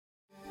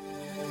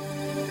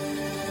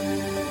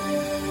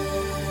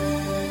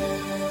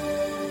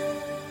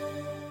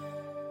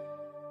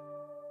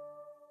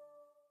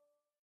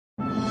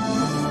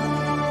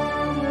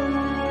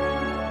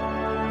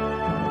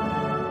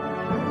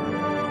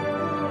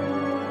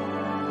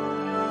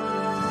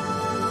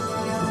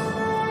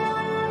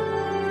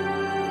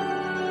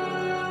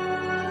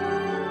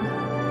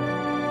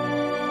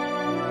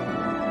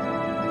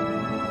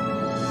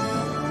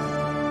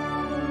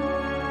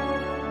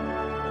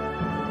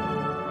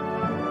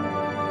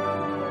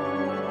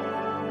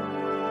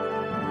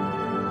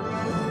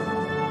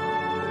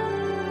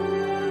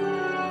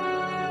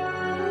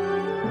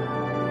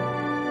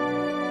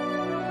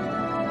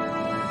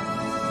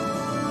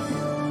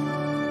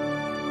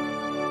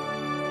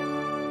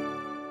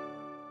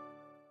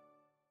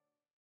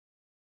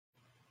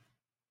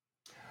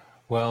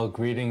Well,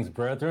 greetings,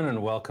 brethren,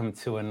 and welcome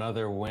to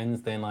another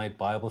Wednesday night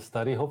Bible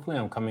study. Hopefully,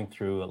 I'm coming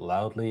through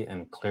loudly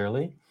and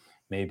clearly.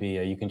 Maybe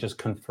you can just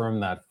confirm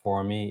that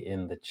for me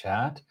in the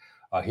chat.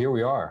 Here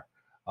we are,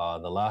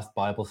 the last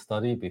Bible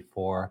study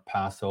before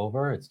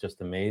Passover. It's just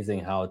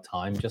amazing how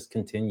time just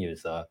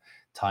continues.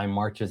 Time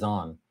marches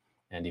on,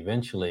 and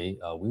eventually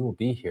we will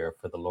be here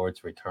for the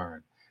Lord's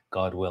return,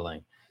 God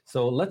willing.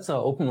 So let's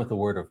open with a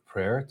word of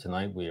prayer.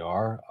 Tonight we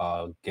are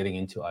getting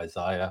into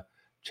Isaiah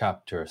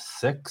chapter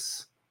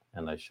 6.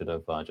 And I should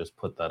have just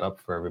put that up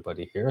for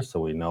everybody here so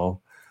we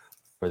know,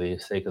 for the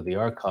sake of the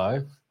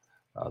archive,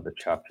 the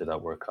chapter that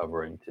we're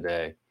covering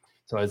today.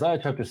 So Isaiah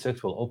chapter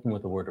 6 will open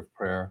with a word of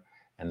prayer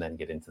and then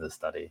get into the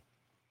study.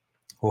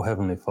 Oh,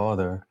 Heavenly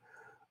Father,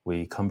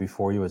 we come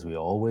before you as we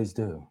always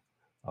do,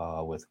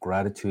 with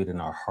gratitude in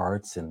our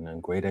hearts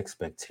and great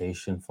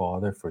expectation,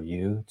 Father, for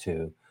you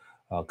to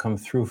come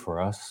through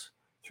for us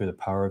through the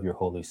power of your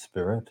Holy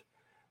Spirit,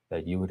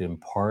 that you would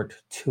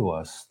impart to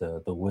us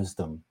the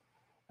wisdom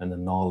and the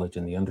knowledge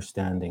and the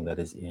understanding that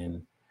is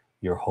in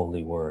your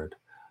holy word.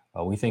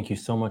 We thank you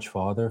so much,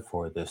 Father,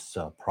 for this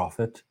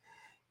prophet,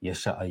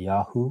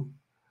 Yeshayahu,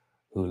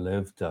 who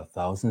lived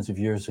thousands of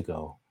years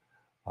ago,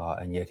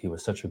 and yet he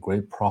was such a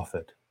great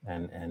prophet,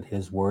 and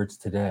his words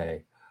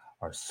today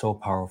are so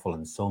powerful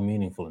and so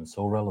meaningful and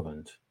so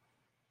relevant.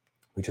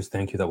 We just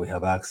thank you that we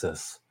have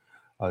access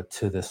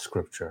to this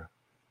scripture.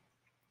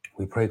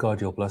 We pray,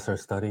 God, you'll bless our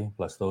study,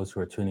 bless those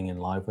who are tuning in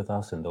live with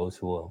us and those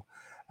who will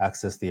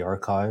access the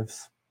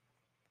archives.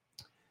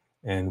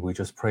 And we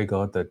just pray,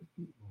 God, that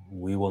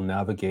we will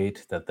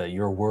navigate, that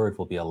your word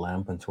will be a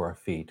lamp unto our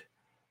feet,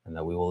 and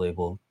that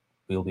we'll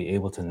be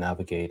able to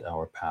navigate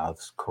our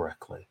paths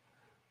correctly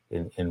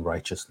in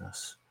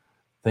righteousness.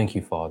 Thank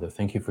you, Father.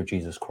 Thank you for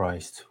Jesus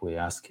Christ. We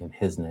ask in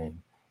his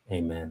name.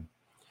 Amen.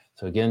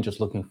 So again,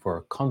 just looking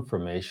for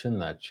confirmation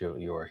that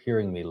you are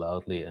hearing me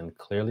loudly and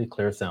clearly,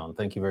 clear sound.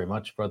 Thank you very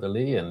much, Brother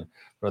Lee and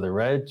Brother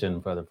Reg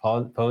and Brother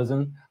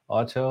Posen,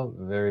 Otto.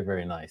 Very,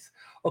 very nice.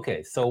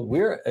 Okay, so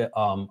we're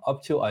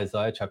up to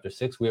Isaiah chapter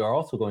 6. We are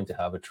also going to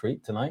have a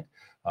treat tonight.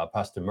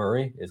 Pastor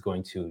Murray is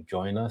going to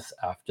join us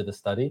after the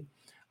study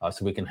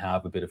so we can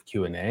have a bit of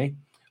Q&A.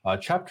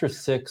 Chapter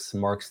 6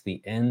 marks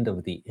the end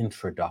of the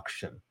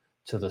introduction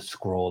to the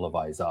scroll of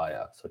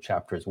Isaiah. So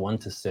chapters 1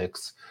 to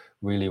 6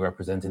 really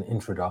represent an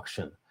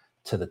introduction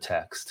to the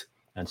text.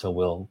 And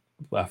so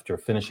after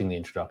finishing the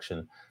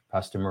introduction,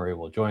 Pastor Murray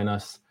will join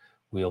us.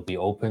 We'll be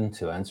open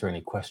to answer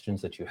any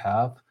questions that you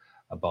have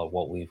about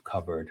what we've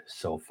covered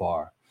so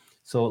far.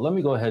 So let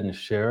me go ahead and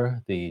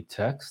share the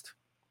text.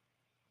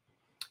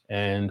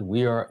 And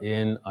we are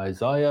in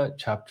Isaiah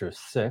chapter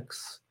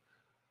 6.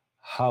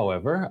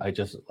 However,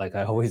 like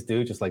I always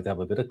do, just like to have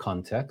a bit of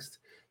context.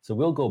 So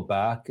we'll go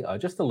back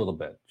just a little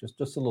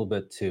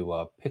bit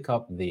to pick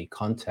up the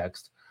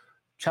context.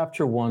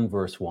 Chapter 1,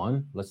 verse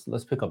 1.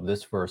 Let's pick up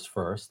this verse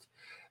first.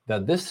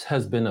 That this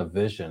has been a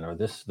vision, or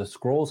the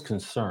scroll's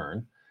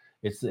concern.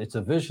 It's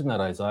a vision that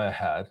Isaiah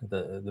had,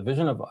 the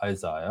vision of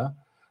Isaiah,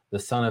 the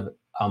son of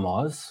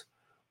Amoz,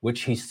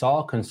 which he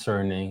saw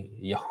concerning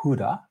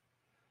Yehuda,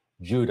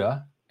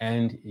 Judah,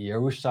 and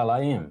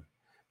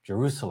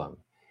Jerusalem,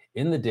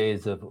 in the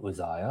days of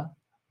Uzziah,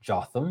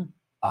 Jotham,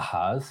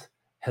 Ahaz,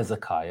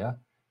 Hezekiah,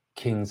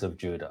 kings of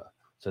Judah.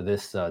 So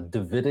this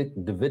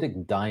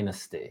Davidic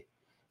dynasty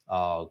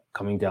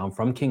coming down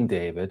from King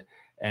David,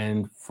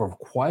 and for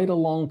quite a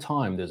long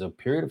time, there's a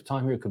period of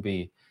time here, it could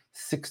be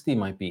 60,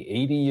 might be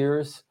 80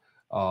 years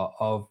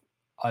of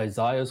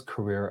Isaiah's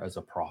career as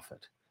a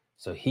prophet.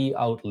 So he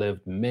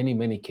outlived many,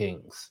 many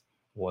kings,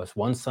 was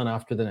one son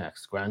after the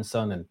next,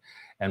 grandson,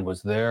 and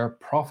was there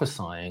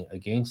prophesying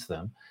against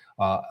them.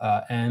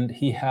 And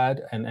he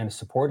had, and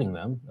supporting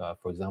them,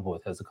 for example,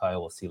 with Hezekiah,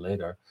 we'll see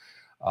later.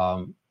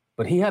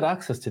 But he had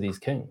access to these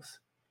kings.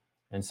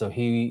 And so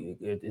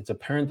it's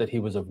apparent that he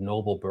was of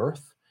noble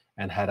birth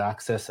and had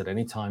access at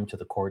any time to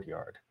the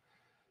courtyard.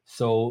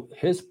 So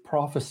his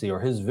prophecy or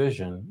his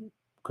vision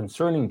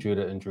concerning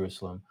Judah and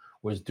Jerusalem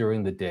was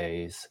during the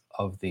days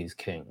of these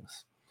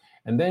kings.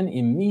 And then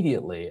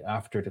immediately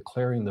after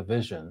declaring the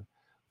vision,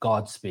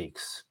 God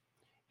speaks.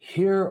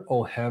 Hear,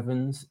 O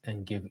heavens,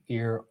 and give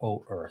ear,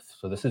 O earth.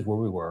 So this is where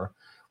we were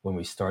when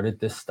we started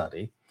this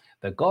study,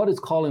 that God is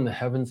calling the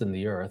heavens and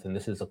the earth, and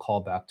this is a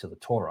call back to the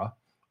Torah,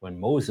 when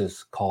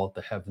Moses called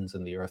the heavens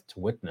and the earth to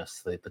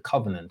witness the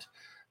covenant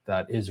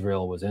that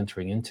Israel was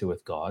entering into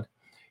with God.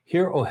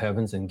 Hear, O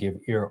heavens, and give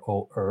ear,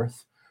 O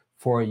earth,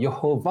 for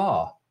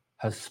Yehovah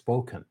has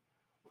spoken.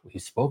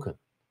 He's spoken.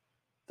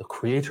 The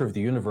creator of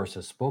the universe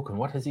has spoken.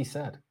 What has he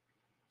said?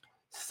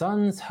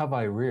 Sons have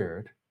I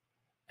reared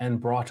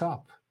and brought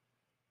up.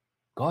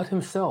 God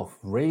himself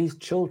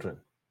raised children,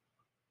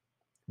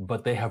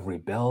 but they have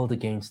rebelled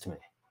against me.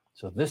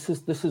 So this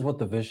is what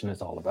the vision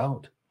is all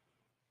about.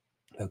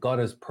 That God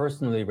has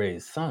personally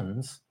raised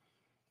sons,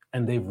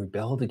 and they've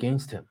rebelled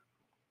against him.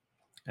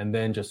 And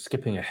then just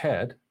skipping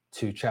ahead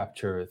to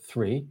chapter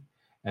 3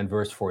 and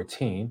verse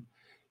 14,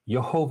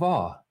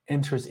 Yehovah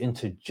enters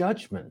into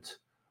judgment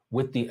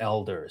with the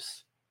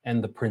elders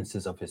and the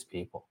princes of his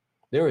people.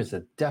 There is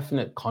a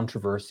definite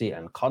controversy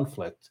and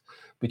conflict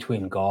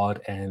between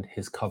God and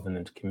his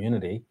covenant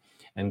community,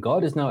 and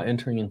God is now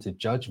entering into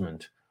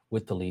judgment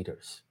with the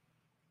leaders.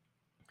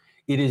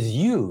 It is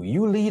you,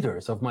 you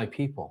leaders of my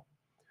people,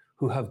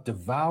 who have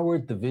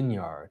devoured the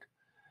vineyard,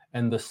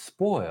 and the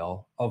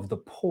spoil of the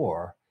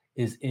poor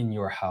is in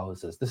your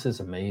houses. This is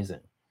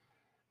amazing.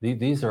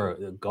 These are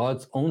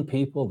God's own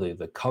people,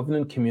 the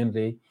covenant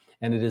community,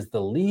 and it is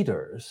the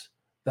leaders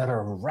that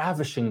are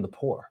ravishing the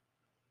poor.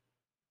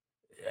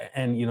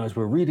 And, you know, as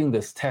we're reading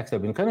this text,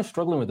 I've been kind of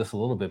struggling with this a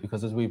little bit,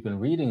 because as we've been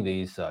reading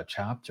these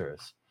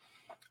chapters,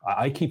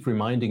 I keep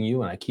reminding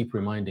you and I keep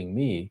reminding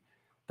me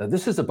that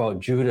this is about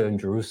Judah and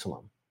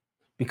Jerusalem.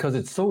 Because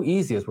it's so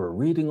easy as we're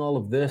reading all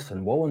of this,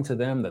 and woe unto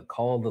them that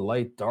call the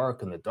light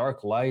dark and the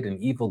dark light, and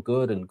evil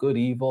good and good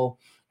evil,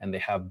 and they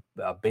have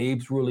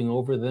babes ruling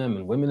over them,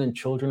 and women and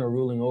children are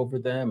ruling over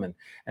them,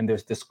 and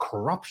there's this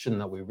corruption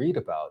that we read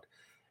about.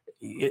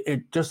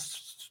 It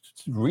just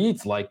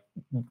reads like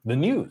the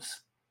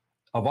news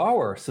of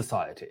our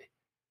society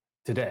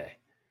today.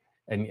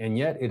 And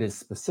yet it is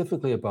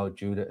specifically about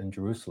Judah and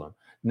Jerusalem.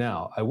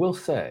 Now, I will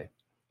say,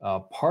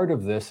 part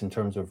of this, in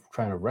terms of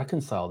trying to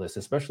reconcile this,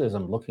 especially as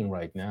I'm looking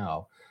right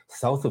now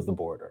south of the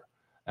border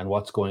and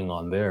what's going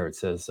on there, it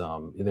says,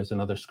 there's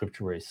another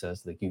scripture where he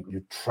says that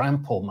you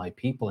trample my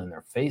people in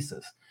their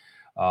faces.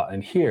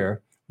 And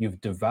here,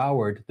 you've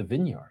devoured the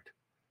vineyard.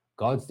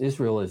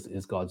 Israel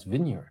is God's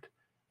vineyard,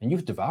 and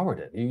you've devoured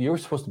it. You're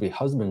supposed to be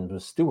husbands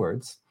and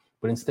stewards,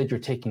 but instead you're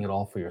taking it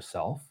all for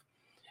yourself.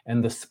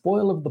 And the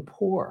spoil of the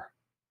poor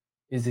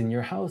is in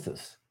your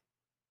houses.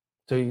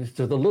 So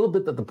the little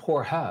bit that the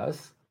poor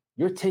has,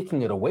 you're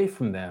taking it away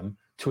from them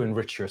to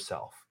enrich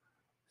yourself.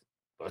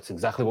 That's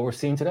exactly what we're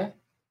seeing today.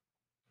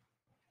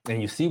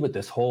 And you see with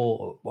this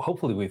whole,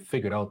 hopefully we've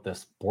figured out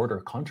this border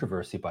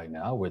controversy by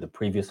now, where the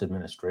previous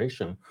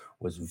administration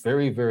was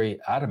very, very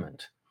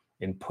adamant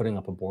in putting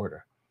up a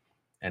border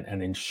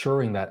and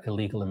ensuring that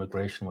illegal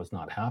immigration was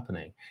not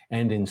happening.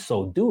 And in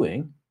so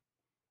doing,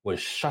 was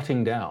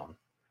shutting down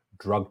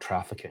drug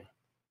trafficking,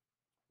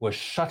 was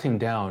shutting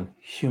down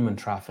human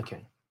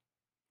trafficking,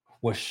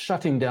 was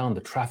shutting down the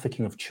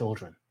trafficking of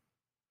children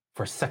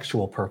for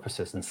sexual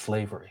purposes and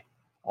slavery.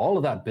 All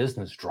of that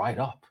business dried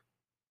up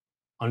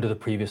under the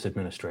previous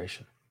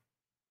administration.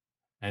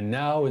 And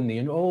now in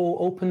the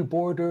open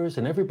borders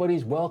and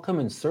everybody's welcome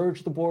and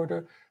surge the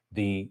border,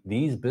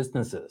 these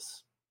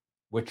businesses,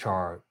 which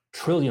are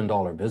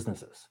trillion-dollar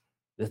businesses,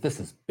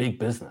 this is big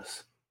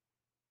business.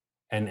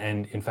 And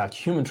in fact,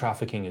 human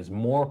trafficking is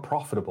more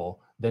profitable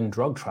than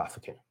drug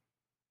trafficking.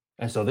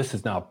 And so this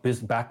is now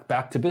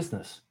back to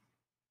business.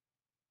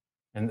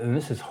 And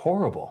this is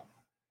horrible.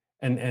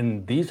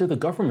 And these are the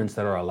governments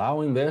that are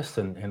allowing this.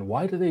 And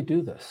why do they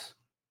do this?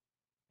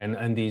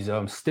 And these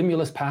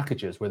stimulus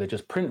packages where they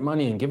just print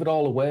money and give it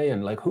all away.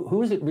 And like,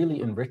 who is it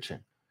really enriching?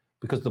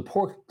 Because the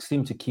poor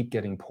seem to keep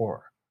getting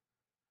poorer.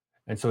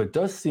 And so it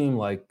does seem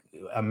like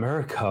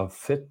America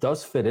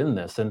does fit in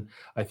this. And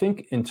I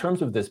think in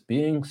terms of this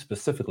being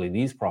specifically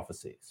these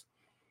prophecies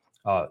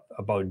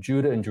about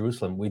Judah and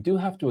Jerusalem, we do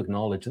have to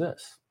acknowledge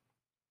this,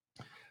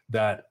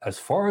 that as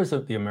far as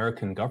the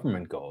American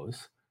government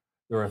goes,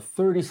 there are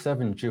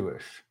 37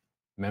 Jewish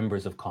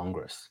members of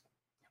Congress.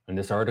 And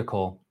this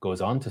article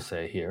goes on to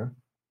say here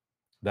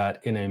that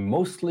in a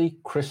mostly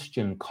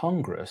Christian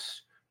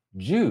Congress,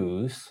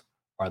 Jews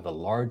are the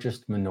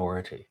largest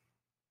minority.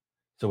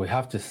 So we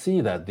have to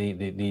see that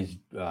these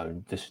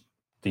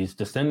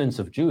descendants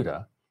of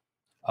Judah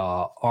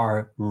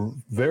are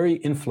very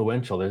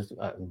influential. There's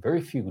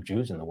very few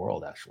Jews in the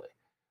world, actually.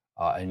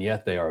 And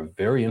yet they are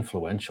very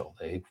influential.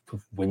 They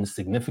win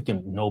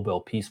significant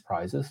Nobel Peace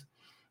Prizes.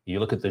 You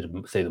look at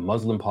the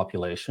Muslim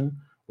population,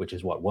 which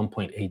is what,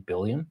 1.8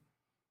 billion.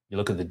 You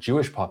look at the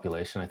Jewish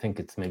population, I think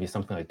it's maybe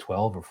something like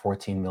 12 or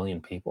 14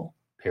 million people,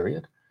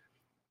 period.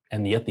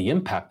 And yet the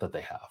impact that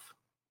they have.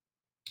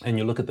 And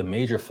you look at the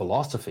major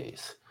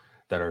philosophies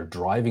that are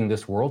driving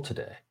this world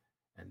today,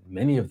 and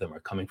many of them are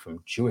coming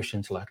from Jewish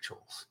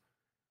intellectuals.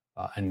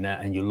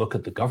 And you look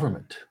at the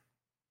government,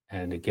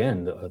 and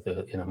again,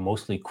 in a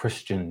mostly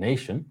Christian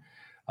nation,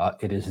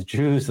 it is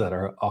Jews that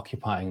are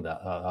occupying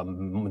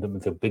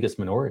the biggest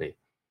minority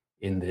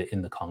in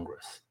the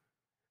Congress.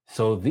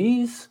 So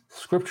these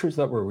scriptures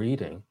that we're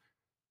reading,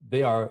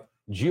 they are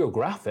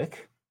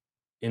geographic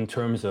in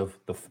terms of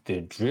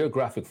the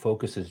geographic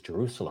focus is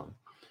Jerusalem.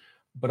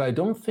 But I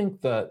don't think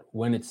that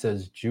when it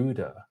says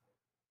Judah,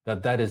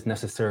 that is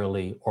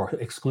necessarily or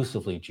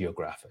exclusively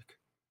geographic.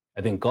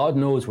 I think God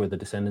knows where the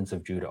descendants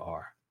of Judah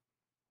are.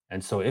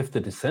 And so if the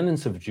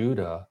descendants of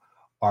Judah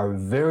are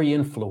very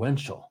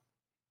influential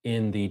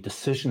in the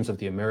decisions of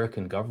the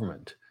American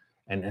government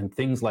and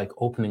things like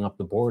opening up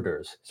the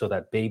borders so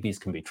that babies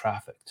can be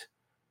trafficked,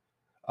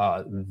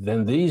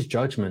 then these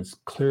judgments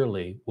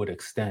clearly would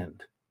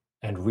extend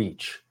and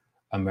reach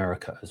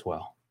America as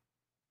well.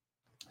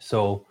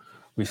 So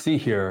we see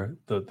here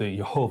the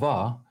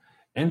Yehovah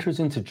enters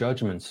into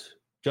judgment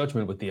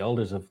with the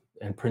elders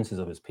and princes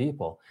of his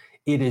people.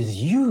 It is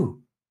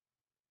you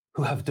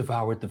who have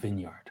devoured the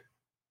vineyard.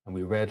 And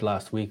we read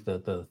last week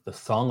the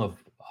song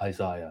of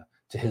Isaiah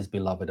to his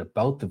beloved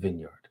about the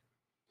vineyard.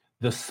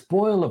 The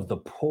spoil of the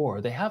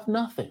poor, they have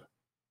nothing,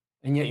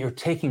 and yet you're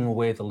taking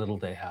away the little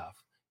they have.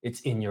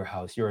 It's in your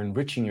house. You're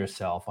enriching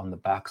yourself on the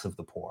backs of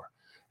the poor.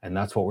 And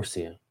that's what we're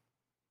seeing.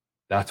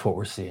 That's what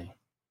we're seeing.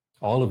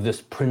 All of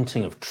this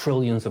printing of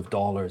trillions of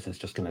dollars is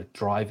just going to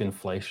drive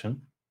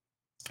inflation.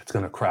 It's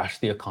going to crash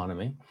the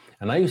economy.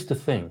 And I used to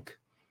think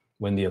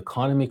when the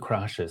economy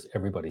crashes,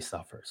 everybody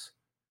suffers.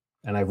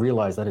 And I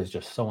realized that is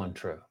just so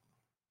untrue.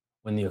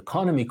 When the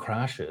economy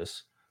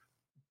crashes,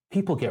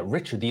 people get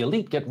richer. The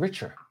elite get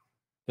richer.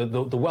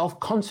 The wealth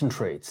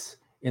concentrates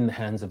in the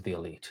hands of the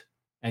elite.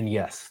 And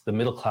yes, the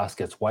middle class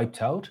gets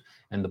wiped out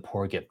and the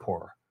poor get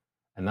poorer.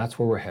 And that's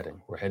where we're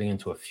heading. We're heading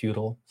into a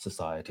feudal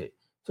society.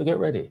 So get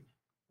ready.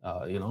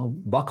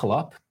 Buckle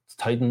up,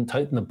 tighten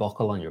the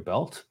buckle on your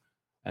belt,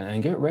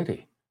 and get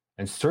ready.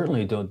 And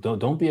certainly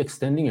don't be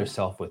extending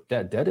yourself with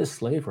debt. Debt is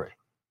slavery.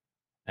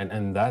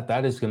 And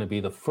that is going to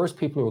be the first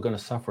people who are going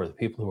to suffer, the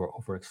people who are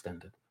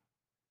overextended.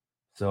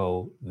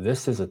 So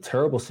this is a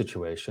terrible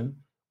situation.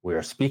 We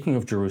are speaking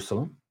of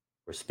Jerusalem.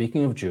 We're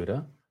speaking of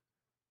Judah.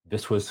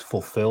 This was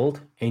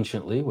fulfilled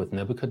anciently with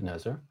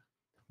Nebuchadnezzar,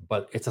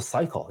 but it's a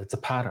cycle, it's a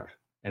pattern,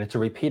 and it's a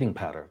repeating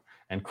pattern.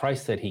 And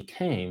Christ said he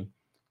came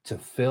to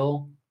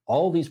fill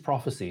all these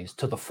prophecies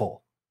to the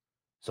full.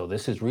 So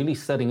this is really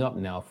setting up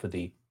now for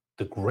the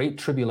great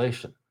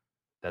tribulation,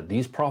 that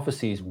these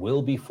prophecies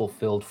will be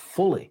fulfilled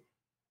fully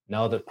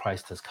now that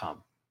Christ has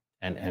come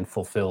and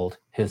fulfilled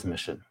his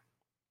mission.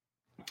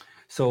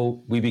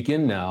 So we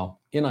begin now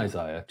in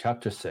Isaiah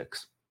chapter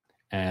 6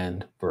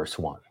 and verse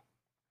 1.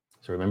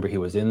 So remember, he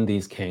was in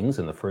these kings,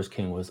 and the first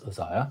king was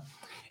Uzziah.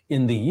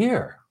 In the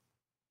year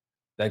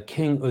that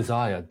King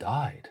Uzziah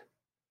died,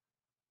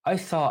 I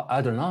saw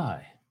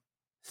Adonai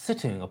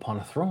sitting upon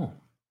a throne,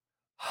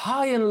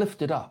 high and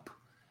lifted up,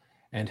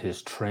 and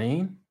his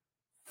train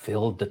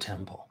filled the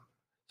temple.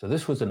 So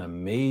this was an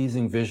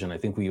amazing vision. I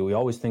think we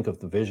always think of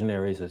the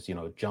visionaries as,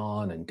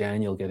 John and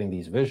Daniel getting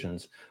these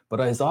visions, but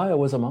Isaiah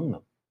was among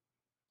them.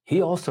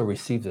 He also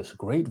received this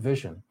great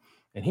vision,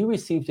 and he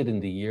received it in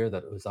the year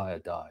that Uzziah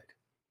died.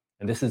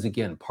 And this is,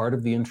 again, part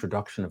of the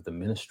introduction of the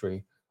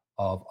ministry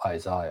of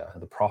Isaiah,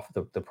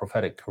 the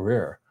prophetic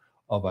career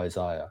of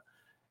Isaiah.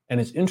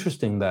 And it's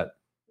interesting that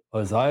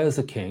Uzziah is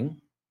a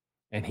king,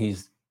 and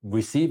he's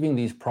receiving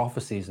these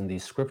prophecies and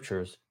these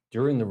scriptures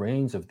during the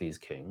reigns of these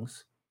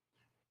kings.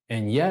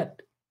 And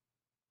yet,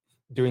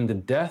 during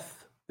the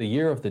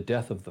year of the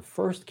death of the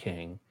first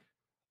king,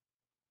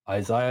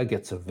 Isaiah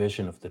gets a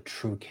vision of the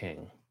true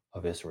king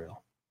of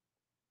Israel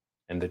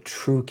and the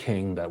true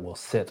king that will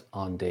sit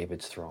on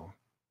David's throne.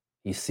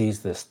 He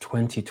sees this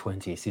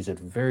 2020, he sees it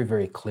very,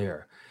 very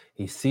clear.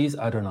 He sees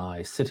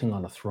Adonai sitting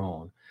on a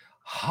throne,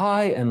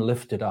 high and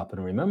lifted up.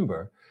 And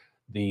remember,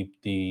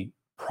 the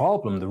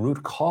problem, the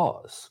root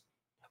cause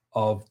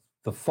of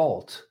the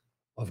fault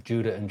of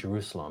Judah and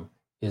Jerusalem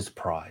is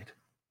pride.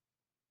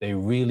 They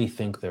really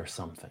think they're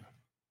something.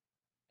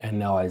 And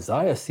now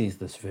Isaiah sees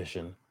this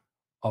vision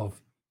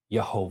of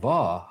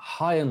Yehovah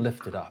high and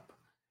lifted up,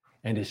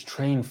 and his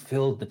train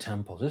filled the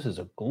temple. This is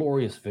a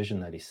glorious vision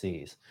that he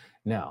sees.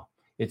 Now,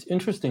 it's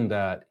interesting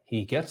that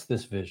he gets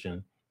this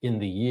vision in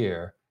the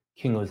year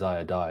King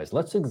Uzziah dies.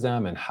 Let's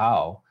examine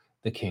how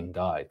the king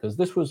died, because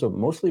this was a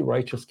mostly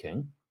righteous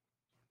king.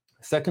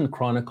 2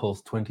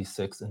 Chronicles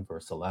 26 and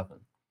verse 11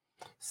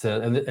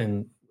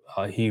 said,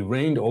 he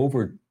reigned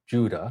over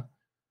Judah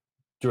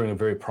during a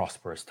very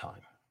prosperous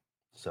time.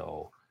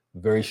 So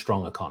very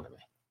strong economy.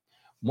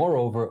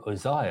 Moreover,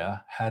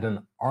 Uzziah had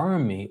an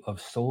army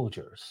of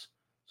soldiers.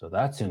 So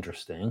that's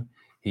interesting.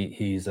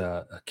 He's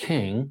a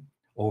king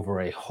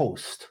over a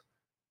host.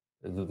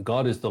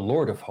 God is the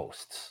Lord of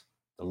hosts,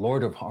 the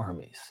Lord of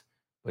armies.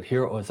 But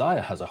here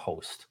Uzziah has a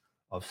host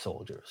of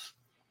soldiers.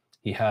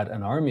 He had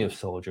an army of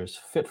soldiers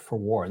fit for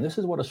war. And this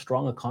is what a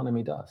strong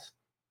economy does.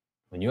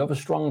 When you have a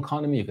strong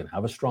economy, you can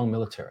have a strong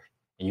military,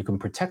 and you can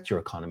protect your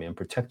economy and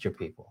protect your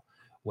people.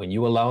 When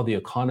you allow the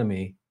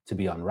economy to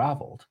be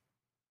unraveled,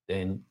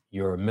 then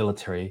your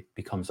military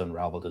becomes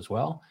unraveled as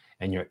well,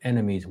 and your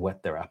enemies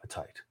whet their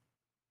appetite.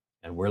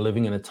 And we're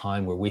living in a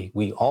time where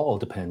we all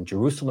depend,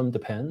 Jerusalem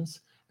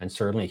depends, and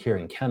certainly here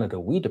in Canada,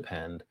 we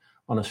depend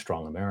on a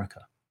strong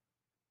America.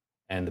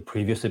 And the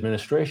previous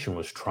administration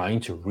was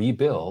trying to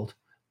rebuild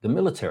the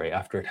military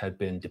after it had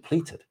been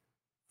depleted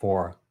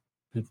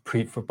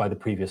by the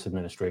previous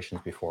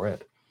administrations before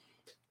it.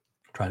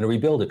 Trying to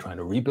rebuild it, trying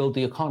to rebuild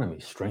the economy,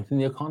 strengthen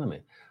the economy.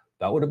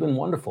 That would have been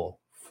wonderful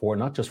for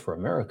not just for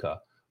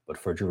America, but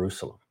for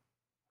Jerusalem,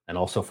 and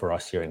also for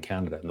us here in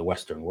Canada and the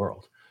Western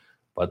world.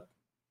 But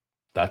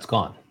that's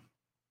gone.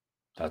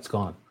 That's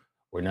gone.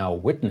 We're now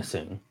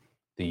witnessing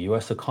the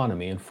US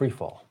economy in free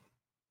fall.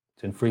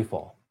 It's in free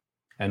fall.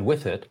 And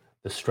with it,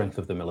 the strength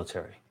of the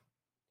military.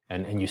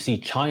 And you see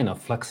China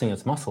flexing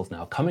its muscles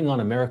now, coming on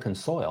American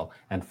soil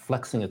and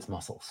flexing its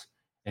muscles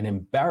and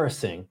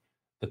embarrassing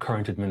the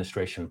current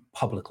administration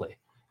publicly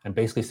and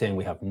basically saying,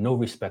 we have no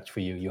respect for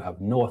you, you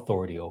have no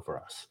authority over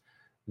us.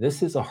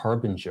 This is a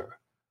harbinger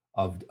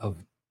of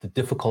the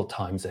difficult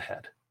times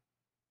ahead.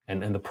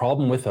 And the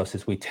problem with us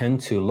is we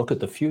tend to look at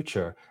the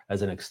future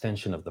as an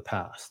extension of the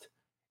past.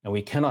 And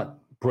we cannot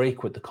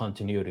break with the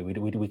continuity.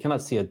 We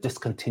cannot see a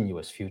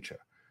discontinuous future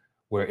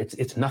where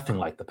it's nothing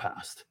like the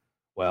past.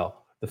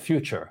 Well, the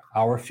future,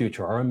 our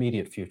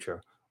immediate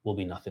future, will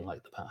be nothing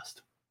like the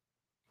past.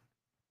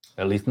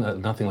 At least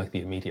nothing like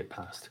the immediate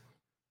past.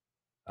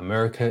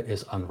 America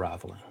is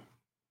unraveling,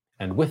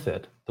 and with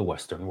it, the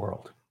Western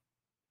world,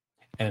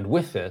 and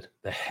with it,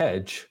 the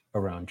hedge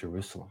around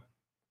Jerusalem.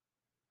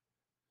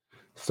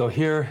 So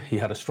here, he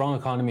had a strong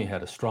economy, he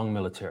had a strong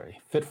military,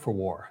 fit for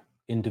war,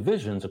 in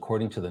divisions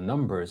according to the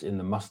numbers in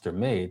the muster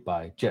made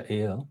by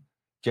Jeiel,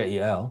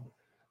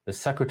 the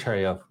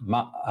secretary of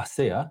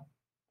Maaseiah.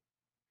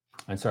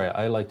 I'm sorry,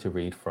 I like to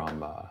read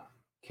from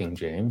King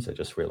James. I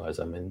just realized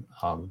I'm in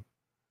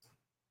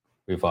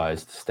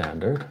Revised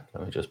Standard.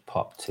 Let me just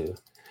pop to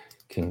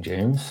King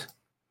James.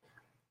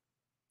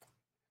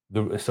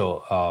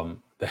 The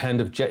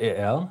hand of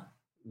Jeiel,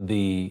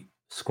 the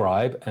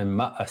scribe, and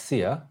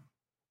Maaseiah,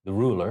 the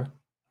ruler,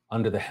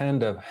 under the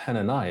hand of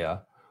Hananiah,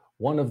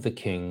 one of the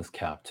king's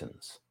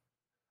captains.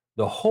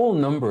 The whole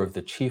number of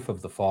the chief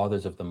of the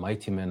fathers of the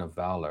mighty men of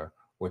valor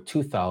were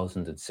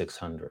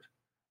 2,600,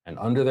 and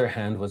under their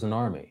hand was an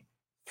army,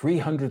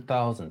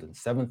 300,000 and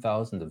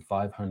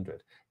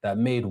 7,500, that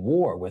made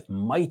war with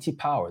mighty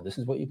power. This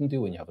is what you can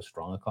do when you have a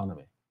strong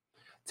economy,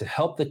 to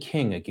help the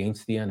king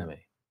against the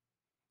enemy.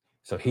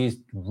 So he's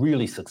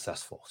really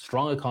successful.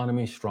 Strong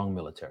economy, strong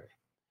military.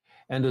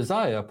 And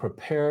Uzziah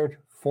prepared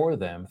for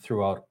them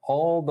throughout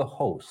all the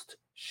host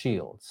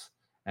shields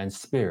and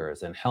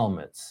spears and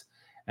helmets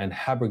and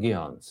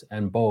habergeons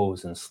and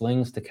bows and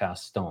slings to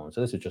cast stones.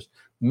 So this is just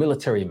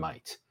military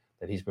might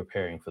that he's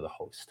preparing for the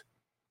host.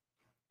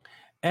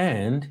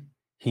 And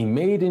he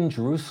made in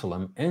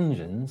Jerusalem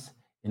engines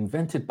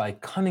invented by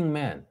cunning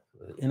men,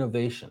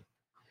 innovation,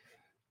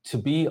 to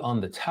be on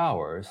the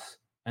towers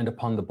and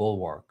upon the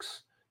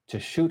bulwarks, to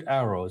shoot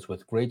arrows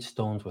with great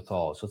stones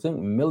withal. So think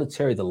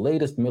military, the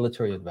latest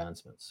military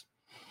advancements.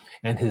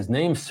 And his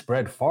name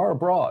spread far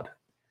abroad.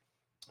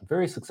 A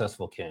very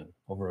successful king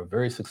over a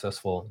very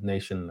successful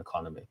nation and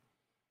economy.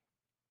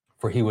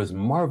 For he was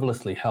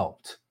marvelously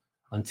helped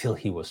until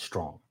he was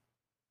strong.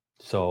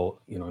 So,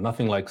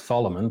 nothing like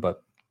Solomon,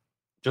 but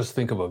just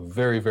think of a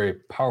very, very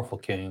powerful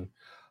king,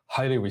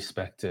 highly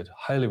respected,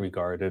 highly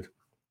regarded,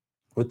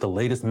 with the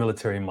latest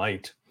military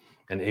might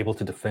and able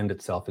to defend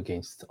itself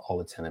against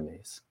all its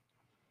enemies.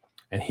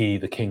 And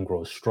the king,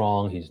 grows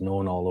strong. He's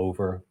known all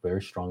over,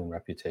 very strong in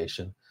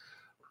reputation.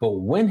 But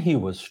when he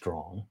was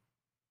strong,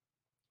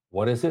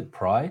 what is it?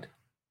 Pride?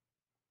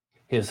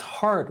 His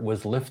heart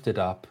was lifted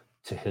up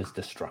to his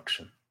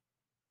destruction.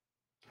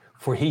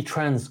 For he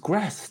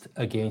transgressed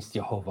against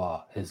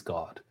Jehovah, his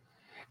God,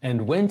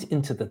 and went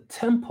into the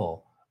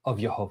temple of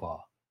Jehovah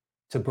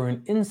to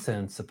burn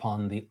incense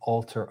upon the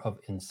altar of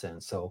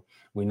incense. So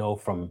we know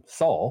from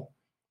Saul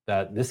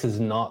that this is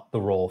not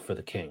the role for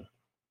the king.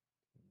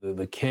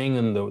 The king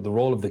and the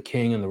role of the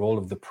king and the role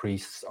of the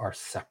priests are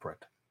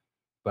separate.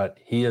 But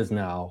he is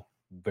now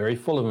very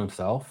full of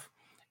himself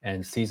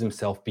and sees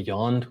himself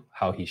beyond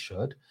how he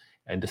should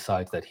and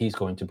decides that he's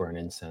going to burn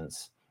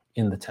incense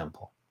in the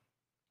temple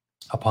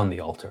upon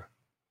the altar.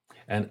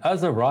 And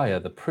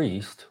Azariah the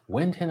priest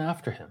went in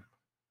after him,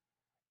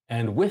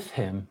 and with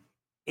him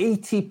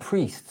 80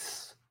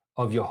 priests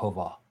of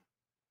Jehovah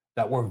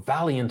that were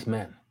valiant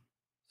men.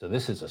 So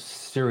this is a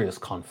serious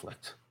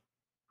conflict.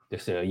 They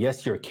say,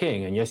 yes, you're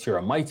king, and yes, you're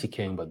a mighty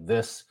king, but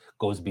this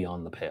goes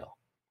beyond the pale.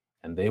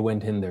 And they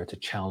went in there to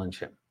challenge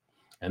him.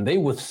 And they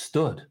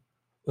withstood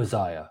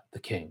Uzziah the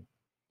king,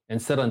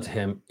 and said unto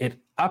him, it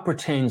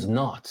appertains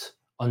not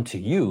unto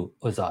you,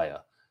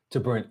 Uzziah, to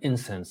burn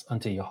incense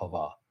unto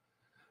Jehovah,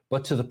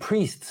 but to the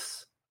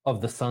priests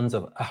of the sons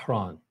of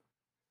Aaron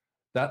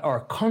that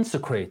are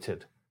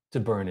consecrated to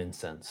burn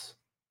incense.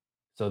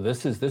 So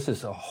this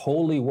is a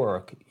holy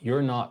work.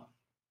 You're not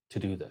to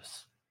do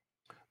this.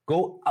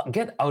 Go,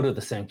 get out of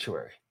the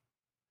sanctuary,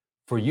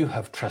 for you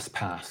have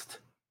trespassed.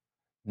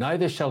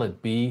 Neither shall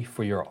it be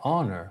for your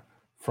honor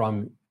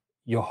from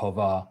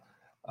Jehovah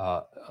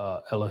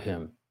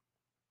Elohim.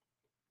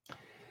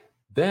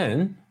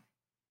 Then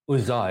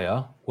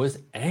Uzziah was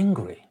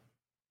angry.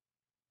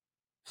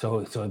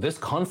 So this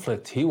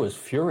conflict, he was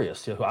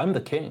furious. I'm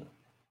the king.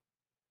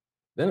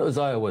 Then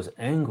Uzziah was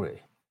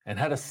angry and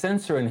had a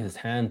censer in his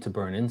hand to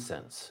burn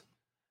incense.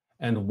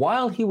 And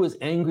while he was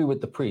angry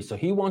with the priest, so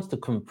he wants to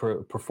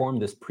perform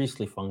this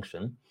priestly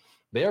function,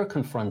 they are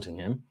confronting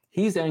him.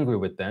 He's angry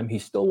with them. He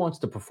still wants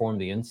to perform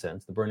the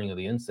incense, the burning of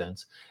the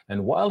incense.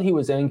 And while he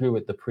was angry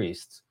with the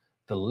priests,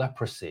 the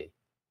leprosy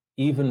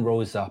even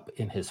rose up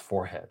in his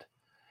forehead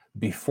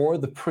before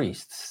the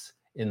priests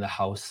in the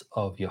house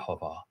of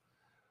Jehovah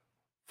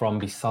from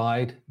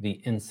beside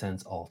the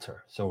incense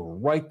altar. So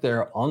right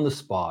there on the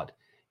spot,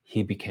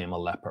 he became a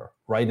leper,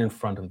 right in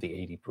front of the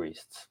 80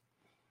 priests.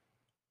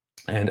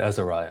 And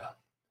Azariah,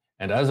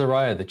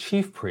 the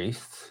chief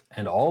priests,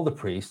 and all the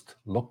priests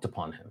looked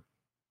upon him.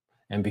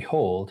 And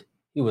behold,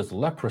 he was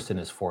leprous in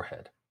his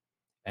forehead.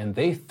 And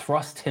they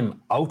thrust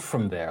him out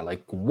from there,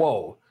 like,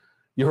 whoa,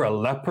 You're a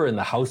leper in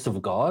the house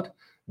of God?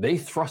 They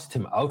thrust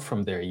him out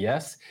from there,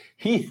 yes.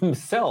 He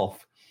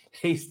himself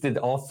hasted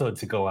also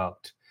to go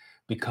out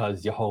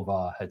because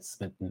Jehovah had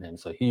smitten him.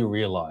 So he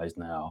realized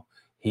now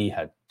he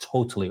had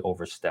totally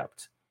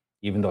overstepped.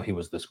 Even though he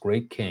was this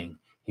great king,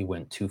 he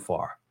went too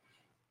far.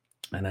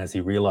 And as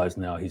he realized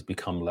now he's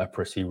become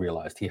leprous, he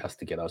realized he has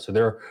to get out. So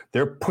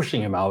they're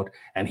pushing him out,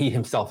 and he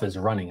himself is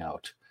running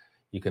out.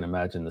 You can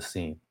imagine the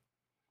scene.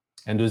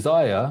 And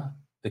Uzziah,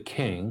 the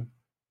king,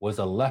 was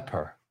a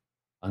leper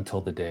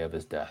until the day of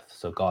his death.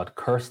 So God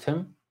cursed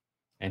him,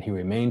 and he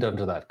remained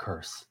under that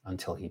curse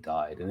until he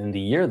died. And in the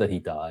year that he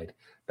died,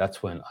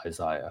 that's when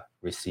Isaiah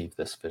received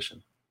this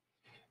vision.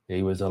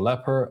 He was a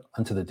leper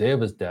unto the day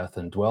of his death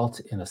and dwelt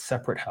in a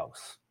separate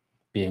house,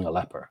 being a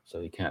leper.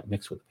 So he can't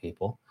mix with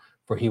people,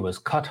 for he was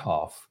cut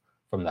off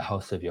from the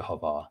house of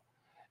Jehovah.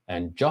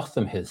 And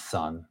Jotham, his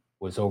son,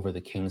 was over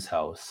the king's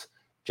house,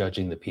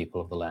 judging the people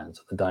of the land.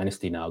 So the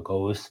dynasty now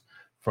goes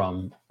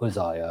from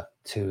Uzziah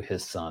to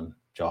his son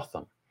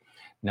Jotham.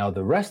 Now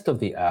the rest of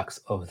the acts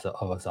of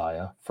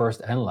Uzziah,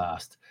 first and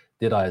last,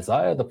 did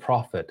Isaiah the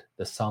prophet,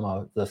 the son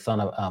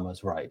of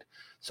Amoz, write.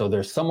 So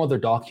there's some other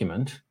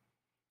document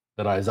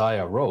that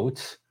Isaiah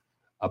wrote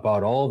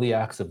about all the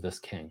acts of this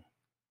king,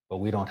 but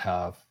we don't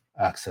have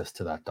access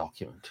to that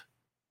document.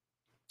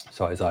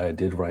 So Isaiah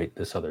did write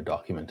this other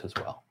document as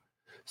well.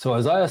 So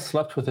Isaiah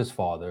slept with his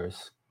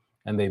fathers,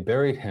 and they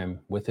buried him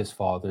with his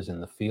fathers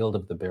in the field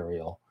of the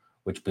burial,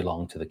 which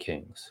belonged to the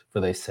kings. For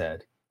they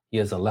said, he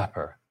is a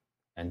leper,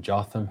 and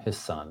Jotham his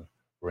son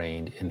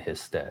reigned in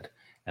his stead.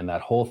 And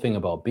that whole thing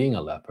about being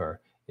a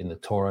leper in the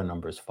Torah,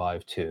 Numbers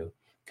 5:2,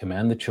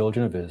 command the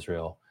children of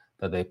Israel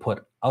that they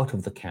put out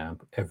of the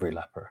camp every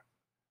leper,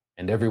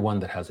 and everyone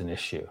that has an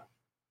issue,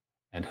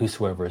 and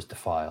whosoever is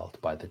defiled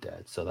by the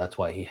dead. So that's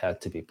why he had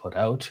to be put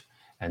out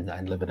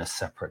and live in a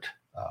separate,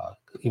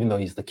 even though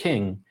he's the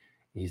king,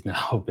 he's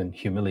now been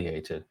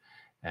humiliated,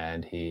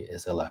 and he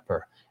is a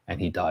leper, and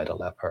he died a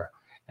leper.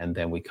 And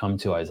then we come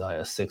to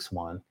Isaiah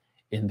 6:1,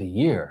 in the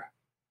year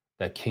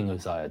that King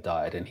Uzziah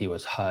died, and he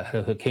was high,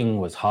 the king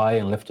was high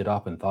and lifted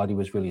up and thought he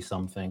was really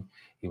something.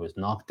 He was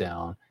knocked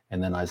down,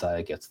 and then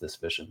Isaiah gets this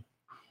vision.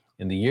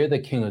 In the year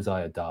that King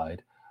Uzziah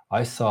died,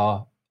 I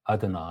saw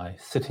Adonai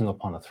sitting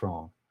upon a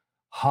throne,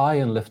 high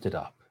and lifted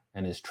up,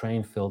 and his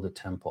train filled the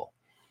temple.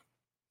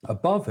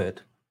 Above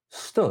it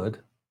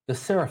stood the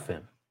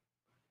seraphim.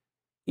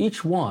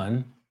 Each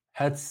one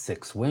had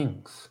 6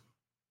 wings.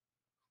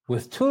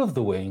 With 2 of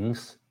the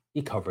wings,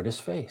 he covered his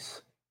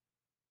face.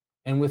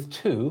 And with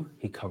 2,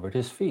 he covered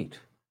his feet.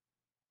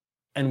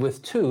 And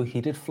with 2,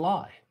 he did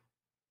fly.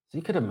 So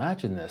you could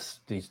imagine this,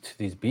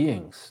 these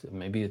beings,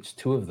 maybe it's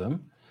 2 of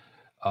them,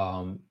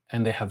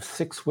 and they have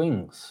 6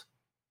 wings.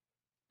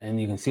 And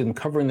you can see them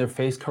covering their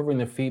face, covering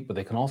their feet, but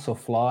they can also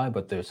fly,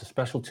 but there's a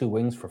special 2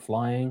 wings for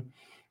flying.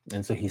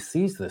 And so he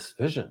sees this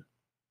vision.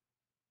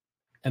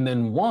 And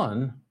then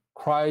one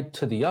cried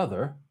to the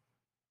other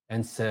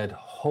and said,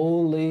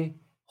 holy,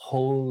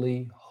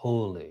 holy,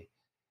 holy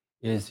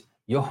is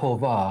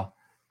Yehovah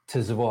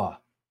Tizvah,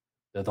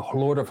 the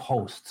Lord of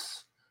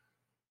hosts.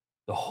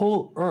 The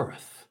whole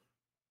earth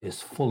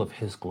is full of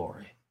his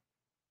glory.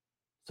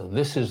 So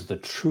this is the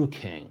true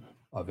king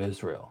of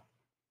Israel.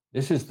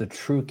 This is the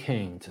true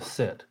king to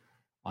sit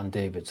on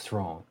David's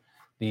throne.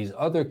 These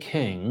other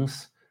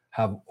kings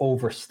have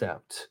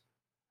overstepped.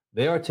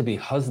 They are to be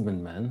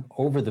husbandmen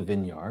over the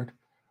vineyard,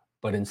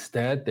 but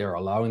instead they're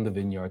allowing the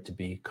vineyard to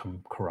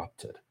become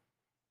corrupted.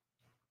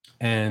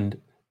 And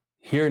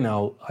here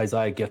now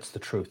Isaiah gets the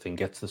truth and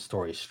gets the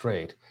story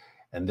straight.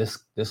 And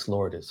this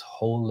Lord is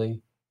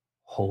holy,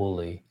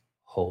 holy,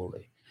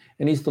 holy.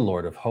 And he's the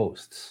Lord of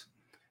hosts.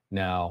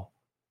 Now,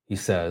 he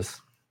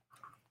says,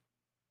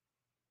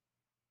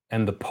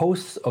 and the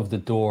posts of the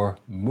door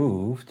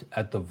moved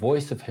at the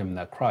voice of him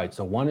that cried.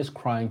 So one is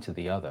crying to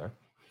the other,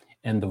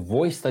 and the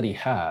voice that he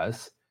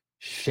has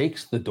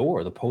shakes the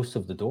door, the posts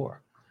of the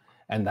door.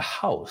 And the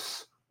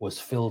house was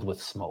filled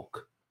with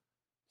smoke.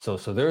 So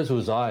there's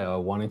Uzziah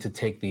wanting to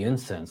take the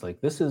incense. Like,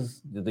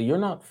 you're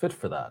not fit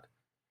for that.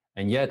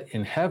 And yet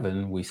in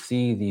heaven, we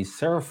see these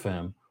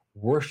seraphim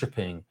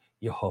worshiping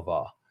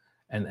Yehovah.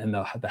 And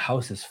the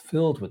house is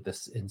filled with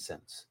this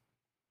incense.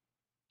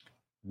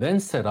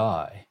 Then said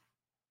I,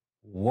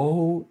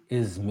 woe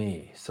is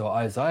me. So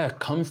Isaiah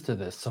comes to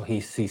this. So he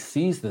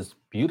sees this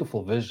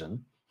beautiful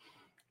vision.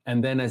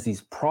 And then as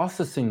he's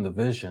processing the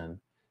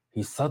vision,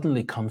 he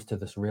suddenly comes to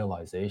this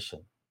realization.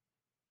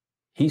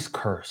 He's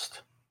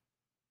cursed.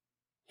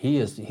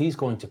 He's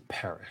going to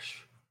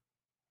perish.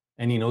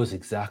 And he knows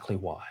exactly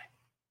why.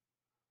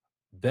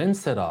 Then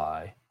said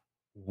I,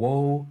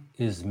 woe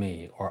is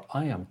me, or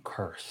I am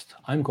cursed.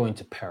 I'm going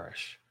to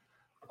perish,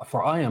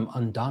 for I am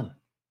undone.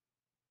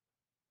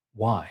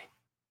 Why?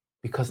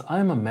 Because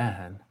I'm a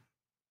man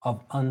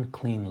of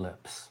unclean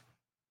lips.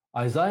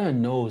 Isaiah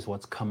knows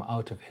what's come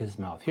out of his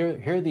mouth.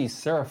 Here these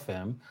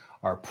seraphim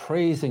are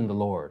praising the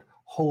Lord.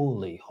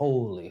 Holy,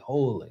 holy,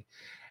 holy.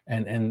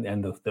 And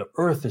the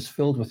earth is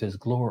filled with his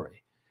glory.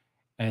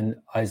 And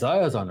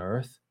Isaiah's on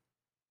earth,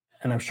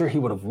 and I'm sure he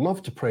would have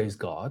loved to praise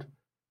God,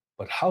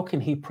 But how can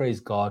he praise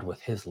God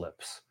with his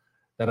lips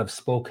that have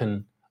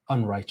spoken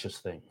unrighteous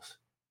things?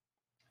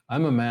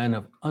 I'm a man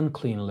of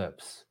unclean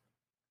lips.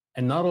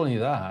 And not only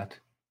that,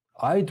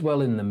 I dwell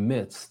in the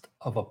midst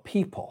of a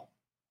people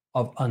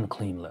of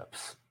unclean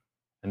lips.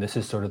 And this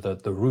is sort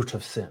of the root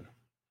of sin,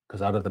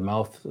 because out of the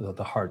mouth,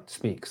 the heart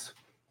speaks.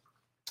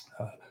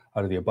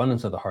 Out of the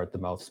abundance of the heart, the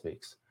mouth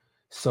speaks.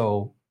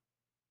 So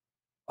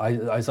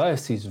Isaiah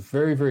sees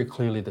very, very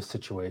clearly the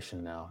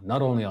situation now,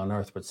 not only on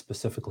earth, but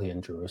specifically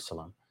in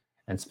Jerusalem,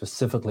 and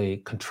specifically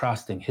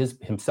contrasting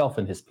himself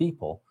and his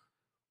people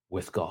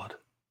with God.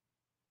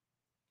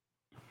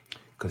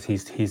 Because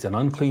he's an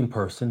unclean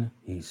person,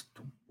 he's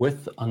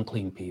with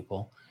unclean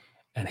people,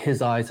 and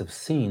his eyes have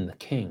seen the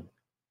King,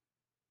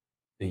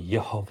 the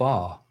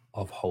Yehovah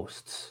of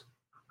hosts.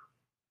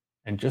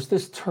 And just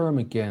this term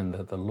again,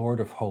 the Lord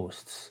of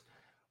hosts,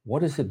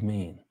 what does it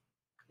mean?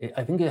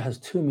 I think it has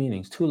two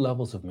meanings, two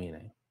levels of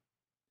meaning.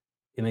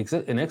 In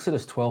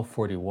Exodus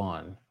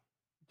 12:41,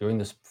 during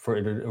this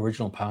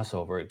original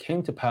Passover, it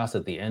came to pass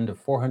at the end of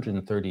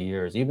 430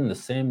 years, even the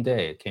same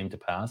day it came to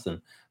pass,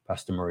 and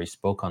Pastor Murray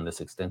spoke on this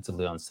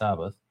extensively on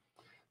Sabbath,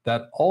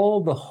 that all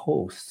the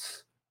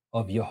hosts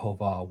of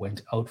Yehovah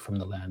went out from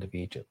the land of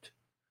Egypt.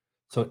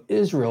 So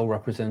Israel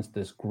represents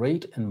this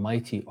great and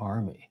mighty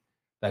army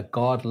that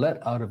God led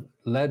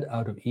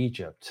out of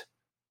Egypt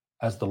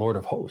as the Lord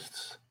of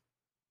hosts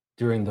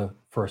during the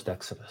first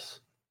Exodus.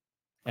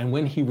 And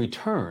when he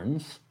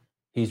returns,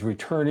 he's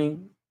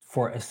returning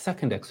for a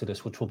second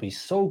Exodus, which will be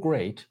so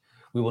great,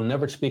 we will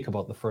never speak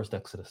about the first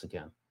Exodus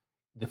again.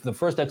 The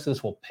first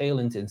Exodus will pale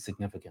into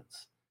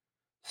insignificance.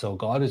 So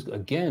God is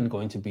again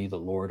going to be the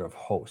Lord of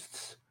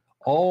hosts.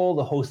 All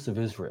the hosts of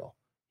Israel,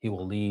 he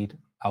will lead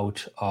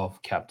out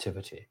of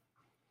captivity.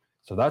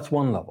 So that's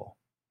one level.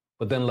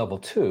 But then level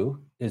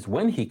two is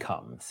when he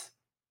comes,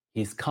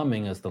 he's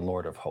coming as the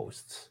Lord of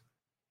hosts.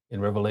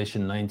 In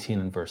Revelation 19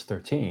 and verse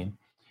 13,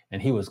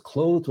 and he was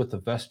clothed with a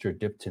vesture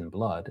dipped in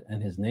blood,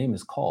 and his name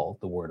is called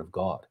the Word of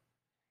God.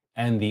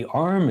 And the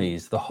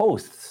armies, the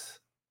hosts,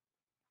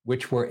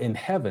 which were in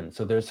heaven,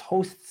 so there's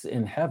hosts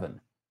in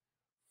heaven,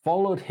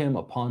 followed him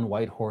upon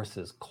white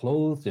horses,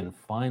 clothed in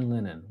fine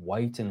linen,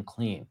 white and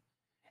clean.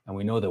 And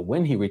we know that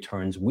when he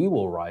returns, we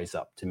will rise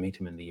up to meet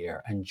him in the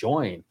air and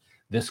join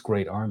this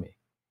great army.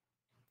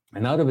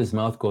 And out of his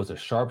mouth goes a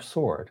sharp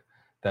sword,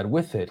 that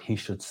with it he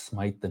should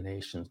smite the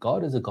nations.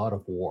 God is a God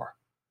of war,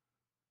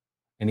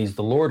 and he's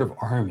the Lord of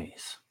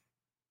armies.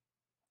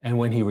 And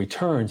when he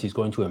returns, he's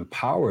going to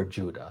empower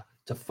Judah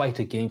to fight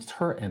against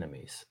her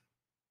enemies.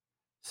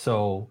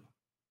 So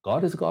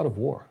God is a God of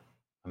war,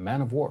 a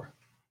man of war,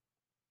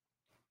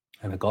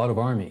 and a God of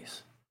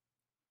armies.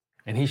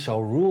 And he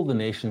shall rule the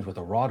nations with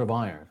a rod of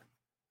iron,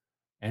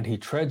 and he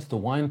treads the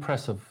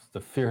winepress of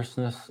the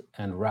fierceness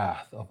and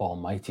wrath of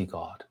Almighty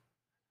God.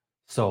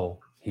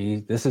 So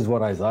this is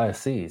what Isaiah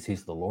sees.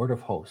 He's the Lord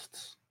of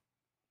hosts.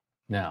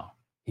 Now,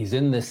 he's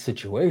in this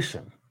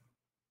situation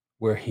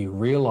where he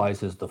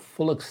realizes the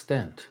full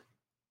extent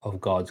of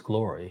God's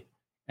glory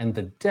and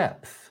the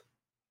depth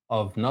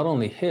of not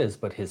only his,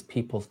 but his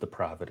people's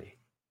depravity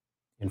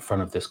in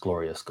front of this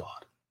glorious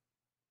God.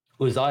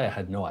 Uzziah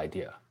had no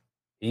idea.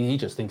 He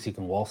just thinks he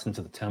can waltz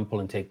into the temple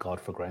and take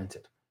God for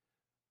granted.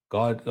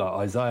 God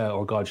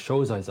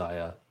shows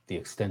Isaiah the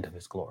extent of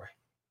his glory.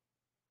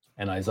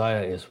 And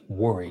Isaiah is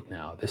worried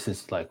now. This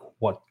is like,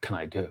 what can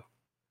I do?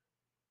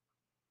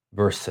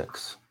 Verse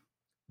 6,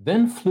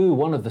 then flew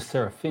one of the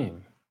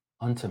seraphim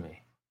unto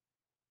me,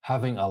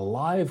 having a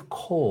live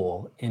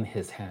coal in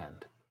his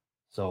hand.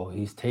 So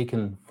he's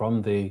taken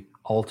from the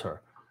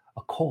altar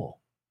a coal,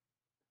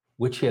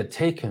 which he had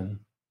taken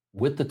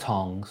with the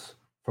tongs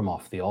from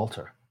off the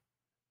altar.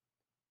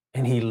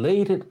 And he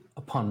laid it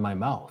upon my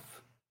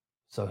mouth.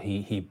 So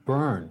he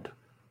burned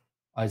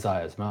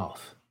Isaiah's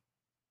mouth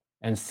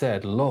and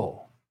said,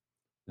 lo,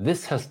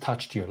 this has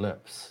touched your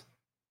lips,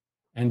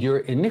 and your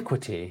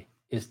iniquity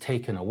is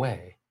taken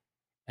away,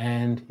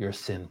 and your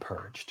sin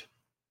purged.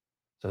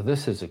 So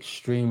this is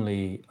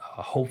extremely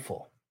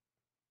hopeful,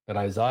 that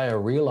Isaiah,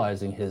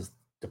 realizing his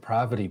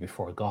depravity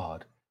before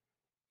God,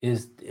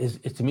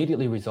 it's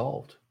immediately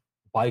resolved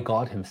by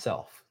God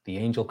himself. The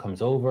angel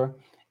comes over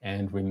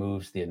and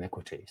removes the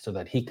iniquity so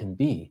that he can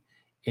be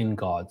in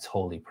God's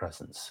holy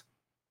presence.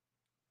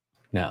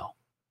 Now,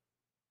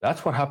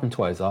 that's what happened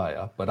to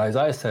Isaiah, but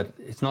Isaiah said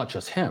it's not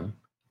just him,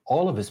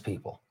 all of his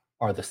people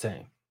are the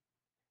same.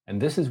 And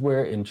this is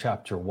where in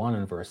chapter 1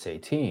 and verse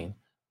 18,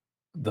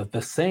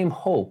 the same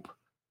hope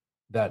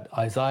that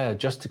Isaiah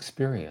just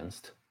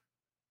experienced,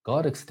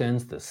 God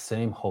extends the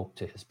same hope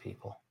to his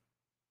people.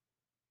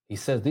 He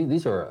says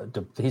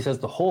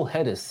the whole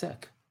head is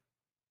sick,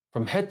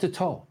 from head to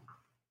toe.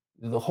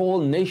 The whole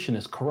nation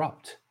is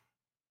corrupt.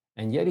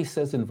 And yet he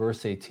says in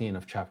verse 18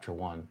 of chapter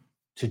 1,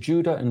 to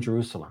Judah and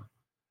Jerusalem,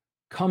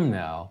 come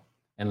now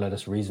and let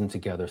us reason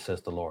together,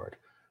 says the Lord.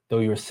 Though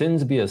your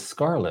sins be as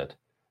scarlet,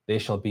 they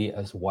shall be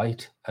as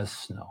white as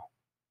snow.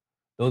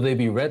 Though they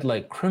be red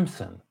like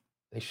crimson,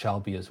 they shall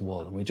be as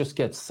wool. And we just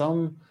get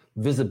some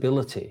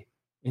visibility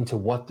into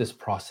what this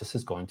process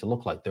is going to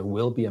look like. There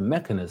will be a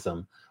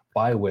mechanism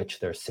by which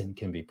their sin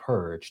can be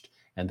purged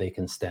and they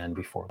can stand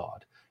before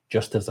God,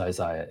 just as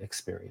Isaiah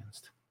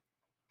experienced.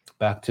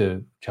 Back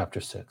to chapter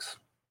 6.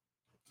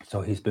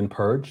 So he's been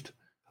purged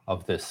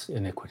of this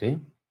iniquity.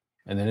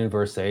 And then in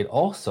verse 8,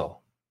 also,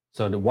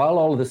 so while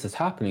all of this is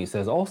happening, he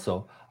says,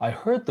 also, I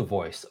heard the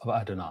voice of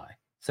Adonai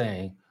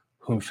saying,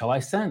 whom shall I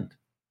send?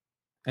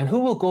 And who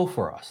will go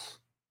for us?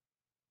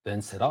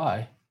 Then said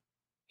I,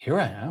 here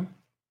I am,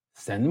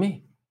 send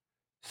me.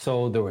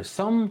 So there was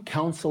some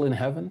council in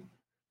heaven,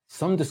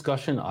 some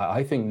discussion,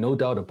 I think no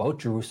doubt about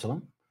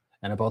Jerusalem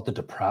and about the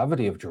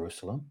depravity of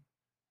Jerusalem.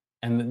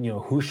 And then,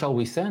 who shall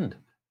we send?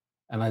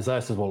 And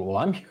Isaiah says, well,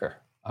 I'm here.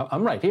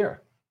 I'm right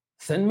here.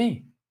 Send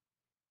me.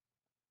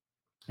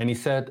 And he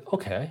said,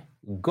 okay,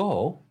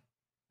 go.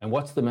 And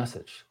what's the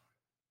message?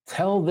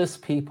 Tell this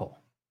people,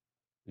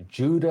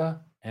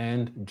 Judah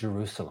and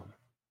Jerusalem,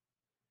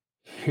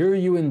 hear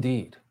you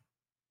indeed,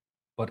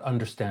 but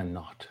understand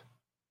not.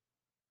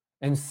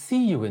 And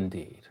see you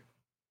indeed,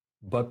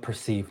 but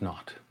perceive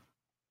not.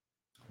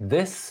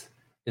 This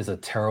is a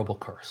terrible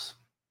curse.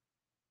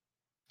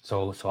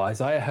 So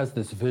Isaiah has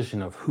this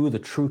vision of who the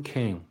true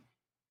king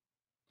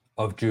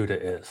of Judah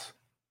is,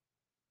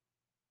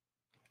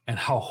 and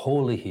how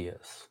holy he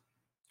is,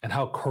 and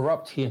how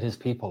corrupt he and his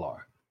people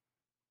are.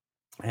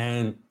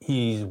 And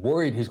he's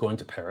worried he's going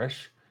to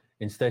perish.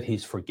 Instead,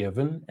 he's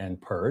forgiven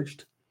and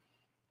purged.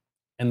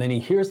 And then he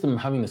hears them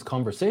having this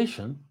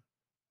conversation,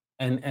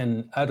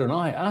 and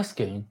Adonai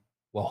asking,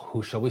 well,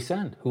 who shall we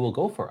send? Who will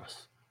go for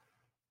us?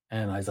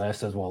 And Isaiah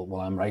says, well,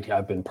 I'm right here.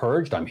 I've been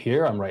purged. I'm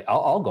here. I'm right.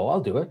 I'll go. I'll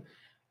do it.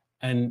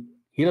 And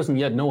he doesn't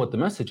yet know what the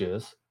message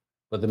is,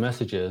 but the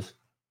message is,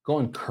 go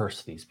and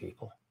curse these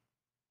people.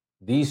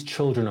 These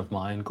children of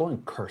mine, go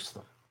and curse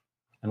them.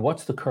 And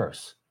what's the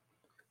curse?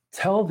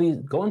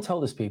 Go and tell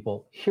these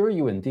people, hear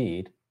you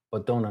indeed,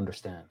 but don't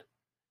understand.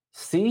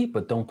 See,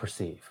 but don't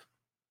perceive.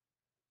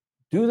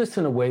 Do this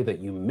in a way that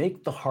you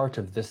make the heart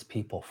of this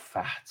people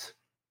fat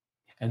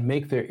and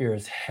make their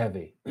ears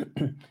heavy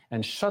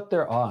and shut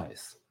their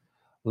eyes,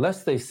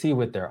 lest they see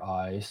with their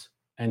eyes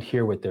and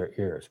hear with their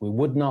ears. We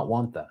would not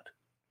want that.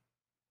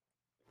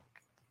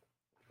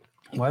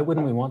 Why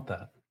wouldn't we want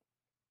that?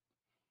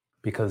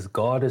 Because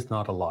God is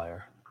not a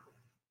liar.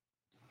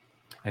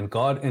 And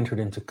God entered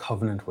into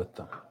covenant with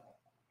them.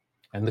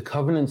 And the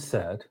covenant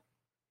said,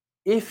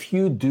 if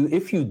you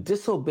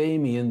disobey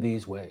me in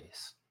these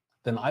ways,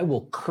 then I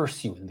will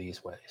curse you in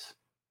these ways.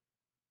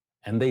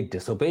 And they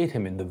disobeyed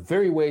him in the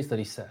very ways that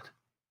he said.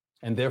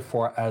 And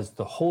therefore, as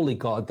the holy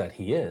God that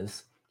he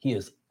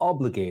is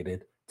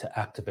obligated to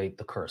activate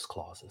the curse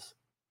clauses.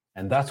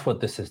 And that's what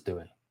this is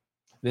doing.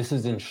 This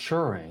is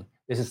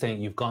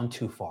saying you've gone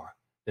too far.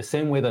 The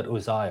same way that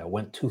Uzziah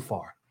went too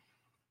far.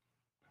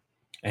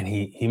 And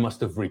he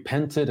must have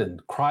repented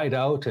and cried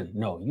out, and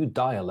no, you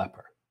die a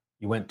leper.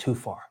 You went too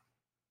far.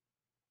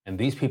 And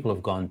these people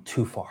have gone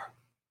too far.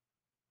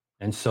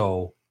 And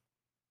so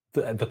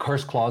the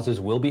curse clauses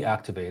will be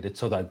activated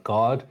so that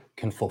God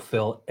can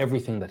fulfill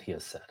everything that he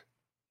has said.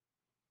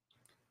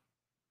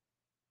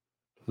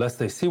 Lest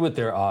they see with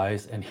their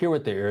eyes and hear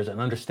with their ears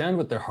and understand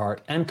with their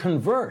heart and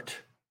convert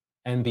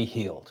and be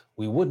healed.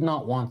 We would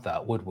not want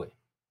that, would we?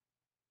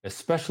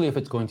 Especially if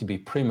it's going to be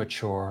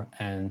premature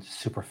and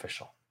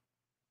superficial.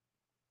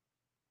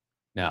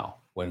 Now,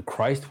 when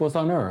Christ was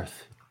on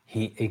earth,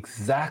 he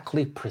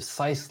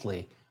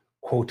precisely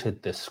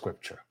quoted this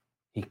scripture.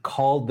 He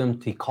called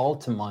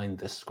to mind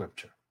this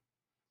scripture.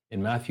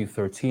 In Matthew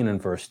 13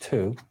 and verse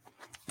 2,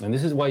 and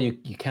this is why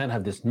you can't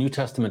have this New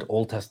Testament,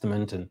 Old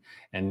Testament, and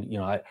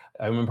I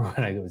remember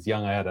when I was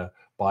young, I had a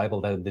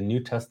Bible that had the New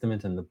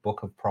Testament and the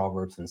book of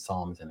Proverbs and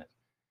Psalms in it,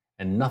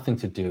 and nothing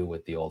to do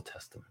with the Old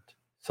Testament,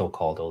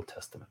 so-called Old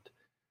Testament.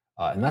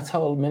 And that's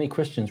how many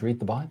Christians read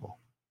the Bible.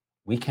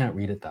 We can't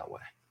read it that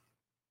way.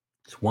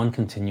 It's one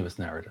continuous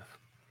narrative.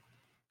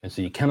 And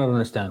so you cannot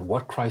understand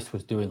what Christ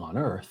was doing on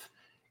earth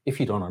if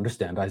you don't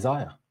understand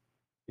Isaiah,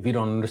 if you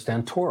don't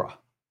understand Torah,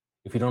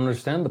 if you don't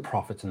understand the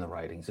prophets and the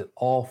writings. It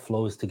all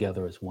flows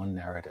together as one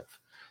narrative.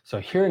 So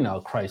here now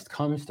Christ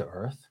comes to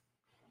earth,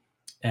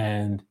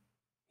 and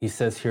he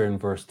says here in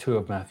verse 2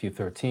 of Matthew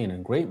 13,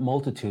 and great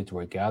multitudes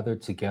were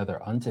gathered together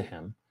unto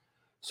him,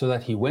 so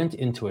that he went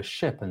into a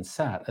ship and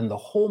sat, and the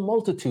whole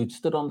multitude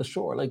stood on the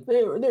shore, like,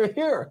 they're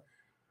here.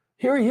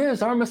 Here he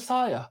is, our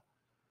Messiah.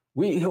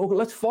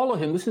 Let's follow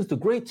him. This is the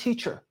great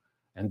teacher.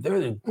 And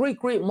they're the great,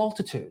 great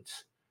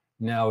multitudes.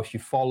 Now, if you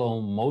follow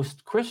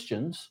most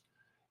Christians,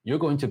 you're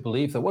going to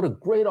believe that what a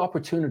great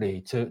opportunity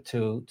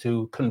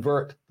to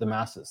convert the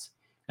masses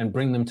and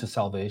bring them to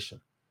salvation.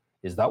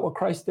 Is that what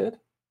Christ did?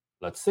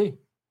 Let's see.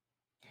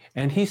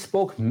 And he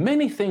spoke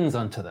many things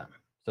unto them.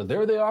 So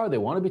there they are. They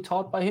want to be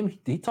taught by him.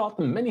 He taught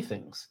them many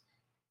things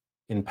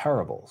in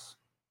parables,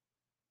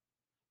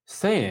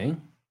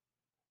 saying,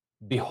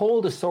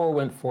 behold, a sower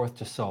went forth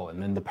to sow.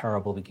 And then the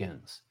parable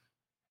begins.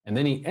 And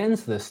then he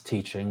ends this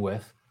teaching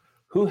with,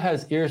 who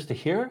has ears to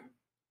hear?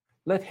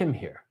 Let him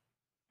hear.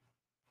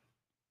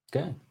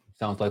 Okay,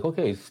 sounds like,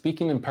 okay, he's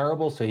speaking in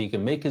parables so he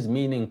can make his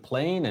meaning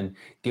plain and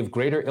give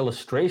greater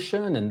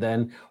illustration, and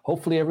then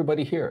hopefully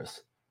everybody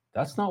hears.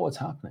 That's not what's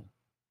happening.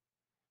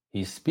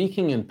 He's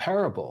speaking in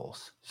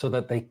parables so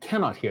that they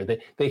cannot hear.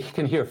 They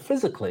can hear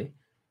physically,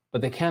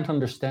 but they can't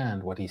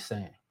understand what he's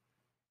saying.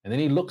 And then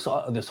he looks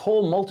at this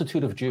whole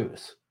multitude of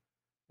Jews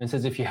and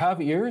says, if you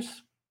have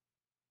ears,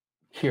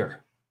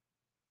 hear.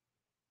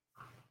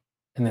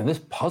 And then this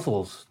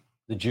puzzles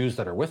the Jews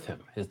that are with him,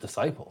 his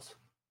disciples.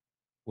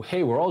 Well,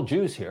 hey, we're all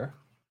Jews here.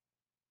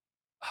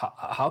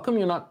 How come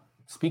you're not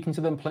speaking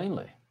to them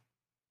plainly?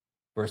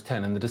 Verse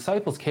 10, and the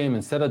disciples came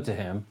and said unto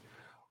him,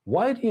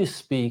 why do you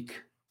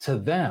speak to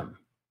them,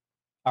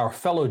 our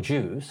fellow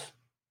Jews,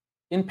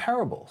 in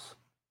parables?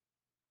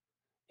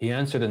 He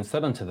answered and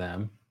said unto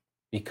them,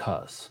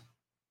 because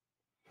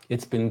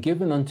it's been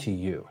given unto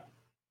you,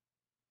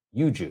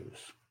 you Jews,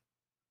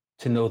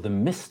 to know the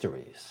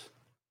mysteries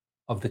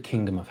of the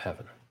kingdom of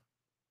heaven.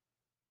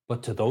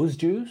 But to those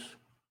Jews,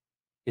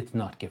 it's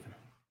not given.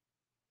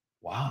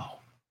 Wow.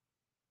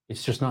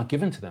 It's just not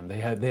given to them. They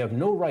have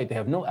no right, they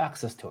have no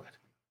access to it.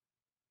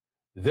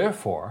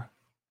 Therefore,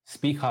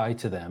 speak I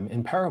to them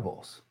in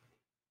parables,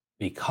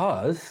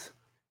 because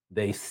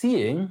they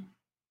seeing,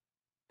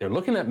 they're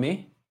looking at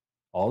me,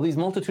 all these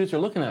multitudes are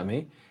looking at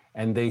me,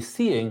 and they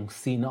seeing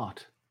see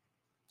not.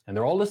 And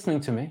they're all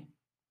listening to me,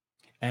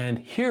 and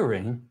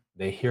hearing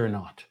they hear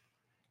not,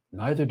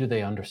 neither do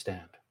they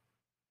understand.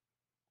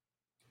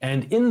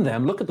 And in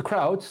them, look at the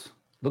crowds,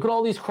 look at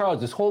all these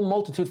crowds, this whole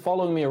multitude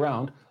following me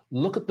around,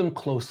 look at them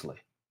closely,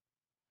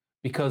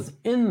 because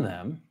in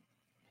them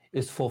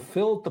is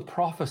fulfilled the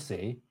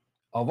prophecy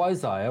of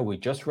Isaiah. We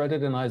just read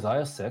it in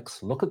Isaiah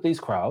 6. Look at these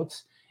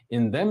crowds.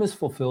 In them is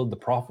fulfilled the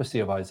prophecy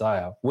of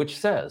Isaiah, which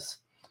says,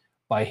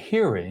 by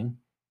hearing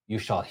you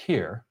shall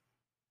hear,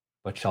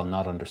 but shall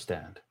not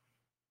understand.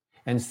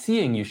 And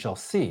seeing you shall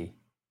see,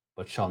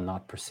 but shall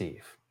not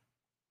perceive.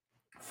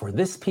 For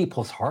this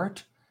people's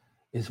heart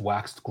is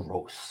waxed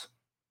gross,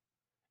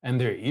 and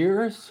their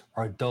ears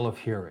are dull of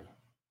hearing,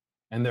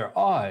 and their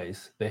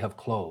eyes they have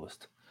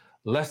closed,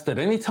 lest at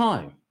any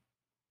time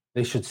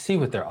they should see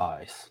with their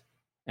eyes,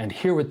 and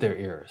hear with their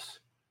ears,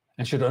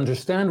 and should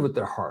understand with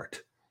their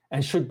heart,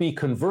 and should be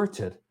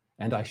converted,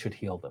 and I should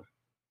heal them.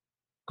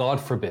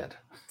 God forbid.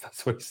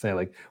 That's what he's saying.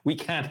 Like, we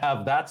can't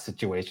have that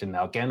situation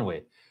now, can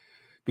we?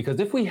 Because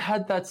if we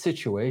had that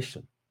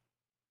situation,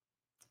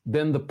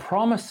 then the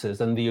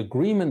promises and the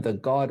agreement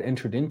that God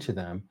entered into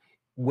them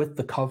with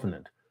the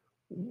covenant,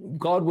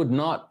 God would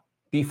not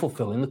be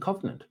fulfilling the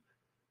covenant.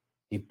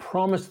 He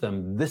promised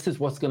them, this is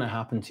what's going to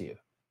happen to you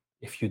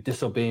if you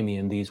disobey me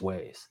in these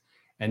ways.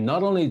 And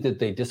not only did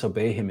they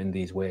disobey him in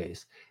these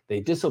ways, they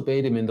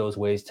disobeyed him in those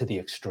ways to the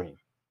extreme.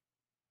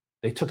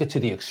 They took it to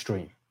the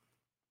extreme.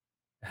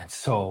 And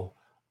so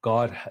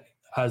God,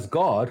 as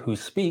God who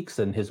speaks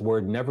and his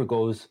word never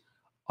goes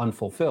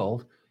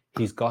unfulfilled,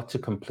 he's got to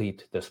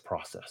complete this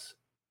process.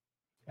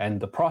 And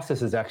the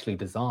process is actually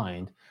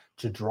designed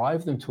to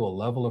drive them to a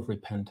level of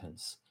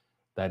repentance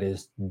that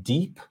is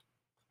deep,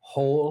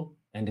 whole,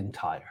 and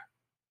entire.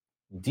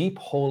 Deep,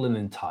 whole, and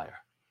entire.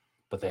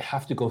 But they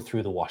have to go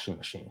through the washing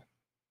machine.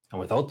 And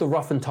without the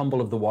rough and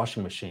tumble of the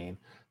washing machine,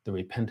 the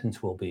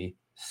repentance will be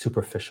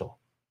superficial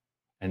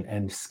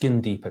and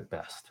skin deep at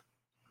best.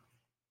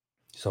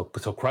 So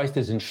Christ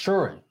is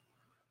ensuring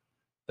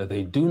that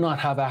they do not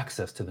have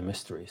access to the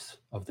mysteries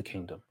of the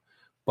kingdom.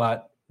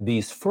 But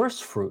these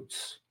first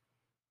fruits,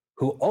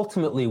 who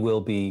ultimately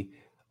will be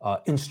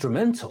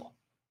instrumental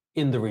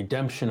in the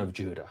redemption of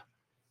Judah,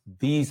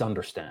 these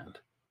understand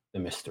the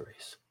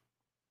mysteries.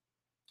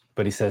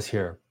 But he says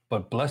here,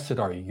 but blessed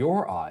are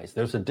your eyes.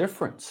 There's a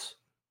difference.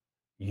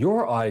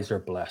 Your eyes are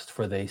blessed,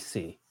 for they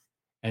see,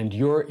 and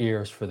your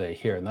ears, for they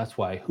hear. And that's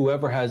why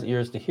whoever has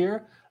ears to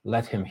hear,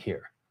 let him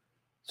hear.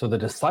 So the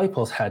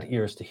disciples had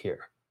ears to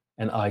hear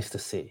and eyes to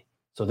see.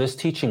 So this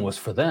teaching was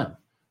for them,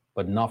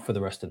 but not for the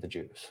rest of the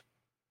Jews.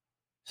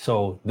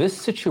 So this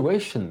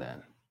situation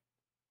then,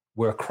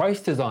 where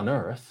Christ is on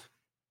earth,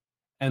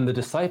 and the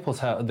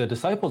disciples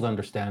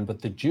understand,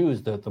 but the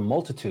Jews, the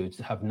multitudes,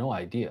 have no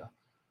idea.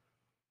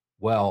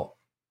 Well,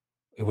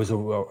 it was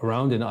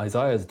around in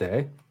Isaiah's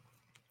day,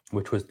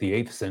 which was the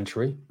 8th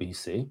century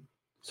BC.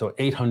 So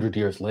 800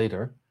 years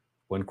later,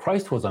 when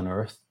Christ was on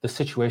earth, the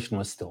situation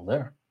was still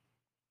there,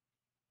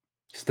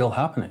 still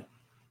happening.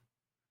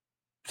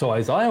 So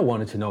Isaiah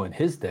wanted to know in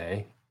his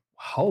day,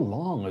 how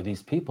long are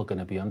these people going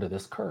to be under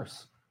this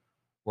curse,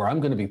 where I'm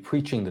going to be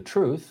preaching the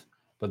truth,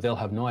 but they'll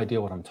have no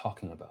idea what I'm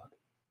talking about?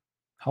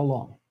 How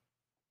long?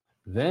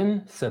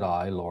 Then said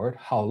I, Lord,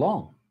 how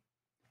long?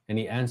 And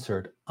he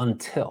answered,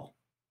 until.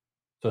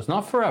 So it's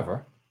not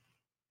forever,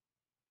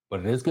 but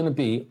it is going to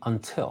be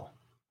until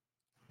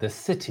the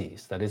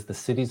cities, that is the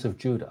cities of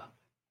Judah,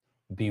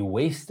 be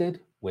wasted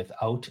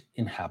without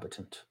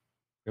inhabitant.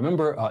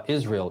 Remember,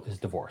 Israel is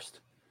divorced.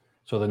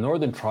 So the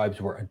northern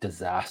tribes were a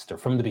disaster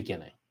from the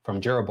beginning,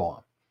 from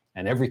Jeroboam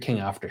and every king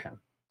after him.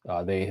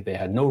 They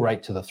had no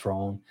right to the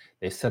throne.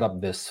 They set up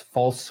this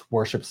false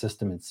worship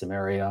system in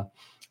Samaria.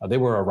 They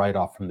were a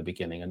write-off from the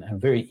beginning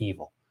and very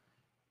evil.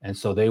 And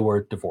so they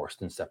were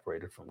divorced and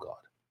separated from God.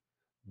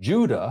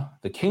 Judah,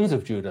 the kings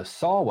of Judah,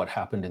 saw what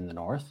happened in the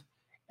north,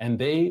 and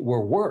they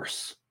were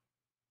worse.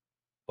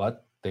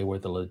 but they were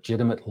the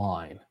legitimate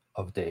line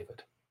of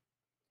David.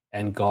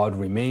 And God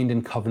remained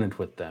in covenant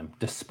with them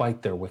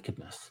despite their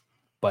wickedness.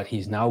 But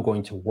he's now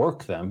going to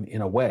work them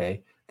in a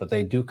way that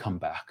they do come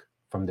back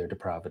from their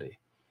depravity.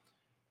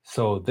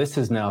 So this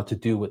is now to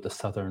do with the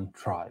southern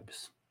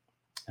tribes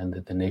and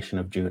the nation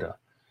of Judah.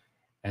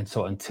 And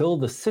so until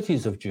the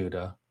cities of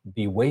Judah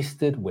be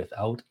wasted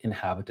without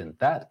inhabitant,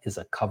 that is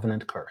a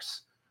covenant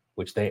curse,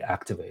 which they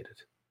activated.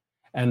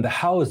 And the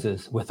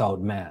houses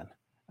without man,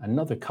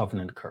 another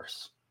covenant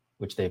curse,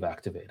 which they've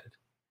activated.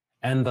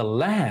 And the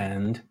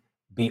land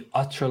be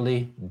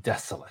utterly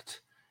desolate.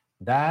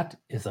 That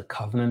is a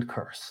covenant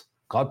curse.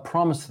 God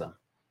promised them,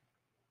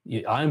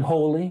 I'm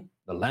holy,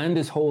 the land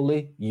is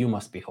holy, you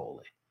must be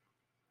holy.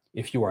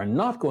 If you are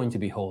not going to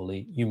be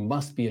holy, you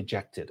must be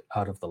ejected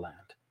out of the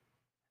land.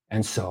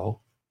 And so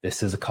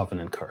this is a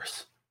covenant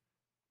curse.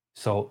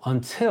 So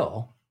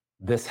until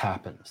this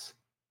happens,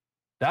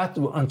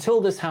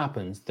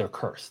 they're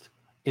cursed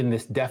in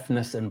this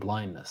deafness and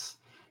blindness.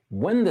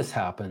 When this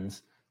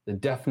happens, the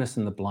deafness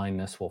and the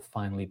blindness will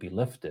finally be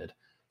lifted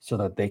so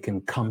that they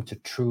can come to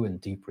true and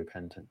deep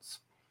repentance.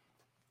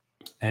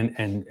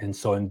 And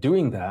so in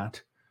doing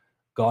that,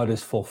 God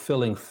is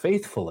fulfilling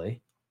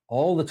faithfully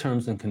all the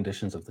terms and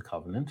conditions of the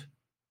covenant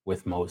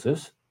with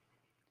Moses,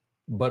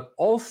 but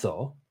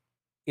also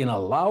in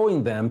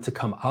allowing them to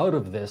come out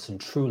of this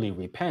and truly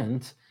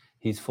repent,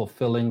 he's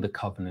fulfilling the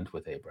covenant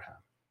with Abraham.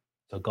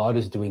 So God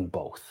is doing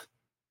both.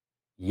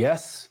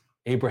 Yes,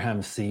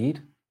 Abraham's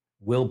seed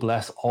will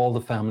bless all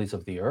the families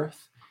of the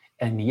earth.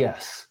 And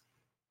yes,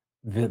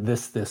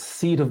 this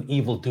seed of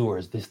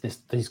evildoers,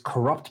 these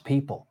corrupt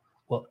people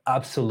will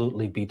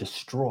absolutely be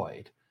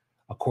destroyed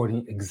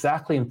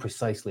exactly and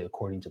precisely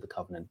according to the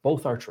covenant.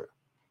 Both are true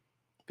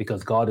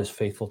because God is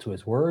faithful to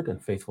his word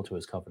and faithful to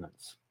his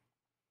covenants.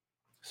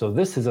 So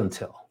this is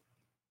until.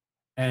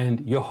 And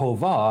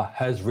Yehovah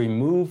has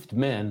removed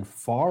men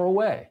far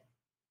away.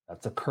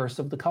 That's a curse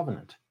of the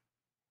covenant.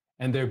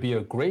 And there be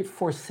a great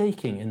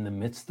forsaking in the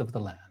midst of the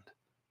land,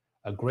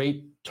 a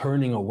great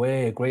turning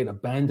away, a great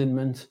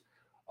abandonment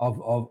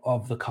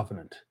of the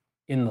covenant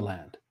in the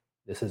land.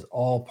 This is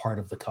all part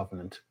of the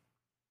covenant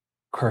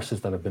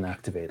curses that have been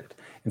activated.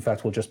 In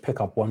fact, we'll just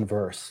pick up one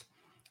verse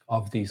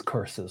of these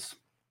curses.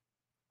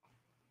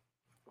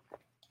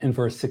 In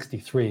verse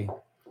 63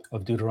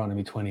 of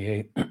Deuteronomy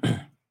 28,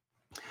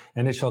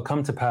 and it shall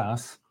come to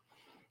pass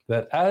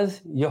that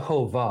as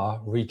Yehovah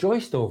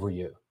rejoiced over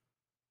you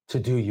to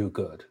do you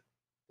good.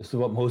 This is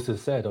what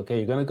Moses said. Okay,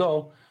 you're going to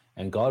go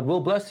and God will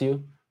bless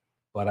you,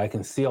 but I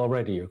can see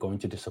already you're going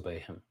to disobey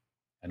him.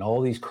 And all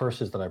these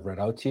curses that I've read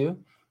out to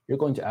you, you're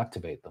going to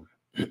activate them.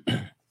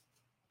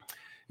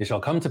 It shall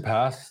come to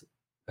pass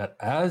that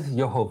as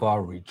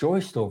Yehovah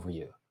rejoiced over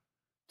you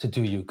to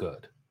do you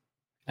good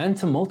and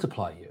to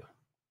multiply you,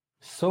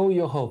 so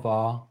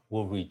Yehovah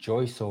will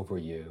rejoice over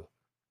you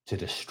to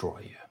destroy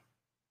you.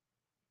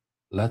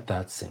 Let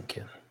that sink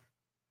in.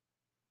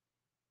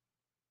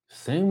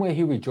 Same way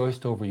he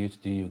rejoiced over you to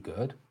do you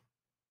good,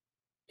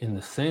 in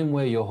the same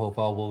way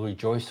Yehovah will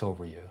rejoice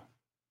over you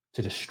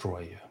to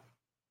destroy you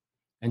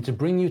and to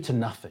bring you to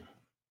nothing.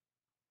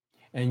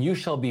 And you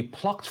shall be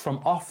plucked from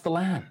off the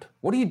land.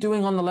 What are you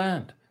doing on the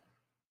land?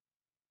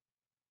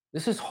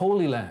 This is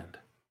holy land,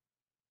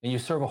 and you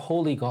serve a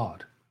holy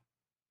God.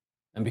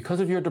 And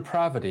because of your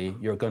depravity,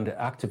 you're going to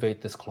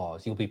activate this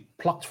clause. You'll be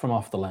plucked from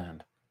off the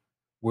land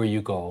where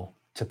you go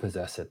to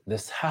possess it.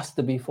 This has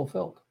to be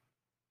fulfilled.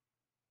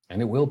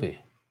 And it will be.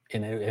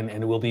 And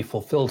it will be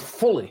fulfilled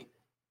fully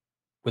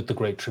with the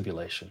Great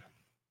Tribulation.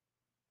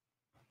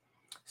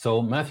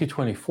 So Matthew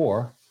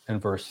 24 and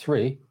verse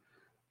 3,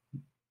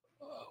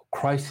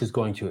 Christ is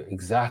going to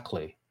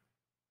exactly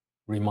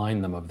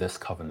remind them of this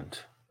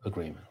covenant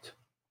agreement.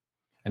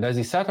 And as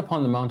he sat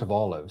upon the Mount of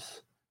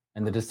Olives,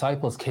 and the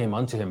disciples came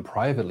unto him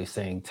privately,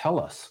 saying, Tell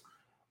us,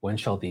 when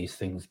shall these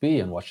things be,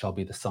 and what shall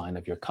be the sign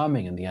of your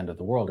coming and the end of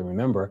the world? And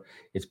remember,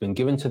 it's been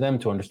given to them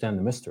to understand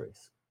the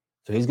mysteries.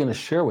 So he's going to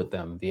share with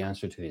them the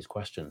answer to these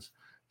questions.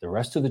 The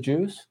rest of the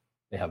Jews,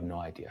 they have no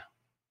idea.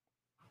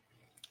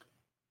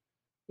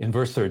 In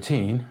verse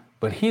 13,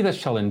 but he that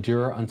shall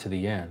endure unto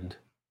the end,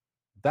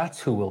 that's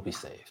who will be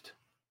saved.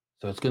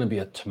 So it's going to be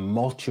a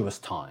tumultuous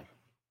time.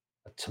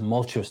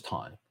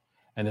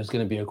 And there's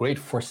going to be a great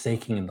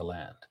forsaking in the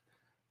land.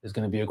 There's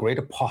going to be a great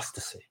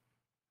apostasy.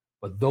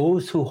 But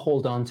those who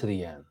hold on to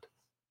the end,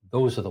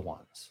 those are the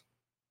ones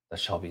that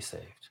shall be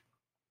saved.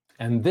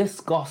 And this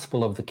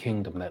gospel of the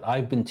kingdom that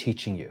I've been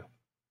teaching you,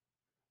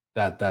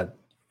 that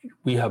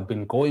we have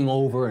been going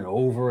over and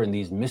over in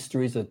these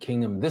mysteries of the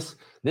kingdom,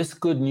 this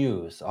good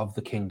news of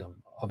the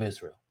kingdom of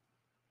Israel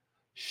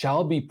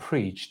shall be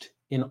preached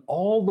in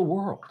all the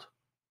world.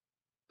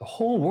 The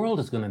whole world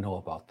is going to know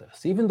about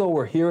this. Even though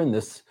we're here in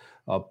this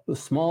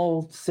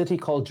small city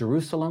called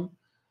Jerusalem,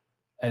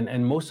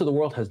 and most of the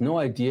world has no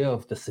idea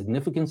of the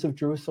significance of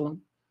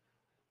Jerusalem,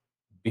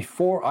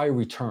 before I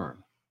return,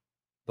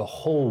 the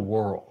whole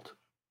world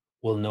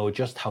will know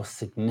just how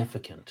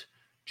significant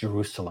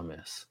Jerusalem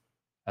is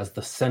as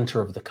the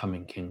center of the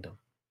coming kingdom.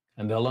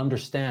 And they'll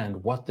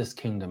understand what this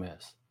kingdom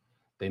is.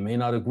 They may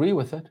not agree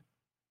with it.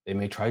 They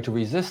may try to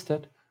resist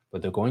it,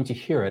 but they're going to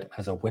hear it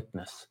as a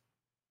witness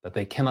that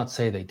they cannot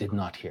say they did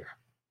not hear.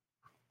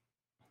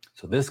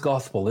 So this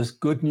gospel, this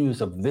good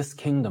news of this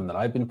kingdom that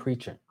I've been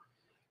preaching,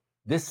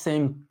 this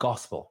same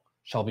gospel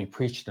shall be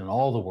preached in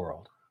all the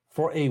world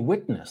for a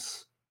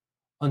witness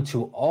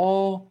unto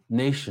all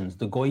nations,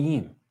 the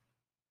goyim,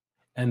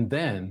 and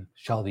then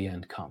shall the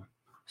end come.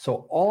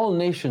 So all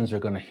nations are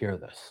going to hear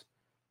this,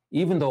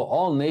 even though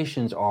all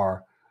nations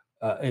are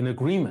in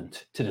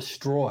agreement to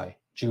destroy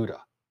Judah.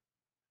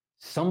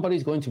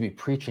 Somebody's going to be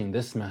preaching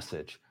this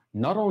message,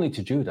 not only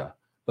to Judah,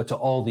 but to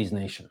all these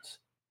nations.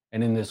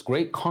 And in this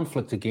great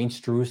conflict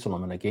against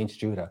Jerusalem and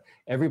against Judah,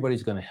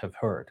 everybody's going to have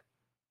heard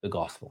the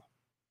gospel.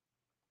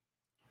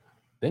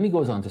 Then he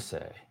goes on to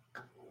say,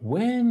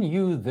 when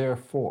you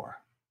therefore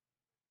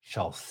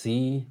shall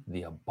see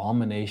the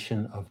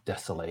abomination of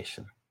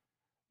desolation,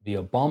 the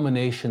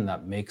abomination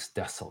that makes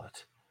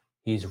desolate,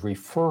 he's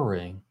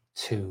referring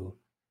to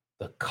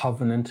the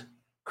covenant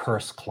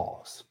curse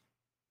clause.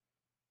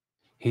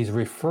 He's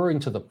referring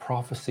to the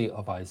prophecy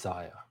of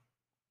Isaiah.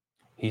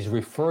 He's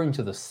referring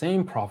to the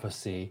same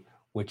prophecy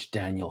which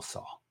Daniel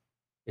saw.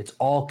 It's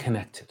all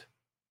connected.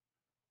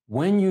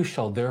 When you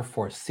shall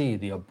therefore see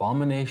the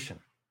abomination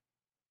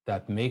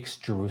that makes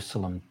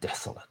Jerusalem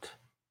desolate,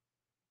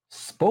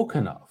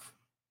 spoken of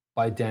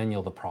by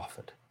Daniel the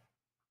prophet,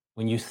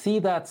 when you see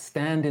that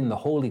stand in the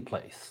holy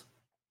place,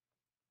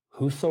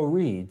 whoso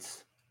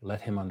reads,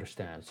 let him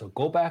understand. So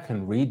go back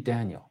and read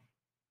Daniel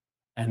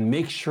and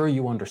make sure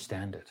you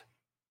understand it.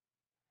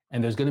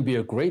 And there's going to be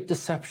a great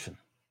deception.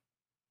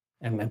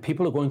 And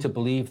people are going to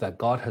believe that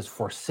God has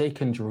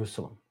forsaken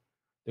Jerusalem.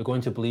 They're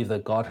going to believe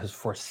that God has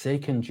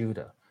forsaken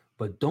Judah.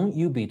 But don't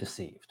you be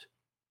deceived.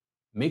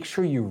 Make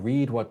sure you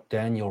read what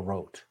Daniel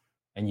wrote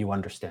and you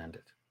understand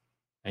it.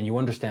 And you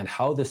understand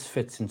how this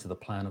fits into the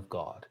plan of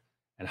God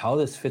and how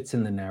this fits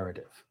in the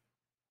narrative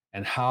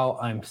and how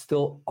I'm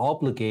still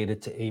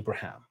obligated to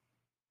Abraham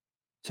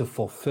to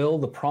fulfill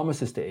the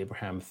promises to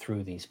Abraham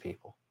through these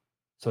people.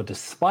 So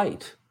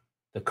despite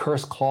the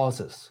curse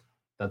clauses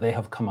that they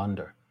have come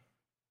under,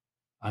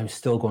 I'm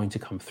still going to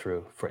come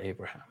through for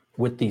Abraham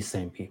with these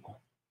same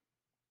people.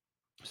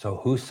 So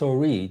whoso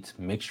reads,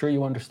 make sure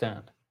you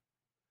understand.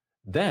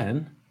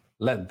 Then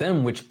let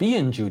them which be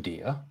in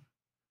Judea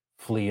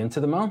flee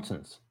into the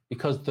mountains,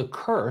 because the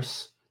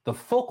curse, the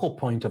focal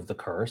point of the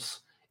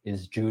curse,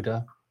 is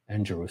Judah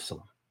and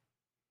Jerusalem.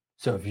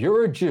 So if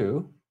you're a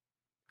Jew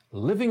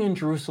living in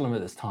Jerusalem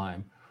at this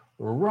time,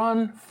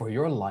 run for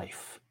your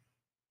life,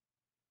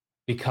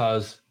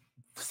 because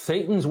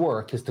Satan's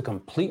work is to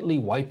completely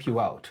wipe you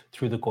out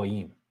through the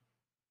Goyim,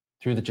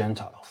 through the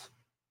Gentiles.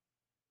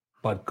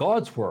 But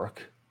God's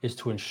work is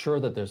to ensure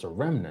that there's a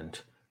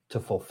remnant to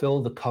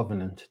fulfill the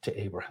covenant to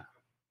Abraham.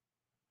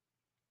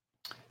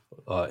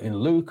 In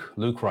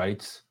Luke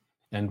writes,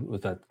 and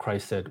with that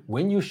Christ said,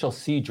 when you shall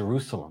see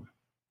Jerusalem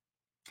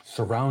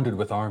surrounded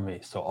with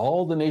armies, so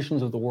all the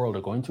nations of the world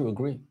are going to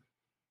agree,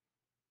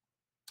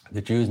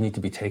 the Jews need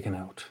to be taken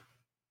out.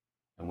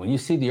 And when you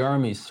see the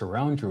armies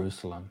surround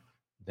Jerusalem,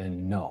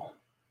 then know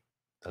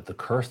that the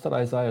curse that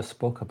Isaiah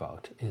spoke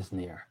about is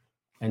near.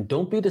 And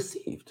don't be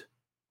deceived,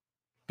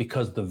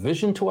 because the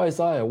vision to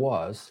Isaiah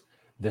was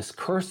this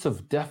curse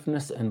of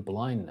deafness and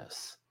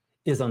blindness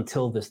is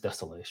until this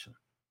desolation.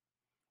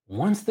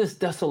 Once this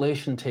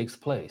desolation takes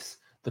place,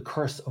 the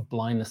curse of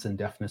blindness and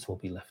deafness will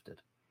be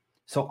lifted.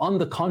 So on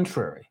the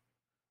contrary,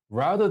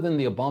 rather than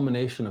the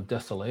abomination of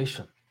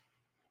desolation,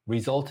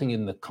 resulting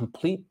in the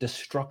complete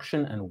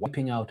destruction and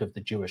wiping out of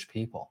the Jewish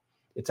people,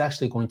 it's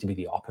actually going to be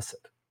the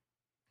opposite.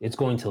 It's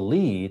going to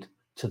lead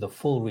to the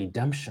full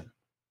redemption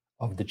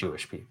of the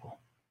Jewish people.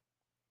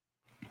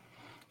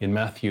 In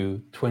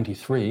Matthew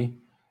 23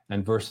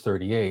 and verse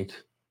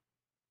 38,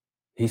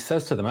 he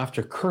says to them,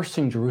 after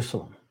cursing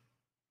Jerusalem,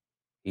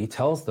 he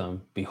tells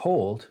them,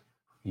 behold,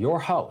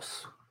 your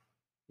house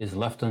is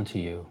left unto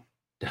you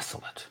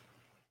desolate.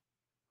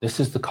 This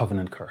is the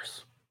covenant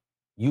curse.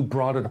 You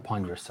brought it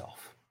upon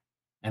yourself,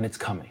 and it's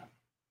coming.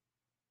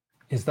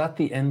 Is that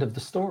the end of the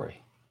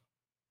story?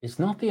 It's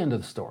not the end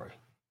of the story.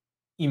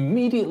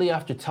 Immediately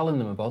after telling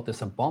them about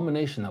this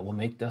abomination that will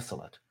make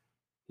desolate,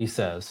 he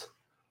says,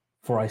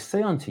 for I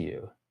say unto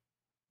you,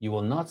 you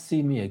will not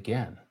see me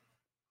again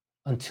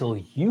until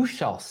you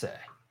shall say,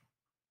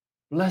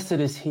 blessed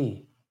is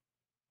he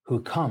who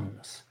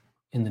comes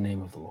in the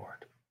name of the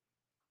Lord.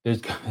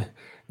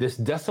 This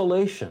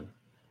desolation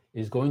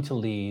is going to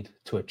lead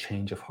to a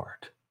change of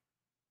heart.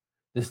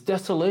 This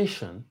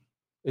desolation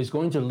is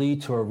going to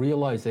lead to a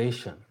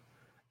realization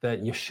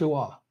that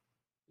Yeshua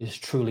is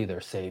truly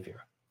their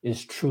Savior,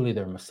 is truly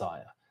their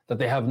Messiah, that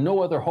they have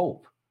no other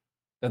hope,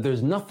 that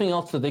there's nothing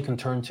else that they can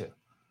turn to.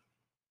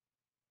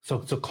 So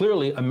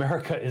clearly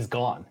America is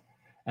gone.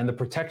 And the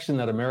protection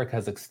that America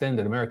has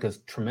extended, America's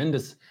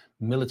tremendous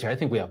military, I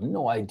think we have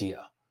no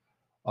idea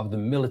of the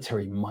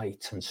military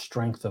might and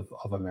strength of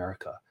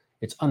America.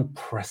 It's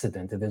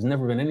unprecedented. There's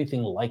never been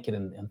anything like it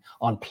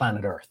on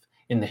planet Earth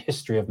in the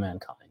history of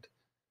mankind.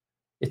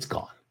 It's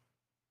gone.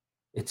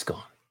 It's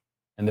gone.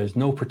 And there's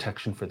no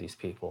protection for these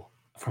people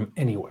from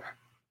anywhere.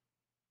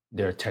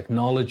 Their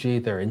technology,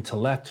 their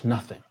intellect,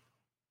 nothing.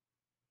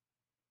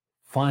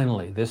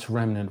 Finally, this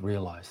remnant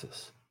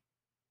realizes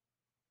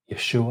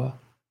Yeshua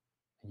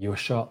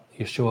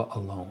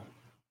alone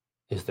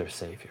is their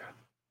Savior.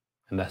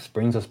 And that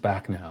brings us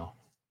back now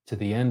to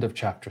the end of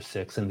chapter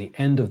 6 and the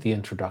end of the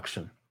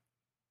introduction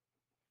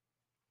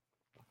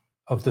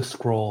of the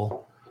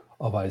scroll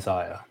of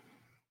Isaiah.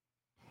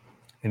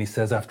 And he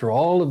says, after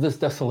all of this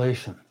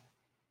desolation,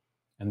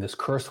 and this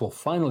curse will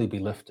finally be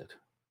lifted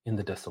in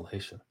the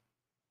desolation,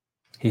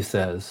 he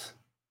says,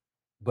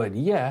 but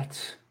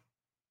yet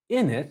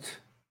in it,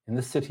 in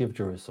the city of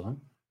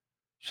Jerusalem,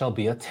 shall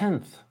be a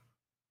tenth.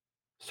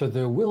 So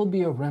there will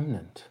be a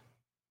remnant,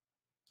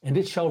 and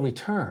it shall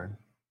return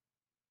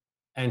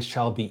and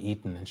shall be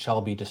eaten and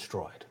shall be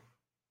destroyed.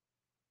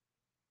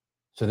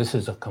 So this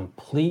is a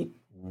complete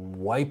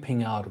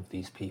wiping out of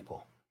these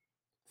people.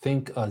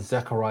 Think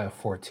Zechariah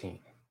 14.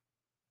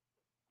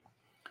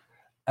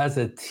 As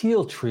a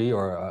teal tree,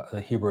 or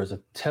the Hebrew is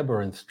a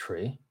terebinth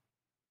tree,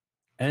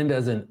 and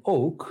as an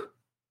oak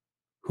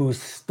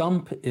whose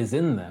stump is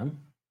in them,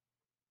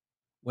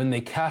 when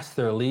they cast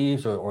their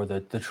leaves or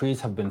the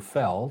trees have been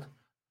felled,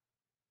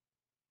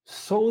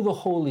 so the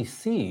holy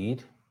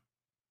seed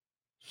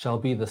shall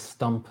be the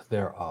stump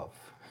thereof.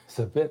 It's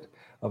a bit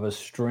of a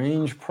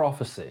strange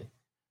prophecy,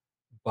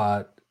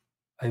 but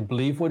I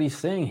believe what he's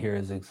saying here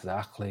is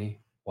exactly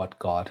what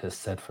God has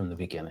said from the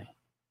beginning,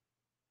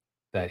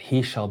 that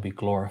he shall be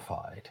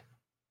glorified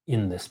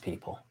in this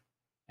people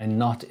and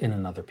not in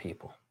another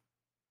people.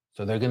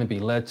 So they're going to be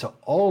led to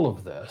all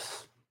of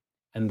this,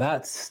 and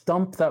that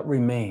stump that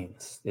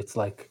remains, it's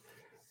like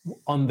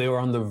they're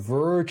on the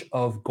verge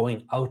of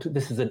going out.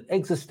 This is an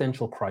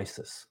existential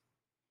crisis,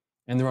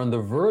 and they're on the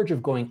verge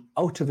of going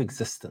out of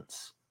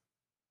existence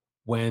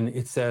when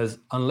it says,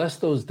 unless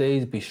those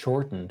days be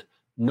shortened,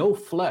 no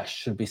flesh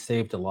should be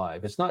saved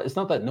alive. It's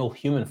not that no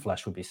human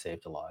flesh would be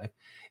saved alive.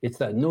 It's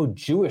that no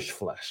Jewish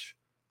flesh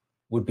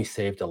would be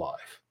saved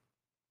alive.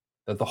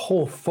 That the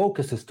whole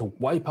focus is to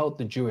wipe out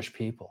the Jewish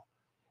people.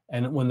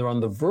 And when they're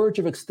on the verge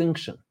of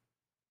extinction,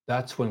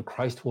 that's when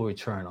Christ will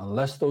return.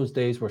 Unless those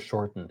days were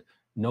shortened,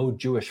 no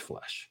Jewish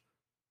flesh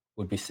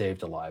would be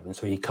saved alive. And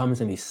so he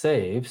comes and he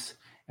saves,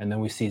 and then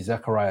we see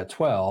Zechariah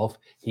 12,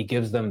 he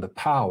gives them the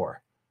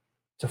power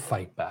to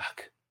fight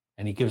back.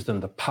 And he gives them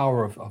the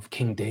power of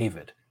King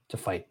David to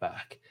fight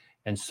back.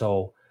 And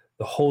so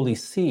the holy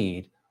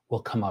seed will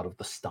come out of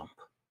the stump.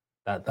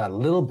 That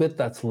little bit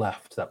that's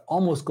left, that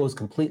almost goes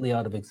completely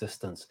out of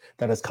existence,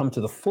 that has come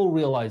to the full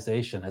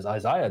realization, as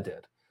Isaiah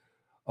did,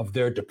 of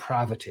their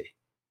depravity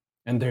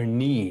and their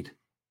need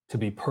to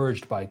be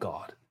purged by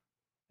God.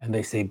 And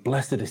they say,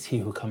 blessed is he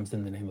who comes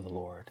in the name of the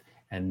Lord.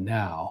 And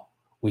now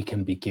we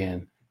can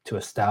begin to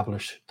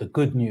establish the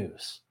good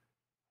news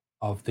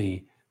of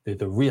the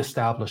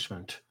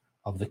reestablishment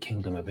of the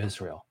kingdom of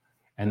Israel,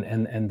 and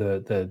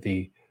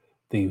the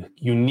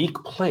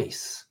unique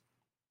place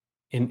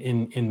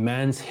in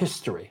man's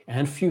history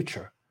and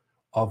future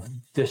of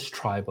this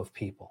tribe of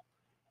people.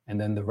 And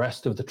then the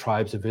rest of the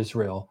tribes of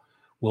Israel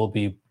will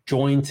be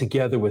joined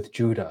together with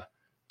Judah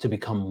to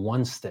become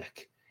one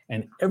stick.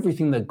 And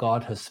everything that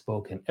God has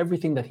spoken,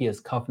 everything that he has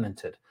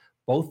covenanted,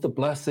 both the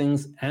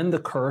blessings and the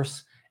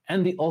curse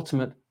and the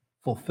ultimate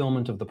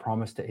fulfillment of the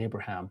promise to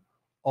Abraham,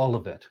 all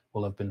of it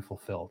will have been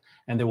fulfilled.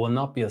 And there will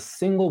not be a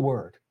single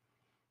word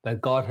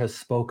that God has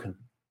spoken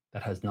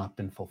that has not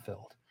been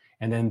fulfilled.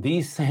 And then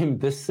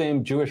this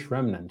same Jewish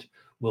remnant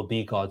will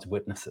be God's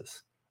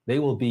witnesses. They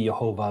will be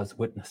Jehovah's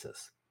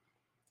witnesses.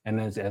 And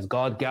as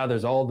God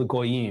gathers all the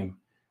Goyim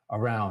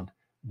around,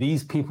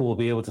 these people will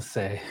be able to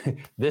say,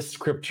 this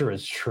scripture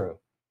is true.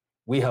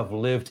 We have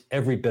lived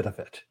every bit of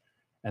it.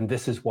 And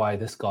this is why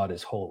this God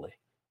is holy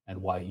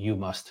and why you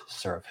must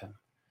serve him.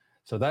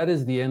 So that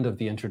is the end of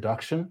the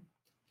introduction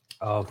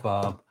of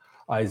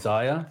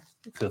Isaiah,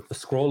 the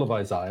scroll of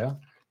Isaiah,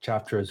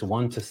 chapters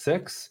 1 to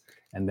 6.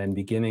 And then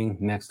beginning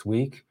next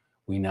week,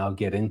 we now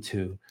get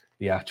into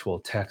the actual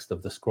text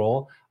of the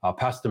scroll.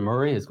 Pastor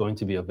Murray is going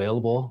to be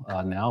available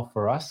now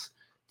for us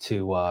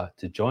to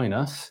join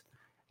us.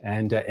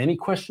 And any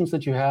questions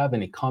that you have,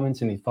 any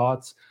comments, any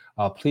thoughts,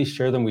 please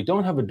share them. We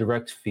don't have a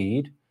direct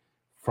feed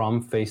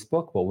from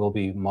Facebook, but we'll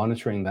be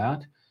monitoring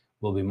that.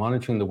 We'll be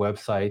monitoring the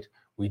website.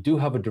 We do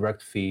have a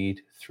direct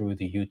feed through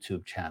the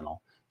YouTube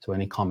channel. So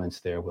any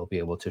comments there, we'll be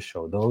able to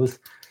show those.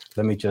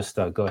 Let me just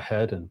go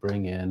ahead and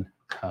bring in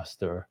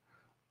Pastor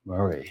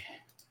Murray.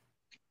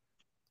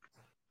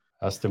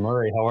 Pastor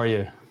Murray, how are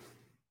you?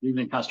 Good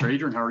evening, Pastor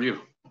Adrian. How are you?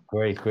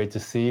 Great to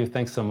see you.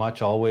 Thanks so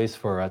much always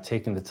for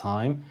taking the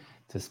time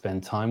to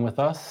spend time with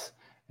us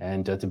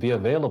and to be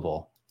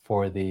available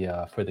for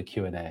the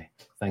Q&A.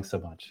 Thanks so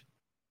much.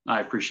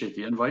 I appreciate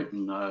the invite,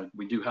 and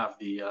we do have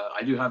the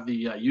I do have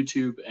the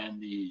YouTube and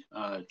the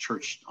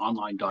church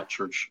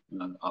online.church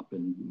up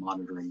and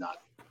monitoring that.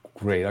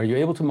 Great. Are you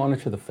able to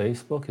monitor the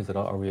Facebook? Is it?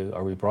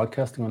 Are we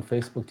broadcasting on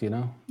Facebook? Do you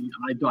know?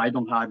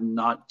 I'm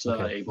not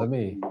okay. able.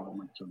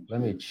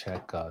 Let me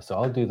check. So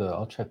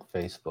I'll check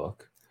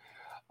Facebook.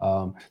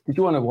 Did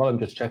you want to? While I'm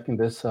just checking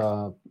this,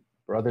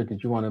 Brother,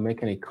 did you want to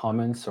make any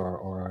comments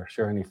or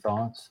share any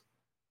thoughts?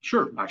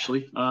 Sure,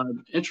 actually.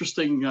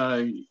 Interesting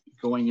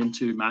going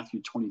into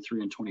Matthew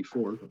 23 and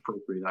 24,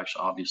 appropriate,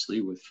 actually,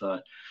 obviously, with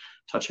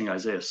touching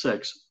Isaiah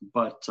 6,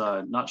 but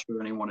not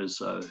sure anyone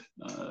is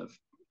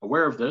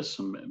aware of this.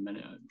 I'm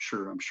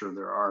sure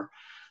there are,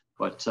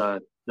 but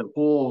the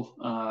whole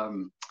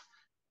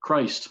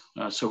Christ.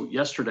 So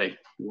yesterday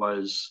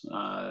was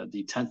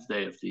the 10th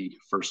day of the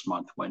first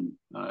month when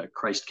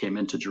Christ came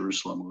into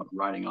Jerusalem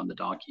riding on the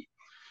donkey.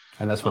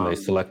 And that's when they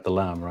select the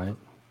lamb, right?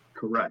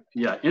 Correct.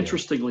 Yeah.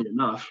 Interestingly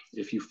enough,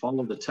 if you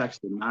follow the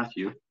text in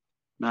Matthew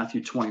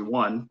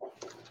 21,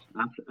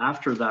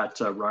 after that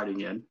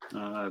riding in,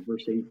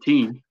 verse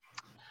 18,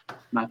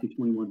 Matthew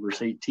 21,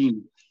 verse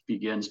 18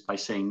 begins by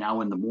saying,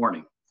 now in the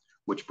morning,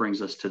 which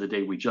brings us to the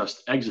day we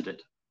just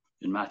exited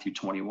in Matthew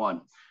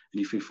 21.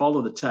 And if you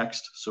follow the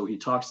text, so he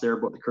talks there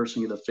about the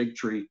cursing of the fig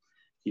tree.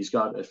 He's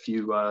got a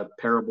few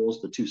parables,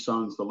 the two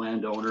sons, the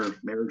landowner,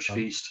 marriage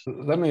feast.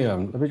 Let me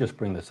just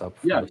bring this up.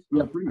 Yeah,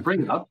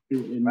 bring it up.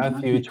 In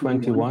Matthew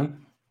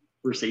 21,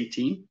 verse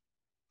 18.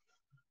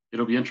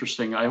 It'll be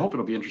interesting. I hope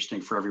it'll be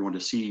interesting for everyone to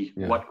see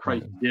what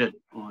Christ did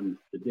on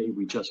the day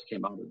we just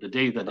came out of, the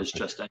day that is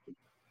just ended.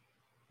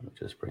 Let me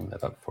just bring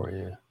that up for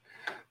you.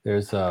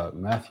 There's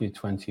Matthew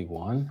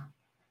 21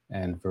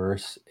 and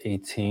verse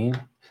 18.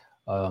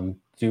 Do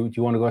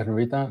you want to go ahead and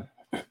read that?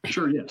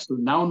 Sure, yes. So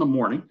now in the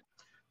morning,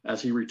 as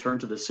he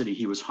returned to the city,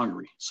 he was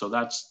hungry. So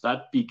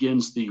that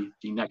begins the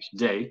next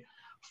day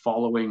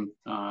following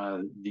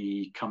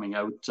the coming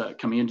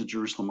into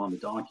Jerusalem on the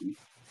donkey.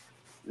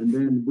 And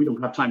then we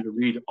don't have time to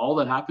read all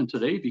that happened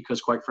today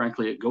because, quite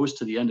frankly, it goes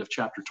to the end of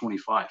chapter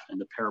 25 and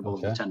the parable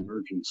of the 10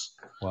 virgins.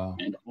 Wow.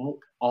 And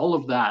all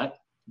of that,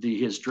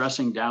 his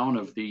dressing down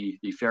of the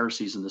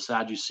Pharisees and the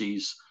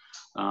Sadducees,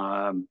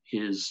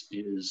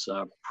 his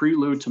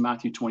prelude to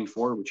Matthew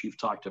 24, which you've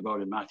talked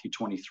about in Matthew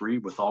 23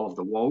 with all of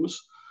the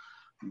woes,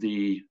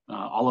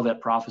 all of that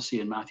prophecy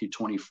in Matthew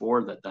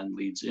 24 that then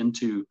leads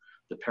into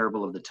the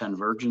parable of the 10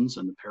 virgins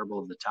and the parable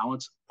of the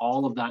talents,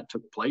 all of that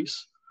took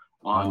place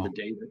on the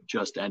day that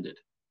just ended.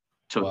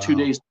 So 3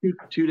 days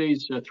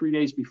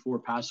before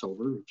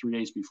Passover, 3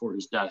 days before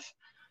his death,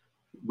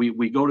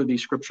 we go to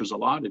these scriptures a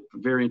lot. It's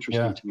very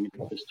interesting to me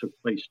that this took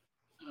place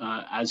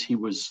as he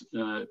was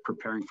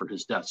preparing for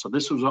his death. So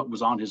this was what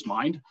was on his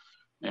mind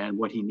and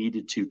what he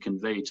needed to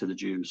convey to the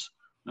Jews.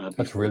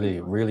 That's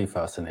really, really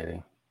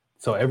fascinating.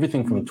 So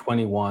everything from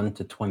 21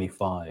 to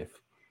 25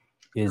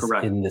 is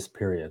in this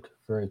period.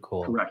 Very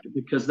cool. Correct.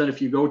 Because then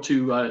if you go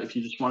to, if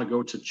you just want to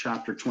go to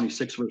chapter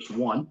 26, verse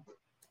 1,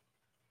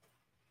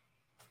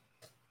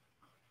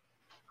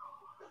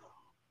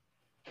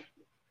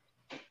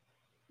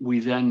 we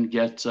then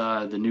get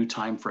the new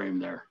time frame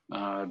there.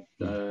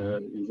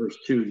 In verse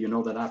 2, you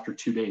know that after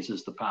 2 days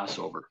is the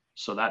Passover.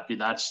 So that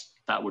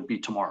would be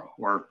tomorrow,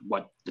 or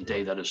the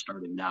day that is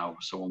starting now.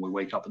 So when we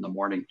wake up in the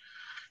morning,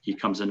 he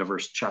comes into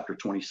chapter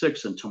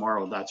 26, and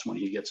tomorrow that's when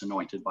he gets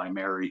anointed by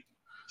Mary.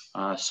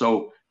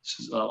 So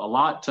a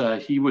lot.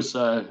 He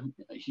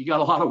got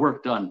a lot of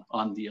work done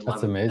on the 11th.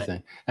 That's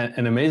amazing,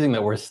 and amazing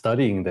that we're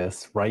studying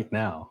this right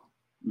now.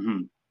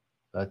 Mm-hmm.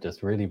 That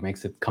just really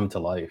makes it come to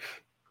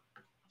life.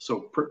 So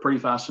pretty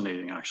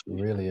fascinating,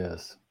 actually. It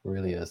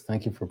really is.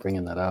 Thank you for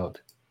bringing that out.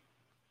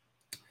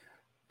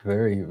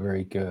 Very,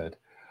 very good.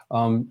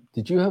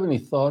 Did you have any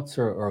thoughts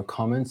or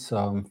comments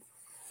from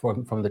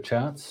the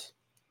chats?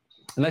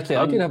 And actually,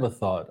 I did have a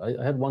thought.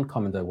 I had one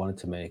comment I wanted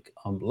to make.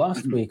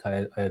 Last week,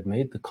 I had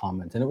made the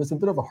comment, and it was a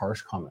bit of a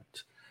harsh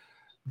comment,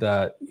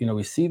 that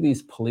we see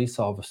these police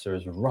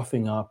officers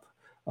roughing up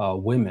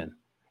women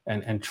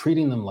and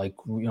treating them like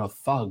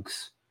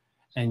thugs,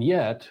 and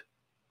yet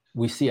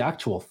we see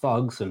actual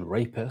thugs and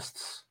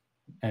rapists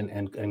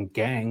and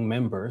gang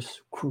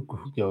members,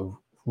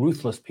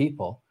 ruthless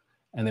people,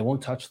 and they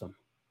won't touch them.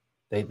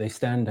 They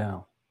stand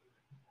down.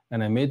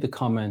 And I made the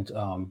comment,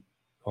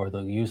 or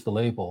they'll use the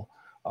label,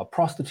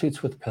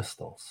 prostitutes with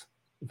pistols.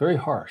 Very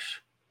harsh.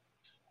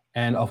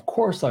 And of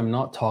course, I'm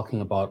not talking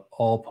about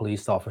all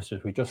police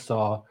officers. We just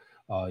saw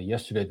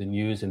yesterday the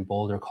news in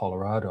Boulder,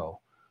 Colorado,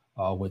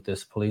 with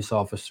this police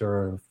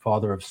officer,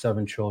 father of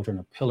 7 children,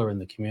 a pillar in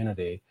the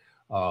community,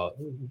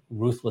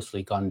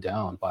 ruthlessly gunned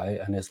down by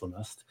an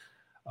Islamist.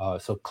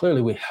 So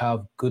clearly we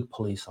have good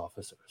police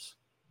officers,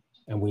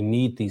 and we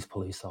need these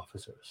police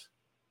officers.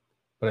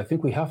 But I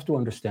think we have to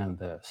understand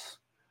this.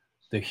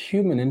 The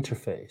human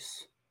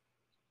interface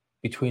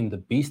between the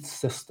beast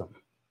system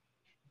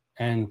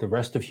and the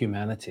rest of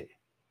humanity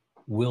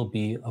will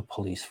be a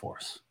police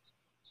force.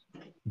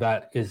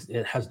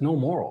 It has no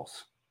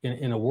morals.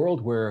 In a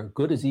world where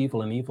good is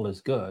evil and evil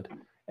is good,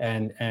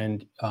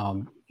 and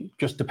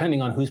just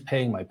depending on who's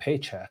paying my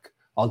paycheck,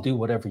 I'll do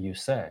whatever you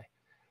say.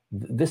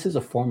 This is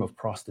a form of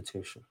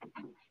prostitution.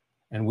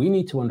 And we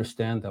need to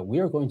understand that we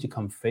are going to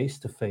come face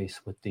to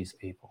face with these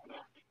people,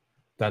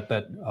 that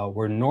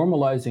we're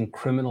normalizing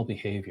criminal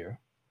behavior,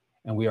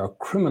 and we are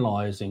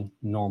criminalizing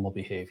normal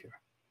behavior.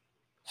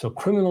 So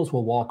criminals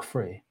will walk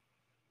free,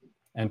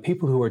 and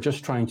people who are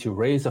just trying to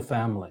raise a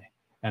family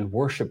and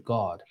worship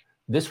God,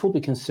 this will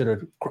be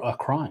considered a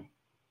crime.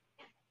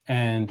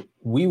 And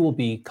we will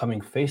be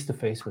coming face to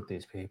face with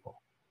these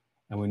people.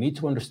 And we need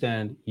to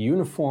understand,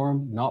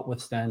 uniform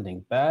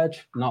notwithstanding,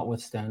 badge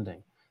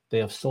notwithstanding, they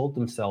have sold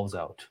themselves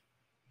out.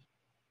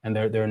 And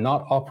they're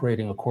not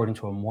operating according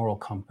to a moral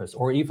compass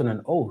or even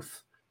an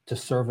oath to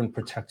serve and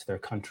protect their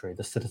country,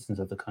 the citizens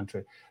of the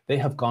country. They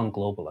have gone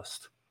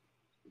globalist.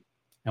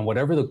 And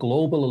whatever the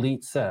global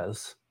elite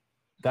says,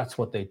 that's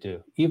what they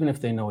do, even if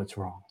they know it's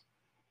wrong.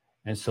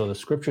 And so the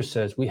scripture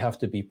says we have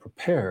to be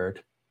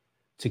prepared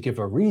to give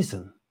a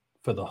reason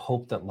for the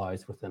hope that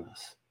lies within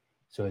us.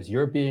 So as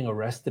you're being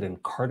arrested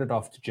and carted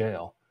off to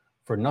jail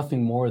for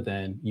nothing more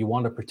than you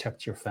want to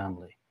protect your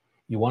family,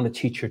 you want to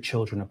teach your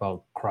children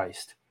about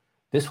Christ,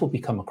 this will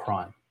become a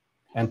crime.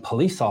 And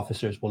police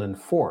officers will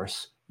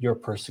enforce your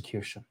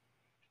persecution.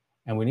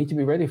 And we need to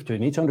be ready for it. We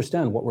need to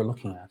understand what we're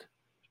looking at.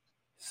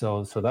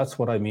 So that's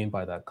what I mean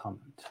by that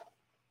comment.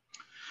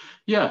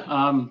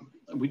 Yeah,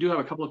 we do have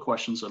a couple of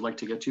questions I'd like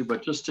to get to,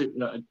 but just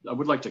to, I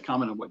would like to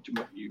comment on what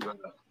you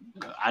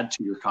add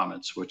to your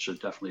comments, which I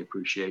definitely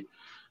appreciate.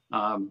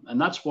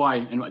 And that's why,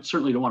 and I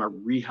certainly don't want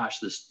to rehash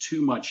this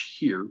too much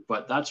here,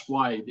 but that's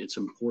why it's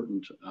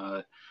important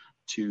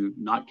to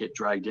not get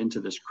dragged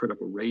into this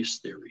critical race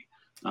theory,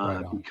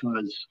 Right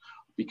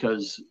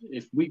because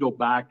if we go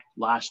back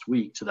last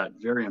week to that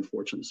very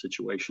unfortunate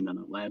situation in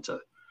Atlanta,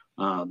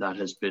 that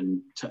has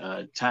been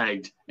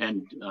tagged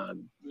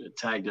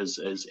as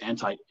an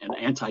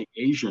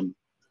anti-Asian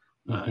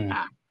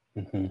act.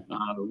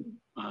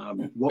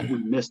 What we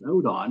missed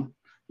out on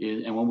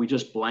is, and when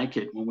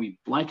we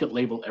blanket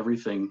label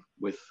everything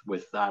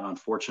with that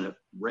unfortunate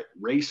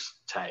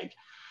race tag,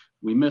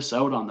 we miss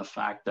out on the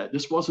fact that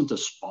this wasn't a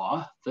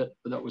spa that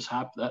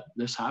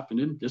this happened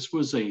in. This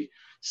was a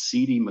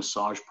seedy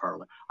massage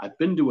parlor. I've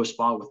been to a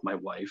spa with my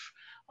wife.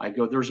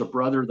 There's a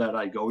brother that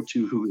I go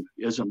to who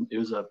is a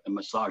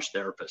massage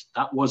therapist.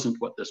 That wasn't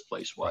what this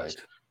place was.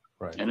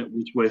 Right. And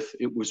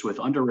it was with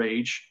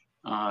underage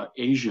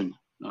Asian,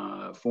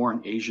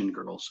 foreign Asian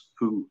girls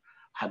who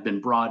had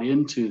been brought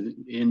in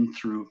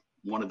through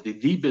one of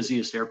the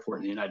busiest airport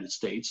in the United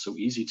States. So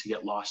easy to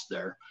get lost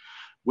there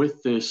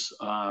with this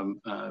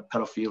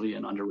pedophilia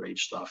and underage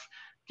stuff.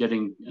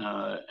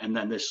 And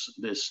then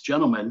this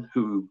gentleman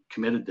who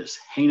committed this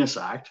heinous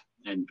act,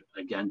 and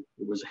again,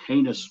 it was a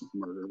heinous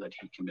murder that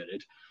he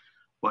committed,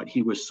 but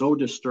he was so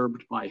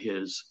disturbed by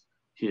his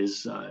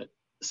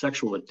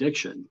sexual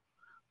addiction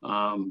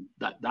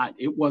that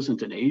it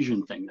wasn't an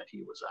Asian thing that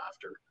he was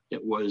after.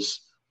 It was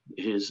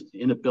his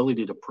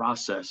inability to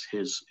process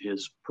his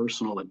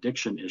personal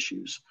addiction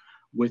issues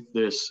with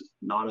this,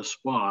 not a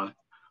spa,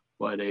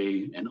 but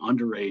an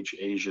underage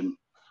Asian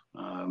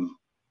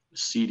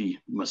seedy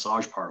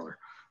massage parlor.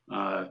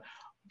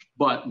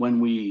 But when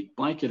we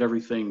blanket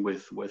everything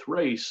with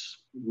race,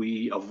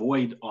 we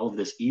avoid all of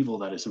this evil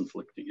that is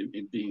inflicted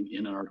being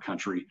in our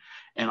country,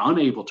 and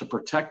unable to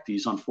protect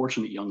these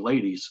unfortunate young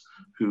ladies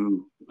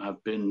who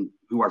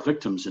are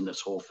victims in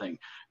this whole thing.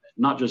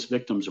 Not just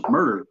victims of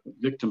murder, but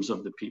victims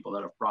of the people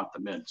that have brought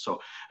them in.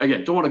 So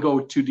again, don't want to go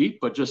too deep,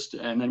 but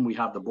and then we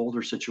have the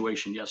Boulder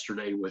situation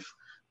yesterday with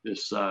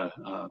this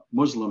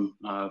Muslim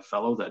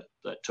fellow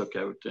that took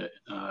out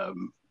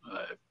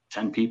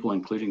 10 people,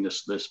 including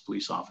this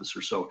police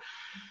officer. So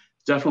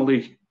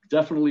definitely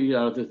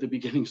the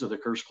beginnings of the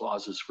curse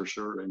clauses for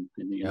sure in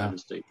the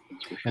United States.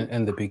 Sure.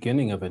 And the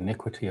beginning of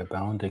iniquity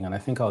abounding. And I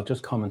think I'll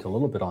just comment a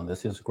little bit on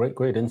this. It's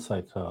great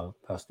insight,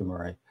 Pastor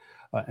Murray.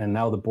 And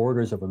now the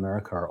borders of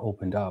America are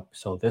opened up.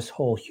 So this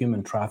whole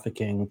human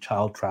trafficking,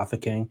 child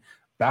trafficking,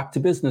 back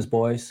to business,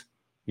 boys.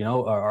 You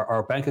know,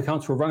 our bank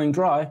accounts were running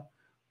dry.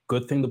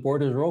 Good thing the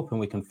borders are open.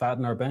 We can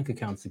fatten our bank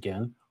accounts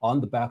again on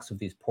the backs of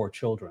these poor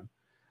children.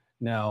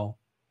 Now,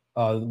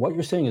 what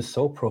you're saying is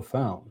so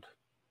profound.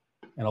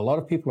 And a lot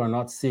of people are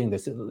not seeing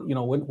this. You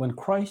know, when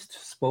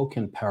Christ spoke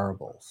in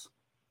parables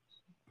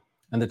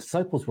and the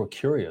disciples were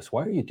curious,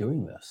 why are you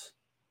doing this?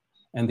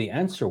 And the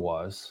answer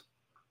was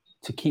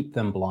to keep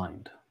them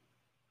blind.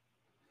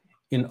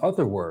 In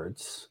other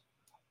words,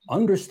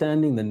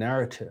 understanding the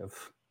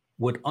narrative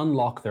would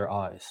unlock their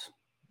eyes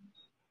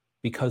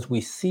because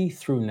we see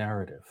through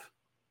narrative.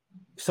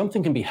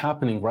 Something can be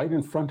happening right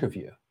in front of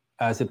you,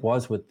 as it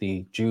was with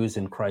the Jews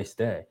in Christ's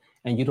day,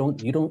 and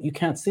you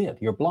can't see it.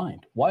 You're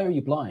blind. Why are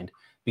you blind?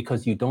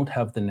 Because you don't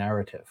have the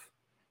narrative.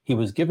 He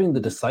was giving the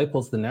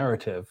disciples the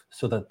narrative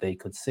so that they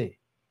could see.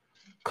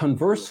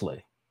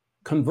 Conversely,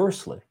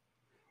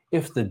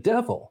 if the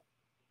devil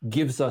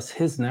gives us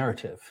his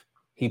narrative,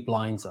 he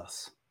blinds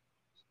us.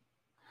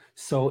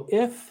 So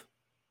if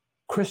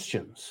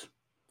Christians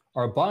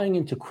are buying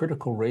into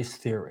critical race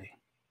theory,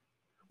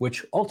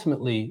 which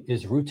ultimately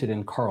is rooted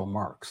in Karl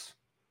Marx,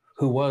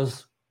 who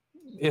was,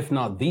 if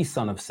not the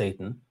son of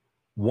Satan,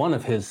 one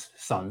of his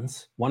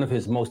sons, one of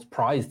his most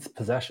prized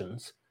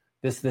possessions.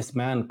 This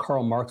man,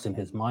 Karl Marx, in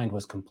his mind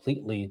was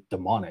completely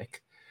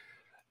demonic.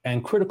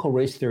 And critical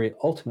race theory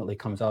ultimately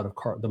comes out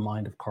of the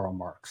mind of Karl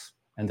Marx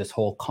and this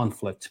whole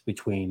conflict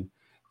between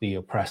the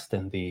oppressed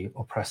and the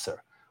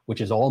oppressor,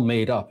 which is all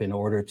made up in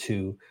order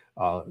to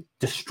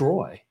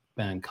destroy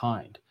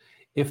mankind.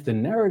 If the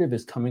narrative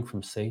is coming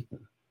from Satan,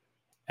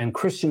 and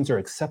Christians are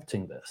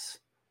accepting this,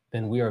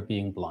 then we are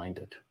being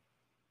blinded,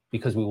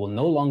 because we will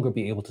no longer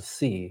be able to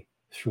see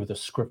through the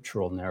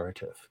scriptural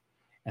narrative.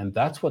 And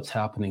that's what's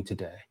happening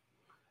today.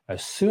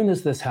 As soon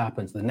as this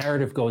happens, the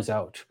narrative goes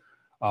out,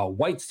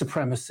 white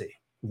supremacy,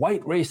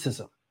 white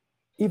racism,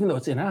 even though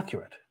it's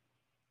inaccurate.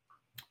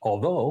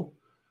 Although,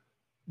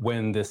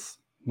 when this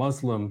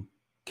Muslim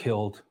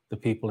killed the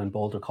people in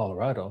Boulder,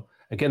 Colorado,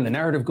 again, the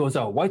narrative goes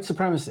out, white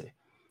supremacy.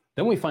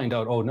 Then we find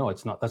out, oh no,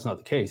 it's not. That's not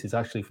the case. He's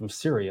actually from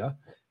Syria.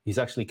 He's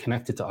actually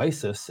connected to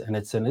ISIS, and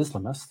it's an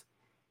Islamist,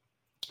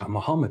 a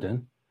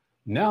Mohammedan.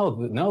 Now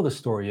the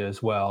story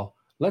is, well,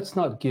 let's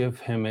not give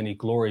him any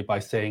glory by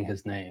saying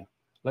his name.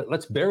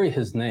 Let's bury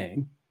his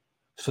name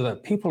so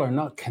that people are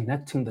not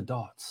connecting the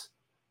dots,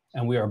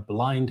 and we are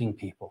blinding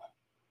people.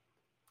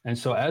 And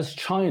so as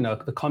China,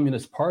 the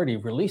Communist Party,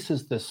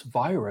 releases this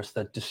virus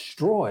that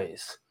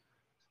destroys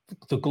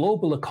the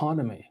global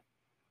economy,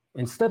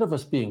 instead of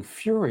us being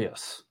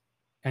furious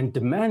and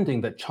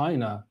demanding that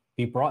China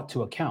be brought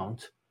to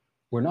account,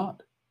 we're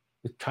not.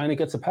 China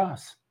gets a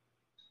pass.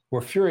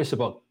 We're furious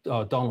about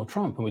Donald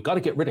Trump, and we got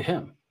to get rid of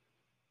him.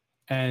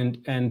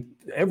 And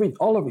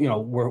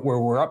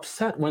we're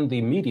upset when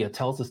the media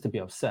tells us to be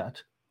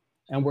upset,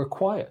 and we're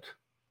quiet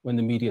when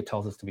the media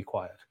tells us to be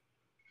quiet.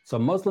 So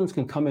Muslims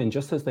can come in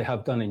just as they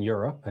have done in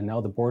Europe, and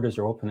now the borders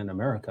are open in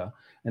America,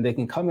 and they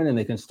can come in and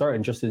they can start,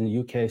 and just in the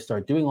UK,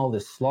 start doing all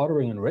this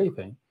slaughtering and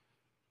raping.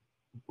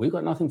 We've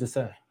got nothing to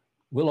say.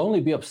 We'll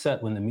only be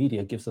upset when the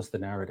media gives us the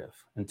narrative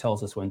and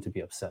tells us when to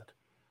be upset.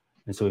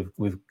 And so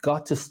we've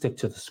got to stick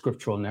to the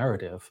scriptural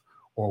narrative,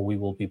 or we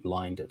will be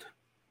blinded.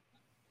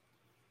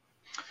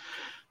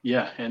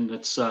 Yeah, and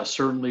it's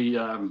certainly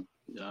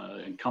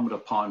incumbent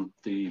upon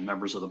the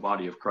members of the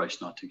body of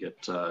Christ not to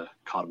get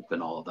caught up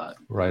in all of that.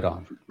 Right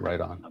on.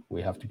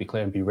 We have to be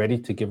clear and be ready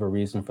to give a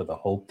reason for the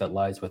hope that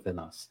lies within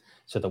us,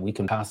 so that we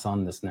can pass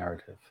on this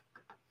narrative.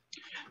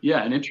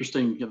 Yeah, and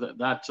interesting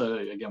that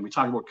again, we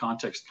talk about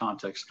context.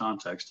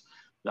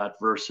 That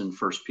verse in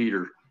 1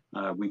 Peter,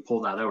 we pull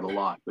that out a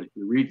lot. But if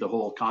you read the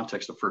whole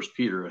context of 1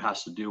 Peter, it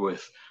has to do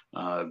with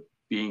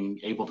being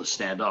able to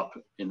stand up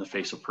in the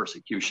face of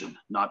persecution.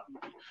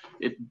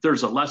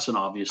 There's a lesson,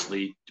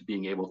 obviously, to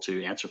being able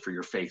to answer for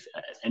your faith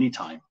at any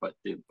time, but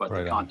the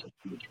context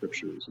of the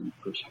scripture is in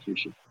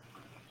persecution.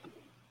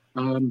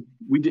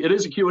 It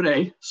is a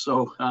Q&A,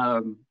 so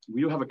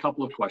we do have a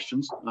couple of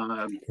questions.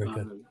 Very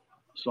good.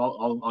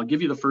 So I'll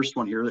give you the first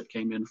one here that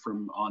came in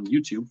on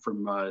YouTube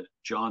from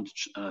John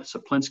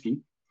Saplinski.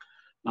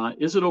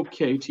 Is it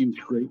okay to use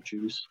grape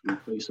juice in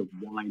place of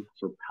wine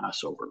for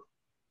Passover?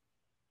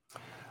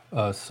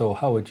 So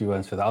how would you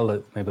answer that?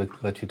 I'll maybe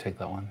let you take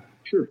that one.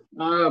 Sure.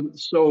 I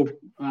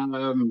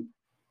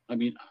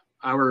mean,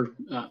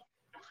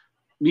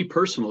 me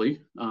personally,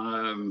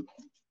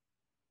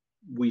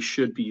 we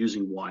should be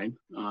using wine.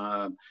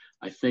 I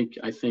think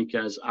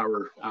as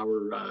our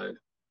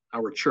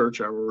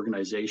church, our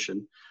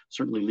organization,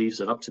 certainly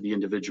leaves it up to the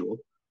individual.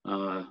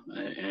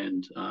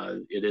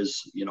 It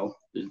is,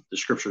 the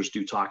scriptures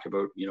do talk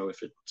about,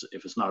 if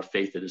it's not a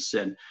faith, it is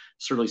sin.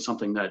 Certainly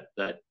something that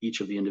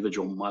each of the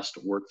individual must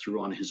work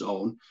through on his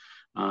own.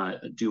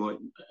 Do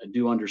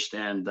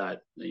understand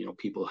that,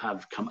 people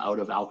have come out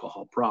of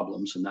alcohol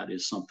problems, and that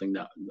is something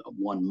that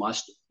one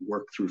must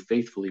work through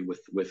faithfully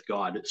with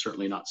God. It's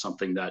certainly not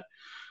something that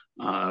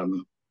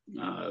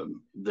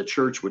the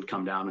church would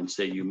come down and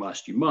say, you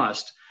must.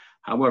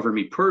 However,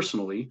 me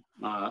personally,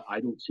 I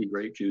don't see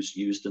grape juice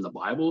used in the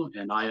Bible,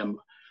 and I am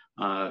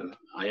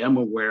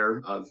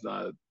aware of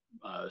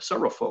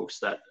several folks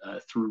that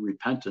through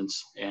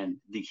repentance and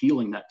the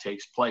healing that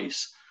takes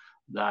place,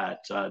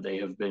 that they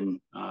have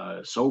been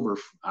sober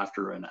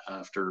after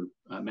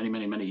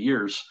many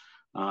years,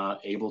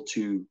 able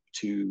to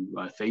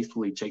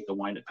faithfully take the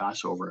wine at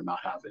Passover and not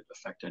have it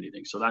affect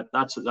anything. So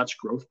that's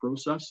growth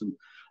process, and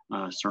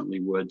certainly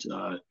would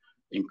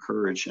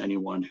encourage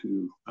anyone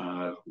who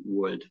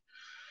would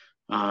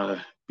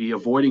be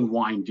avoiding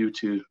wine due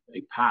to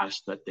a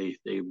past that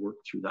they work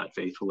through that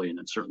faithfully. And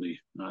it's certainly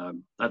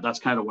that's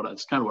kind of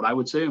what I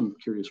would say. I'm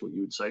curious what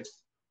you would say.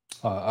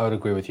 I would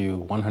agree with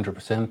you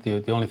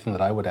 100%. The only thing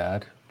that I would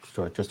add,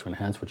 just to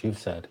enhance what you've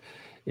said,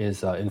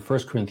 is in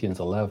 1 Corinthians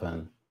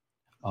 11,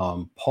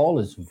 Paul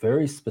is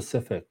very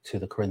specific to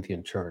the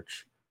Corinthian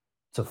church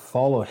to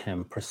follow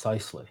him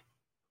precisely,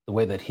 the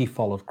way that he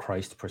followed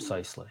Christ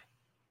precisely.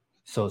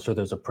 So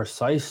there's a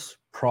precise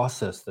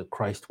process that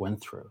Christ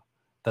went through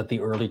that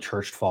the early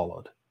church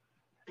followed.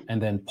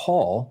 And then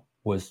Paul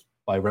was,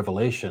 by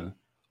revelation,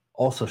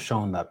 also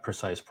shown that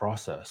precise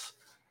process.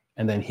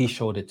 And then he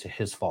showed it to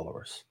his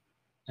followers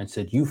and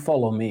said, you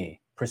follow me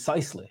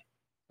precisely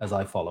as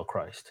I follow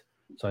Christ.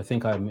 So I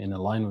think I'm in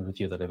alignment with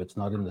you that if it's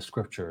not in the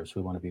scriptures,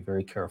 we want to be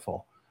very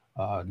careful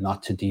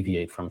not to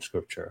deviate from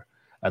scripture.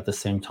 At the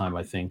same time,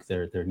 I think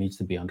there needs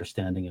to be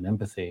understanding and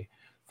empathy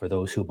for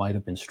those who might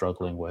have been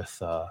struggling with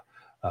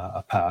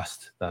a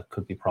past that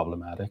could be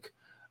problematic.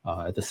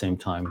 At the same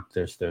time,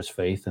 there's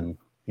faith, and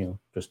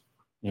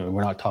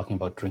we're not talking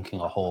about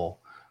drinking a whole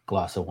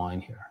glass of wine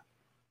here.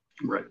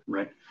 Right.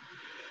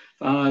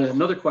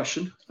 Another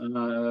question.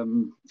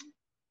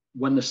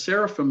 When the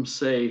seraphim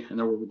say,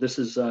 and this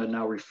is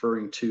now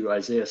referring to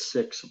Isaiah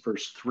 6,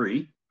 verse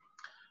 3,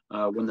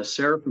 when the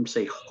seraphim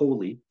say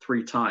holy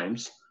 3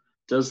 times,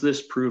 does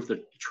this prove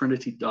the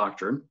Trinity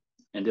doctrine?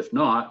 And if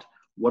not,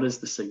 what is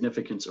the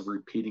significance of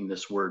repeating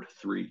this word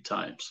 3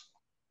 times?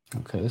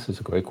 Okay, this is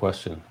a great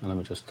question. And let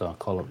me just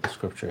call up the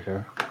scripture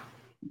here.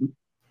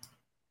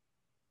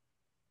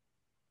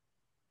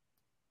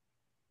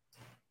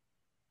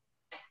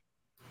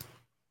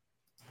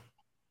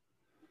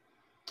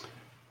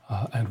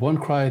 And one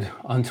cried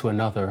unto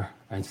another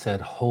and said,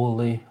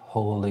 Holy,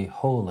 holy,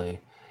 holy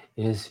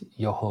is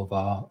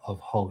Jehovah of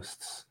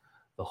hosts.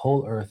 The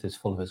whole earth is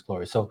full of his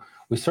glory. So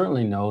we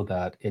certainly know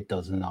that it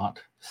does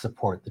not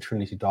support the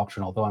Trinity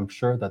doctrine, although I'm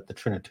sure that the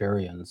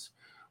Trinitarians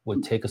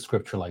would take a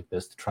scripture like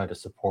this to try to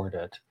support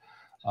it.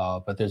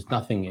 But there's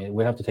nothing,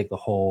 we have to take the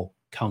whole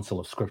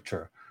counsel of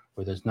scripture,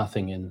 where there's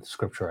nothing in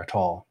scripture at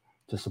all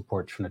to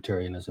support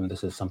Trinitarianism.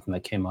 This is something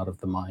that came out of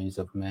the minds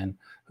of men.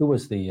 Who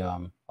was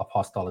the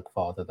apostolic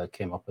father that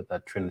came up with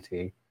that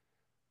Trinity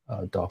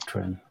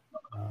doctrine?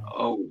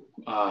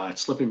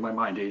 It's slipping my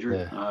mind,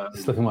 Adrian. Yeah,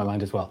 slipping my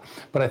mind as well.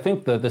 But I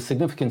think the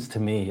significance to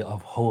me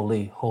of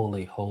holy,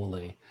 holy,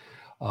 holy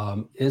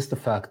is the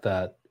fact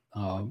that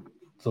the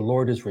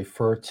Lord is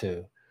referred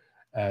to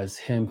as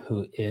him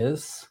who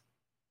is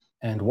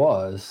and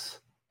was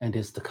and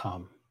is to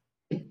come.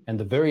 And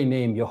the very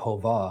name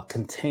Jehovah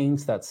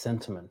contains that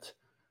sentiment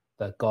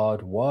that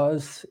God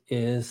was,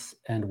 is,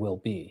 and will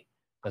be.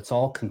 That's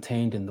all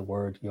contained in the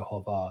word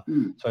Jehovah.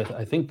 So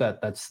I think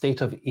that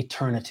state of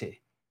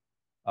eternity,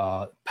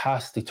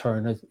 past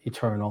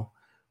eternal,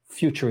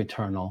 future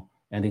eternal,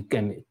 and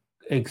again,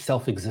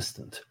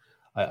 self-existent.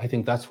 I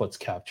think that's what's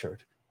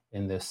captured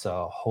in this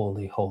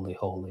holy, holy,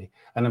 holy.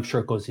 And I'm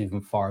sure it goes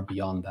even far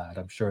beyond that.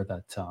 I'm sure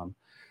that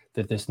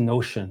that this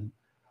notion,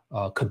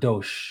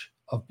 kadosh,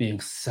 of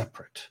being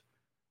separate,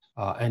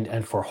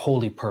 and for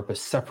holy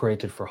purpose,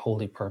 separated for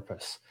holy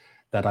purpose,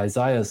 that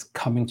Isaiah is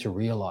coming to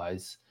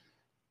realize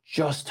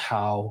just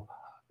how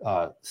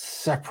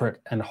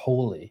separate and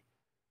holy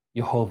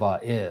Jehovah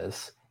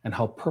is and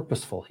how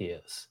purposeful he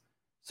is.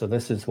 So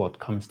this is what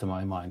comes to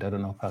my mind. I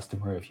don't know, Pastor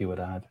Murray, if you would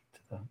add to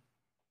that.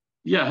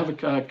 Yeah, I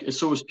have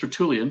so was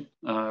Tertullian.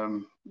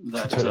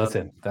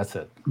 That's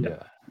it.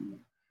 Yeah.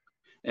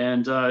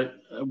 And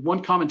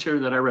one commentary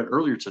that I read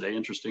earlier today,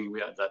 interesting,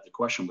 that the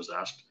question was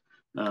asked,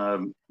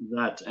 and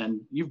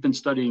you've been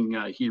studying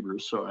Hebrew,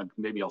 so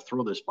maybe I'll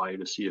throw this by you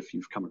to see if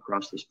you've come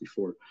across this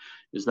before,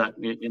 is that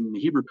in the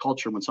Hebrew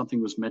culture, when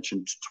something was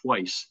mentioned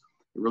twice,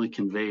 it really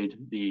conveyed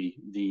the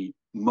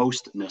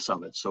mostness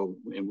of it. So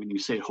when you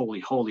say holy,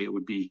 holy, it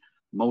would be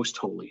most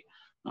holy.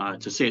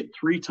 To say it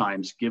 3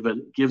 times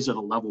gives it a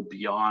level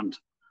beyond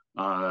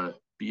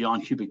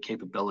human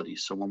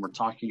capabilities. So when we're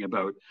talking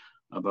about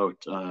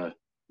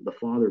the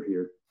Father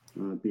here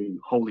being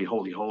holy,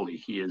 holy, holy,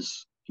 he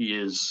is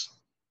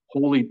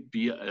holy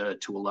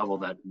to a level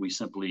that we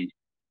simply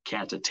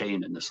can't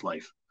attain in this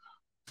life.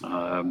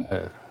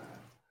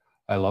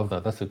 I love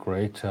that. That's a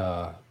great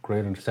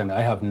understanding.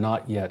 I have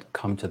not yet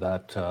come to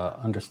that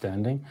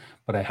understanding,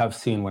 but I have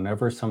seen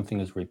whenever something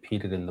is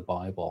repeated in the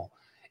Bible,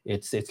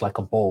 it's like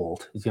a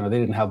bold. They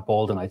didn't have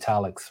bold and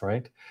italics,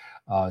 right?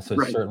 So it's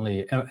right.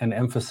 Certainly an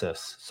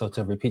emphasis. So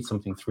to repeat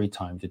something 3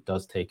 times, it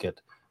does take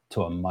it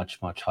to a much,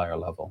 much higher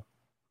level.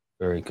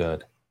 Very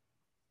good.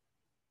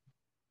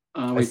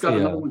 We've got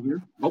another one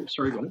here. Oh,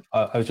 sorry, go ahead.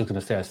 I was just going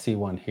to say, I see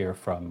one here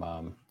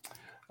from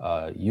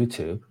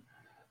YouTube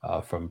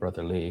from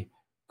Brother Lee.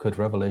 Could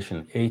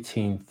Revelation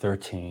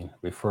 18:13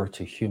 refer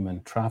to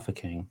human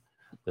trafficking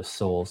the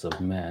souls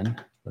of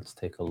men? Let's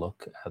take a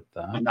look at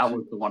that. And that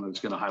was the one I was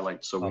going to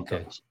highlight. So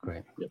okay,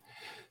 great. Yep.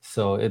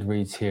 So it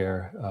reads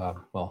here,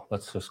 well,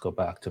 let's just go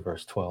back to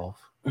verse 12.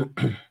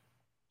 The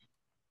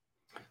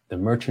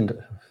merchant,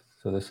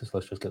 so let's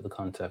just get the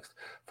context.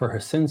 For her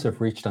sins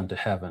have reached unto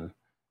heaven,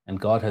 and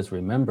God has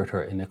remembered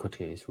her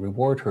iniquities.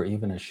 Reward her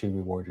even as she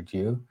rewarded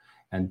you,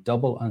 and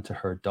double unto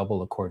her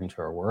double according to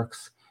her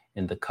works.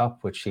 In the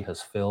cup which she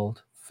has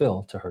filled,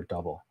 fill to her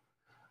double.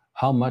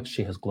 How much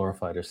she has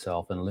glorified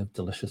herself and lived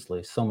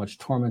deliciously, so much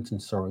torment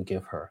and sorrow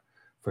give her.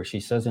 For she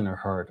says in her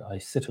heart, I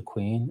sit a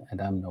queen and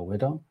am no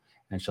widow,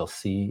 and shall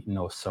see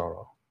no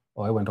sorrow.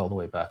 Oh, I went all the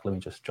way back. Let me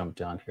just jump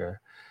down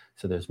here.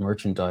 So there's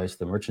merchandise.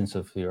 The merchants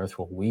of the earth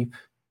will weep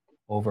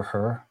over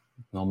her.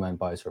 No man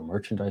buys her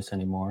merchandise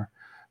anymore.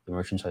 The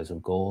merchandise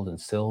of gold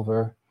and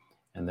silver,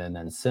 and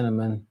then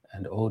cinnamon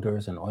and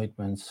odors and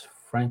ointments,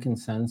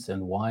 frankincense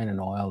and wine and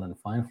oil and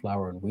fine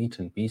flour and wheat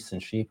and beasts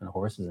and sheep and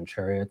horses and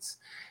chariots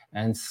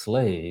and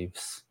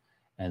slaves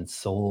and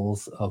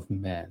souls of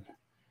men.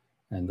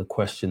 And the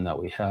question that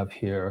we have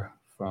here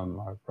from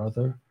our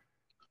brother,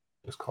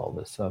 just call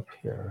this up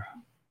here,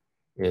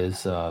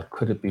 is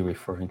could it be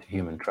referring to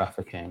human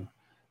trafficking,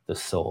 the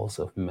souls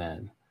of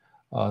men?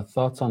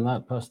 Thoughts on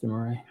that, Pastor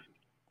Murray?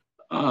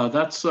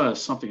 That's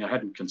something I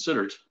hadn't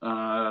considered.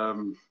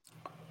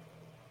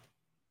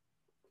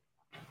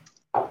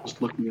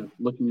 Just looking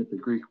at the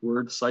Greek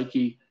word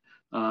psyche.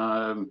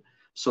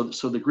 So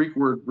the Greek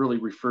word really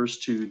refers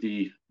to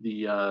the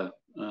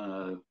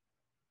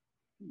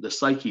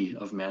psyche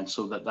of man,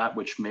 so that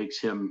which makes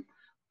him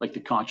like the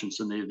conscience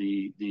and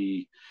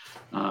the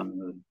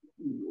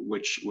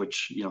which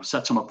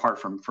sets him apart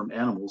from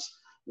animals.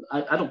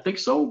 I don't think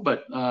so,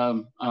 but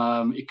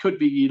it could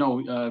be.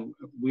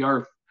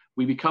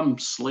 We become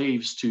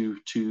slaves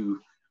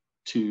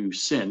to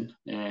sin,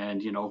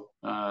 and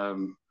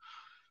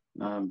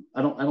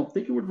I don't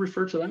think it would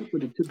refer to that,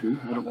 but it could be.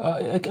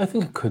 I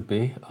think it could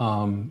be.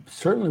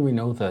 Certainly, we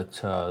know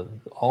that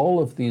all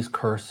of these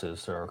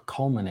curses are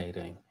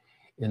culminating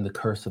in the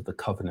curse of the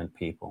covenant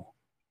people.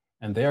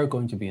 And they are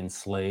going to be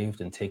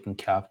enslaved and taken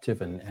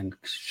captive and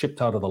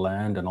shipped out of the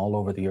land and all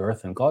over the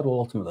earth. And God will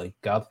ultimately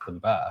gather them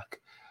back.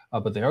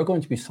 But they are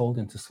going to be sold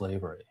into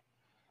slavery.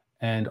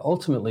 And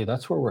ultimately,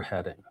 that's where we're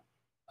heading.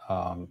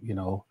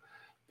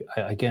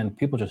 Again,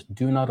 people just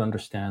do not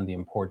understand the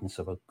importance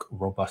of a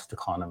robust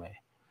economy.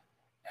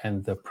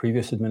 And the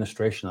previous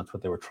administration, that's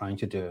what they were trying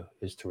to do,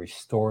 is to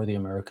restore the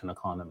American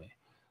economy.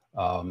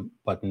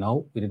 But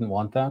no, we didn't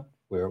want that.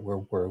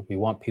 We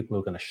want people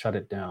who are going to shut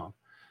it down.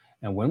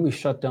 And when we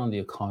shut down the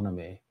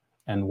economy,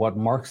 and what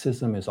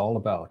Marxism is all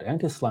about,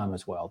 and Islam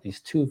as well, these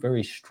two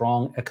very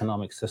strong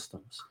economic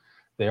systems,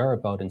 they are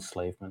about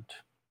enslavement.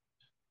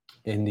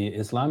 In the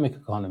Islamic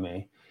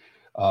economy,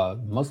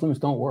 Muslims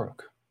don't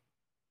work.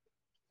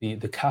 The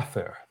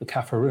kafir, the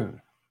kafirun,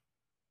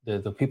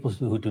 the people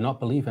who do not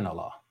believe in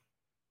Allah,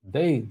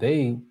 they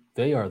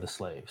are the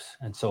slaves.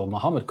 And so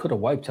Muhammad could have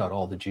wiped out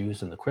all the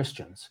Jews and the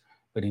Christians,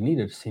 but he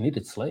needed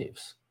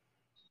slaves.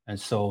 And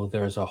so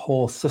there's a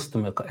whole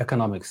system,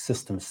 economic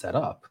system set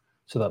up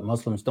so that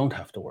Muslims don't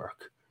have to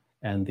work.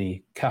 And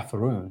the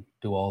kafirun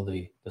do all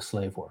the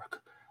slave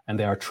work. And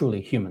they are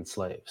truly human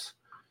slaves.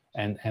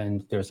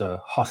 And there's a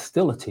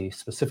hostility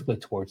specifically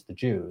towards the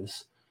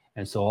Jews.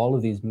 And so all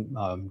of these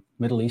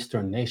Middle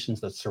Eastern nations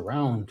that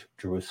surround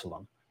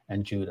Jerusalem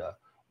and Judah,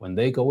 when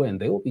they go in,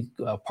 they will be,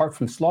 apart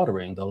from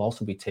slaughtering, they'll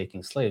also be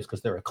taking slaves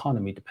because their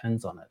economy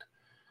depends on it.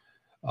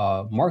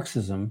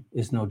 Marxism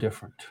is no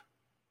different.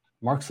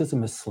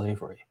 Marxism is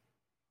slavery.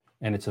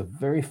 And it's a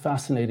very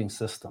fascinating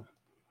system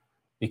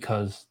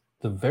because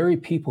the very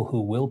people who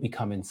will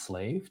become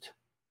enslaved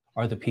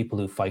are the people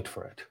who fight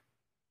for it.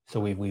 So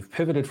we've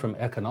pivoted from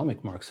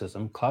economic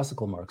Marxism,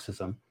 classical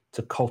Marxism,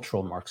 to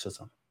cultural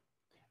Marxism.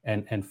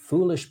 And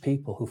foolish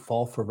people who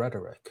fall for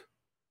rhetoric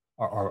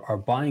are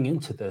buying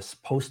into this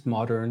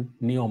postmodern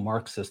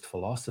neo-Marxist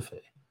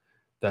philosophy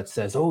that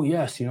says, oh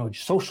yes,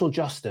 social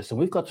justice, and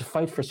we've got to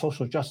fight for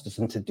social justice.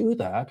 And to do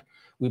that,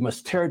 we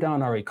must tear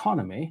down our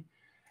economy.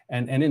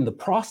 And in the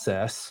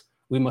process,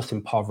 we must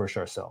impoverish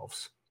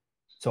ourselves.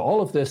 So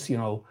all of this,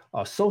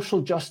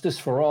 social justice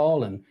for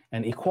all and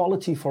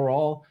equality for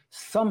all,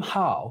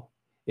 somehow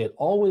it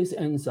always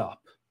ends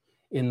up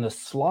in the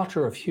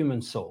slaughter of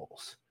human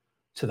souls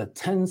to the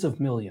tens of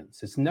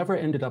millions. It's never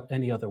ended up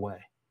any other way.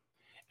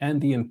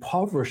 And the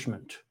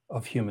impoverishment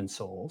of human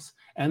souls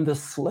and the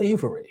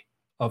slavery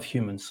of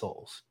human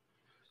souls.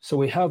 So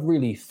we have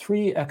really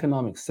three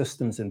economic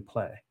systems in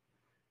play.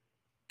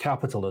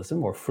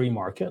 Capitalism or free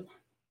market,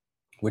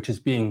 which is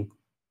being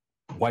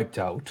wiped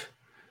out,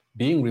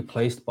 being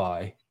replaced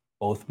by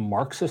both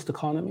Marxist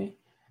economy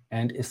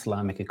and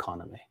Islamic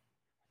economy.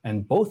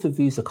 And both of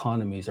these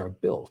economies are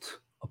built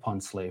upon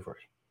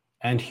slavery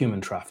and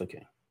human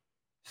trafficking.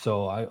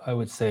 So I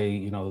would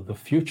say, the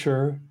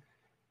future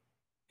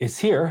is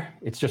here.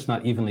 It's just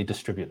not evenly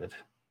distributed.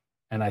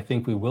 And I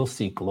think we will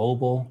see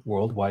global,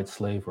 worldwide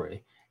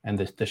slavery. And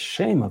the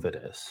shame of it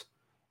is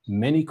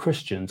many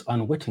Christians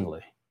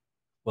unwittingly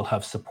will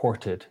have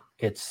supported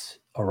its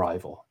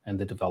arrival and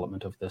the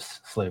development of this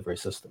slavery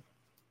system.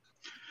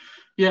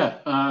 Yeah,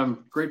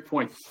 great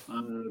point.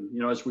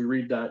 As we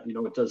read that,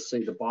 it does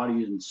say the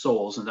body and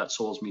souls, and that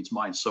souls means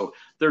mind. So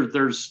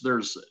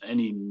there's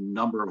any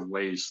number of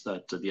ways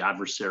that the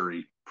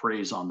adversary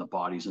preys on the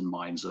bodies and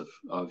minds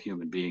of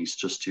human beings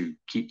just to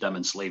keep them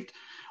enslaved.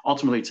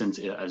 Ultimately, it's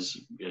as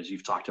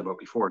you've talked about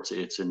before,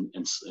 it's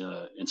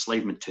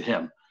enslavement to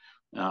him,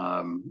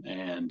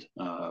 and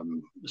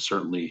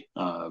certainly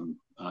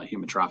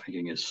human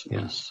trafficking is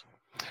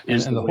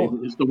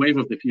the wave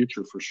of the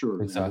future for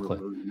sure. Exactly.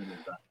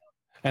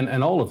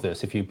 And all of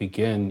this, if you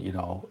begin,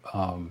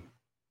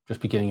 just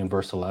beginning in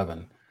verse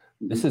 11,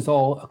 this is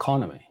all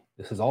economy.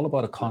 This is all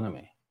about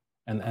economy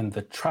and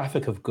the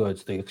traffic of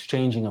goods, the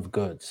exchanging of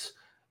goods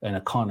and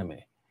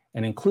economy.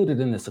 And included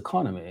in this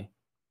economy,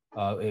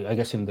 I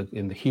guess in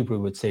the Hebrew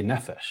would say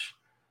nephesh,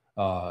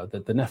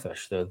 the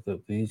nephesh.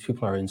 These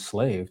people are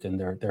enslaved,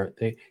 and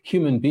they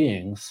human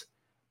beings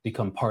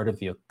become part of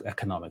the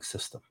economic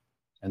system,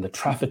 and the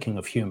trafficking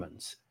of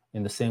humans.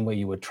 In the same way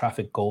you would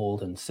traffic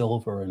gold and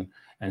silver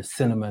and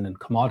cinnamon and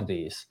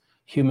commodities,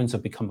 humans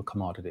have become a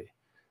commodity.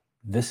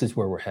 This is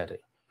where we're heading.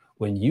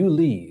 When you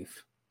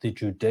leave the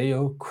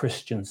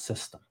Judeo-Christian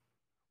system,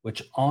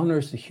 which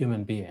honors the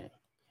human being,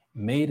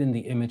 made in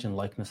the image and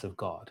likeness of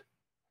God,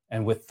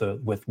 and with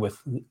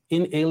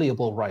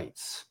inalienable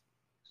rights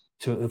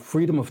to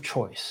freedom of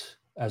choice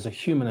as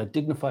a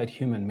dignified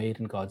human made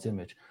in God's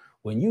image,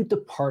 when you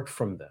depart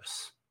from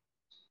this,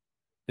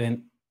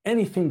 then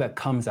anything that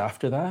comes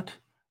after that,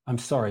 I'm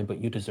sorry,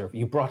 but you deserve it.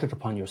 You brought it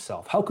upon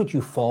yourself. How could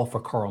you fall for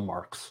Karl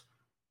Marx?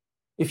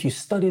 If you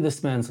study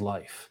this man's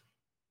life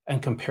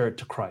and compare it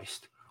to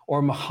Christ,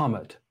 or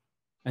Muhammad,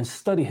 and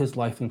study his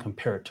life and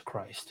compare it to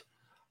Christ,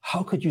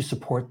 how could you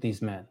support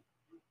these men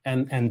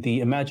and the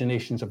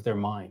imaginations of their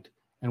mind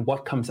and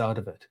what comes out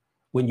of it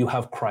when you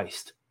have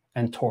Christ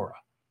and Torah?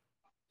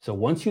 So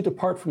once you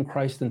depart from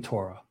Christ and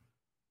Torah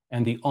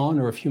and the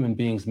honor of human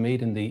beings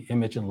made in the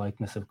image and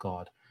likeness of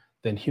God,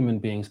 then human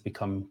beings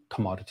become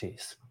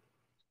commodities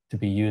to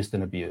be used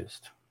and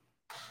abused.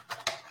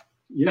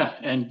 Yeah,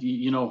 and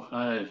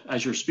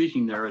as you're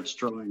speaking there, it's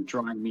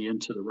drawing me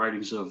into the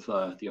writings of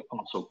the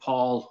Apostle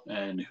Paul,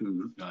 and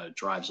who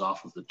drives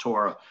off of the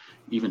Torah,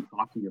 even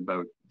talking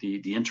about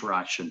the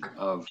interaction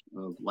of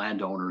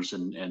landowners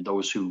and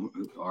those who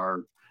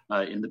are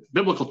in the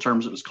biblical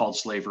terms, it was called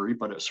slavery,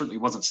 but it certainly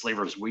wasn't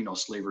slavery as we know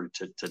slavery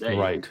today.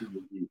 Right.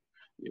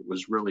 It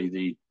was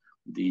really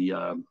the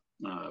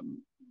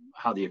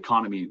how the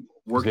economy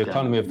worked. The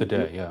economy of the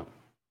day, yeah.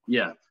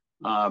 Yeah.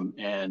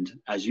 And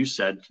as you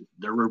said,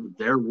 there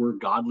were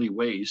godly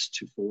ways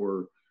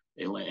for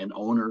an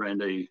owner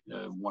and a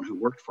one who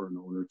worked for an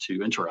owner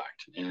to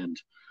interact. And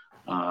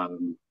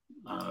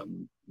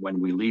when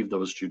we leave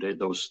those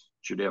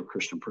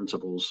Judeo-Christian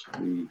principles,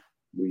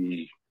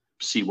 we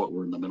see what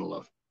we're in the middle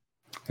of.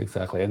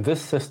 Exactly. And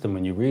this system,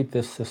 when you read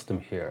this system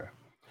here,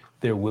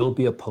 there will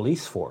be a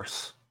police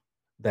force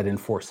that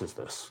enforces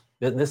this.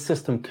 This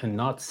system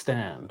cannot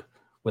stand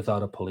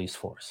without a police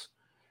force.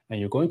 And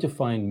you're going to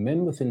find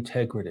men with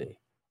integrity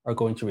are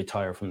going to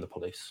retire from the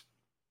police.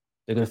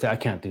 They're going to say, I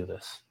can't do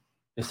this.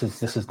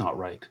 This is not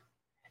right.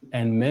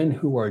 And men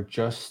who are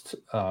just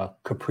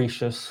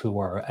capricious, who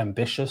are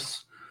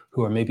ambitious,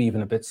 who are maybe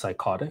even a bit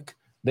psychotic,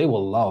 they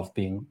will love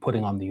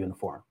putting on the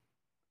uniform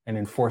and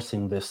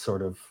enforcing this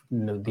sort of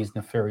these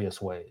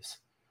nefarious ways.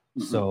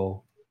 Mm-hmm.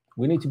 So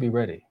we need to be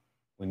ready.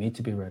 We need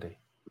to be ready.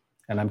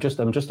 And I'm just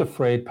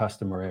afraid,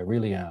 Pastor Murray, I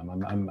really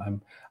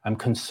am. I'm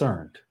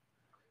concerned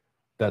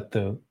that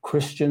the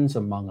Christians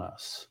among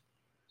us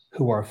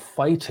who are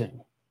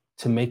fighting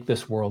to make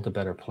this world a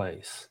better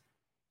place,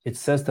 it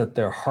says that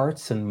their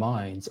hearts and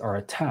minds are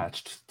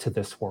attached to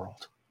this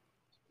world.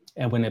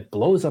 And when it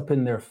blows up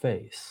in their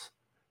face,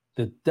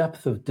 the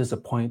depth of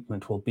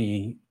disappointment will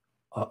be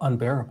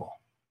unbearable.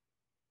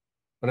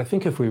 But I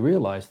think if we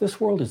realize this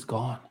world is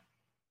gone,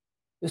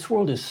 this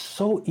world is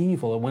so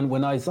evil. And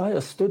when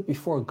Isaiah stood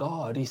before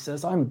God, he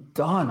says, I'm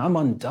done, I'm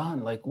undone.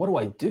 Like, what do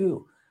I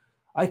do?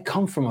 I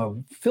come from a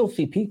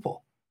filthy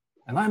people,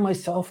 and I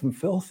myself am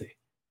filthy.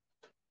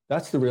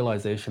 That's the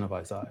realization of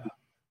Isaiah.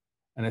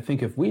 And I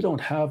think if we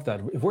don't have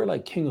that, if we're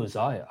like King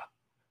Uzziah,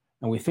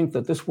 and we think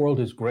that this world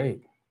is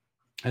great,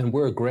 and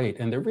we're great,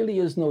 and there really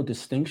is no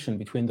distinction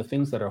between the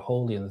things that are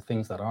holy and the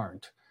things that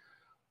aren't,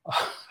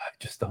 I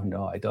just don't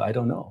know. I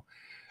don't know.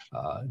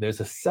 There's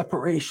a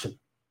separation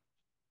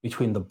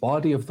between the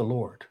body of the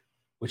Lord,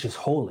 which is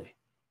holy,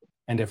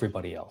 and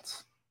everybody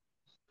else.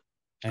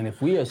 And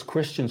if we as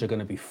Christians are going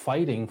to be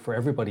fighting for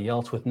everybody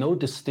else with no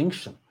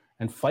distinction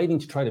and fighting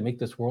to try to make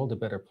this world a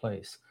better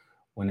place,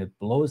 when it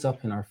blows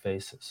up in our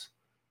faces,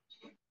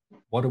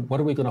 what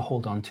are we going to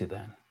hold on to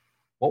then?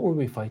 What were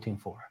we fighting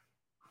for?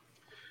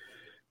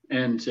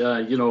 And,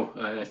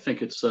 I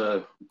think it's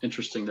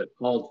interesting that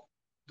Paul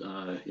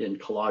in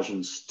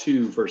Colossians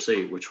 2, verse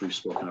 8, which we've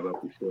spoken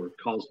about before,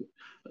 calls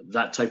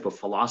that type of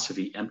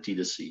philosophy empty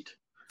deceit.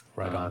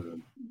 Right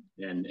on.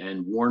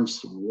 And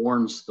warns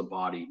the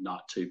body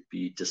not to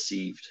be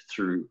deceived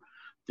through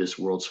this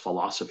world's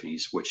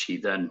philosophies, which he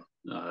then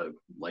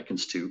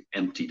likens to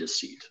empty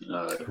deceit.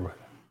 Right.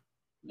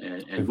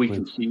 And we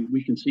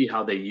can see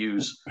how they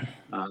use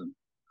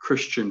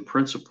Christian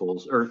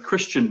principles or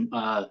Christian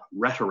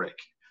rhetoric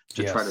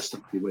to try to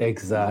stop you with.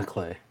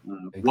 Exactly.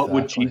 What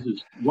would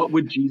Jesus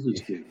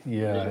do?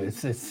 Yeah,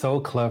 it's so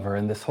clever.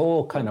 And this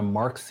whole kind of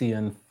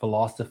Marxian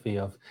philosophy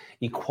of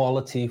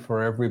equality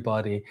for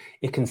everybody,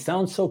 it can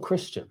sound so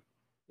Christian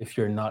if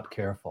you're not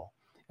careful.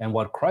 And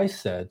what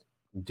Christ said,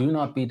 do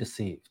not be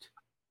deceived.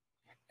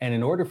 And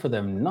in order for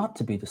them not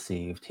to be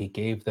deceived, he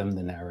gave them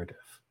the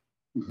narrative.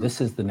 Mm-hmm. This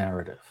is the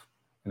narrative.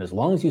 And as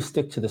long as you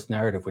stick to this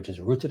narrative, which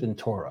is rooted in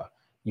Torah,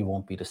 you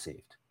won't be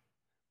deceived.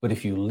 But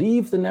if you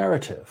leave the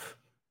narrative,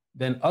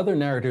 then other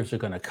narratives are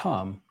going to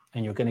come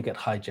and you're going to get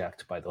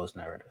hijacked by those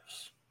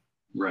narratives.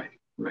 Right.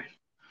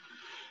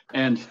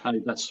 And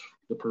that's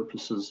the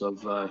purposes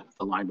of the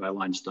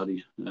line-by-line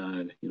study,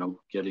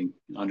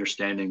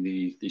 understanding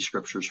the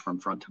scriptures from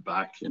front to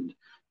back. And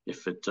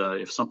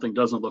if something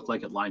doesn't look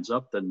like it lines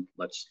up, then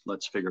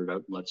let's figure it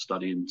out. Let's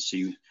study and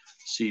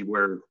see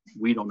where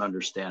we don't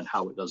understand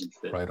how it doesn't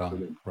fit. Right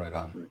on. Right.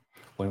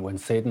 When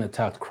Satan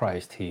attacked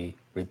Christ, he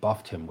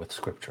rebuffed him with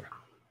scripture.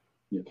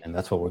 Yeah. And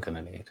that's what we're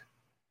going to need.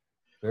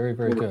 Very,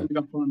 very good.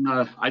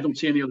 I don't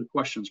see any other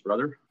questions,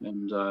 brother.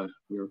 And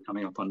we're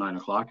coming up on 9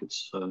 o'clock.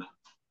 It's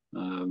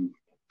been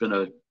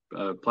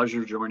a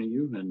pleasure joining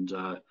you. And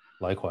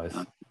likewise.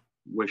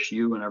 wish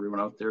you and everyone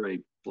out there a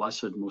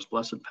blessed, most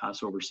blessed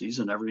Passover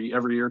season. Every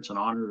year it's an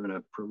honor and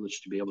a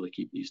privilege to be able to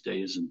keep these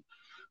days,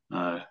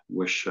 and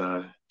wish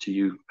to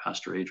you,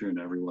 Pastor Adrian,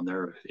 and everyone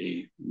there,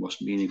 a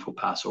most meaningful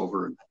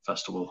Passover and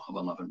festival of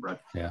unleavened bread.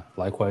 Yeah,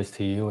 likewise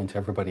to you and to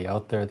everybody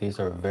out there. These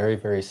are very,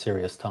 very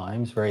serious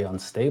times, very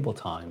unstable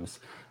times,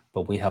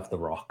 but we have the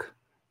rock.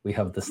 We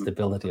have the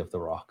stability of the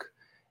rock.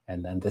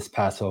 And then this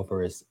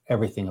Passover is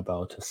everything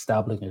about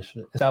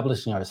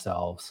establishing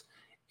ourselves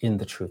in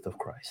the truth of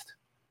Christ.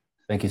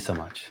 Thank you so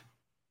much.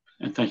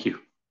 And thank you.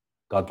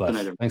 God bless.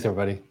 Thanks,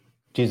 everybody.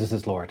 Jesus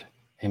is Lord.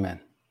 Amen.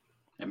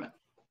 Amen.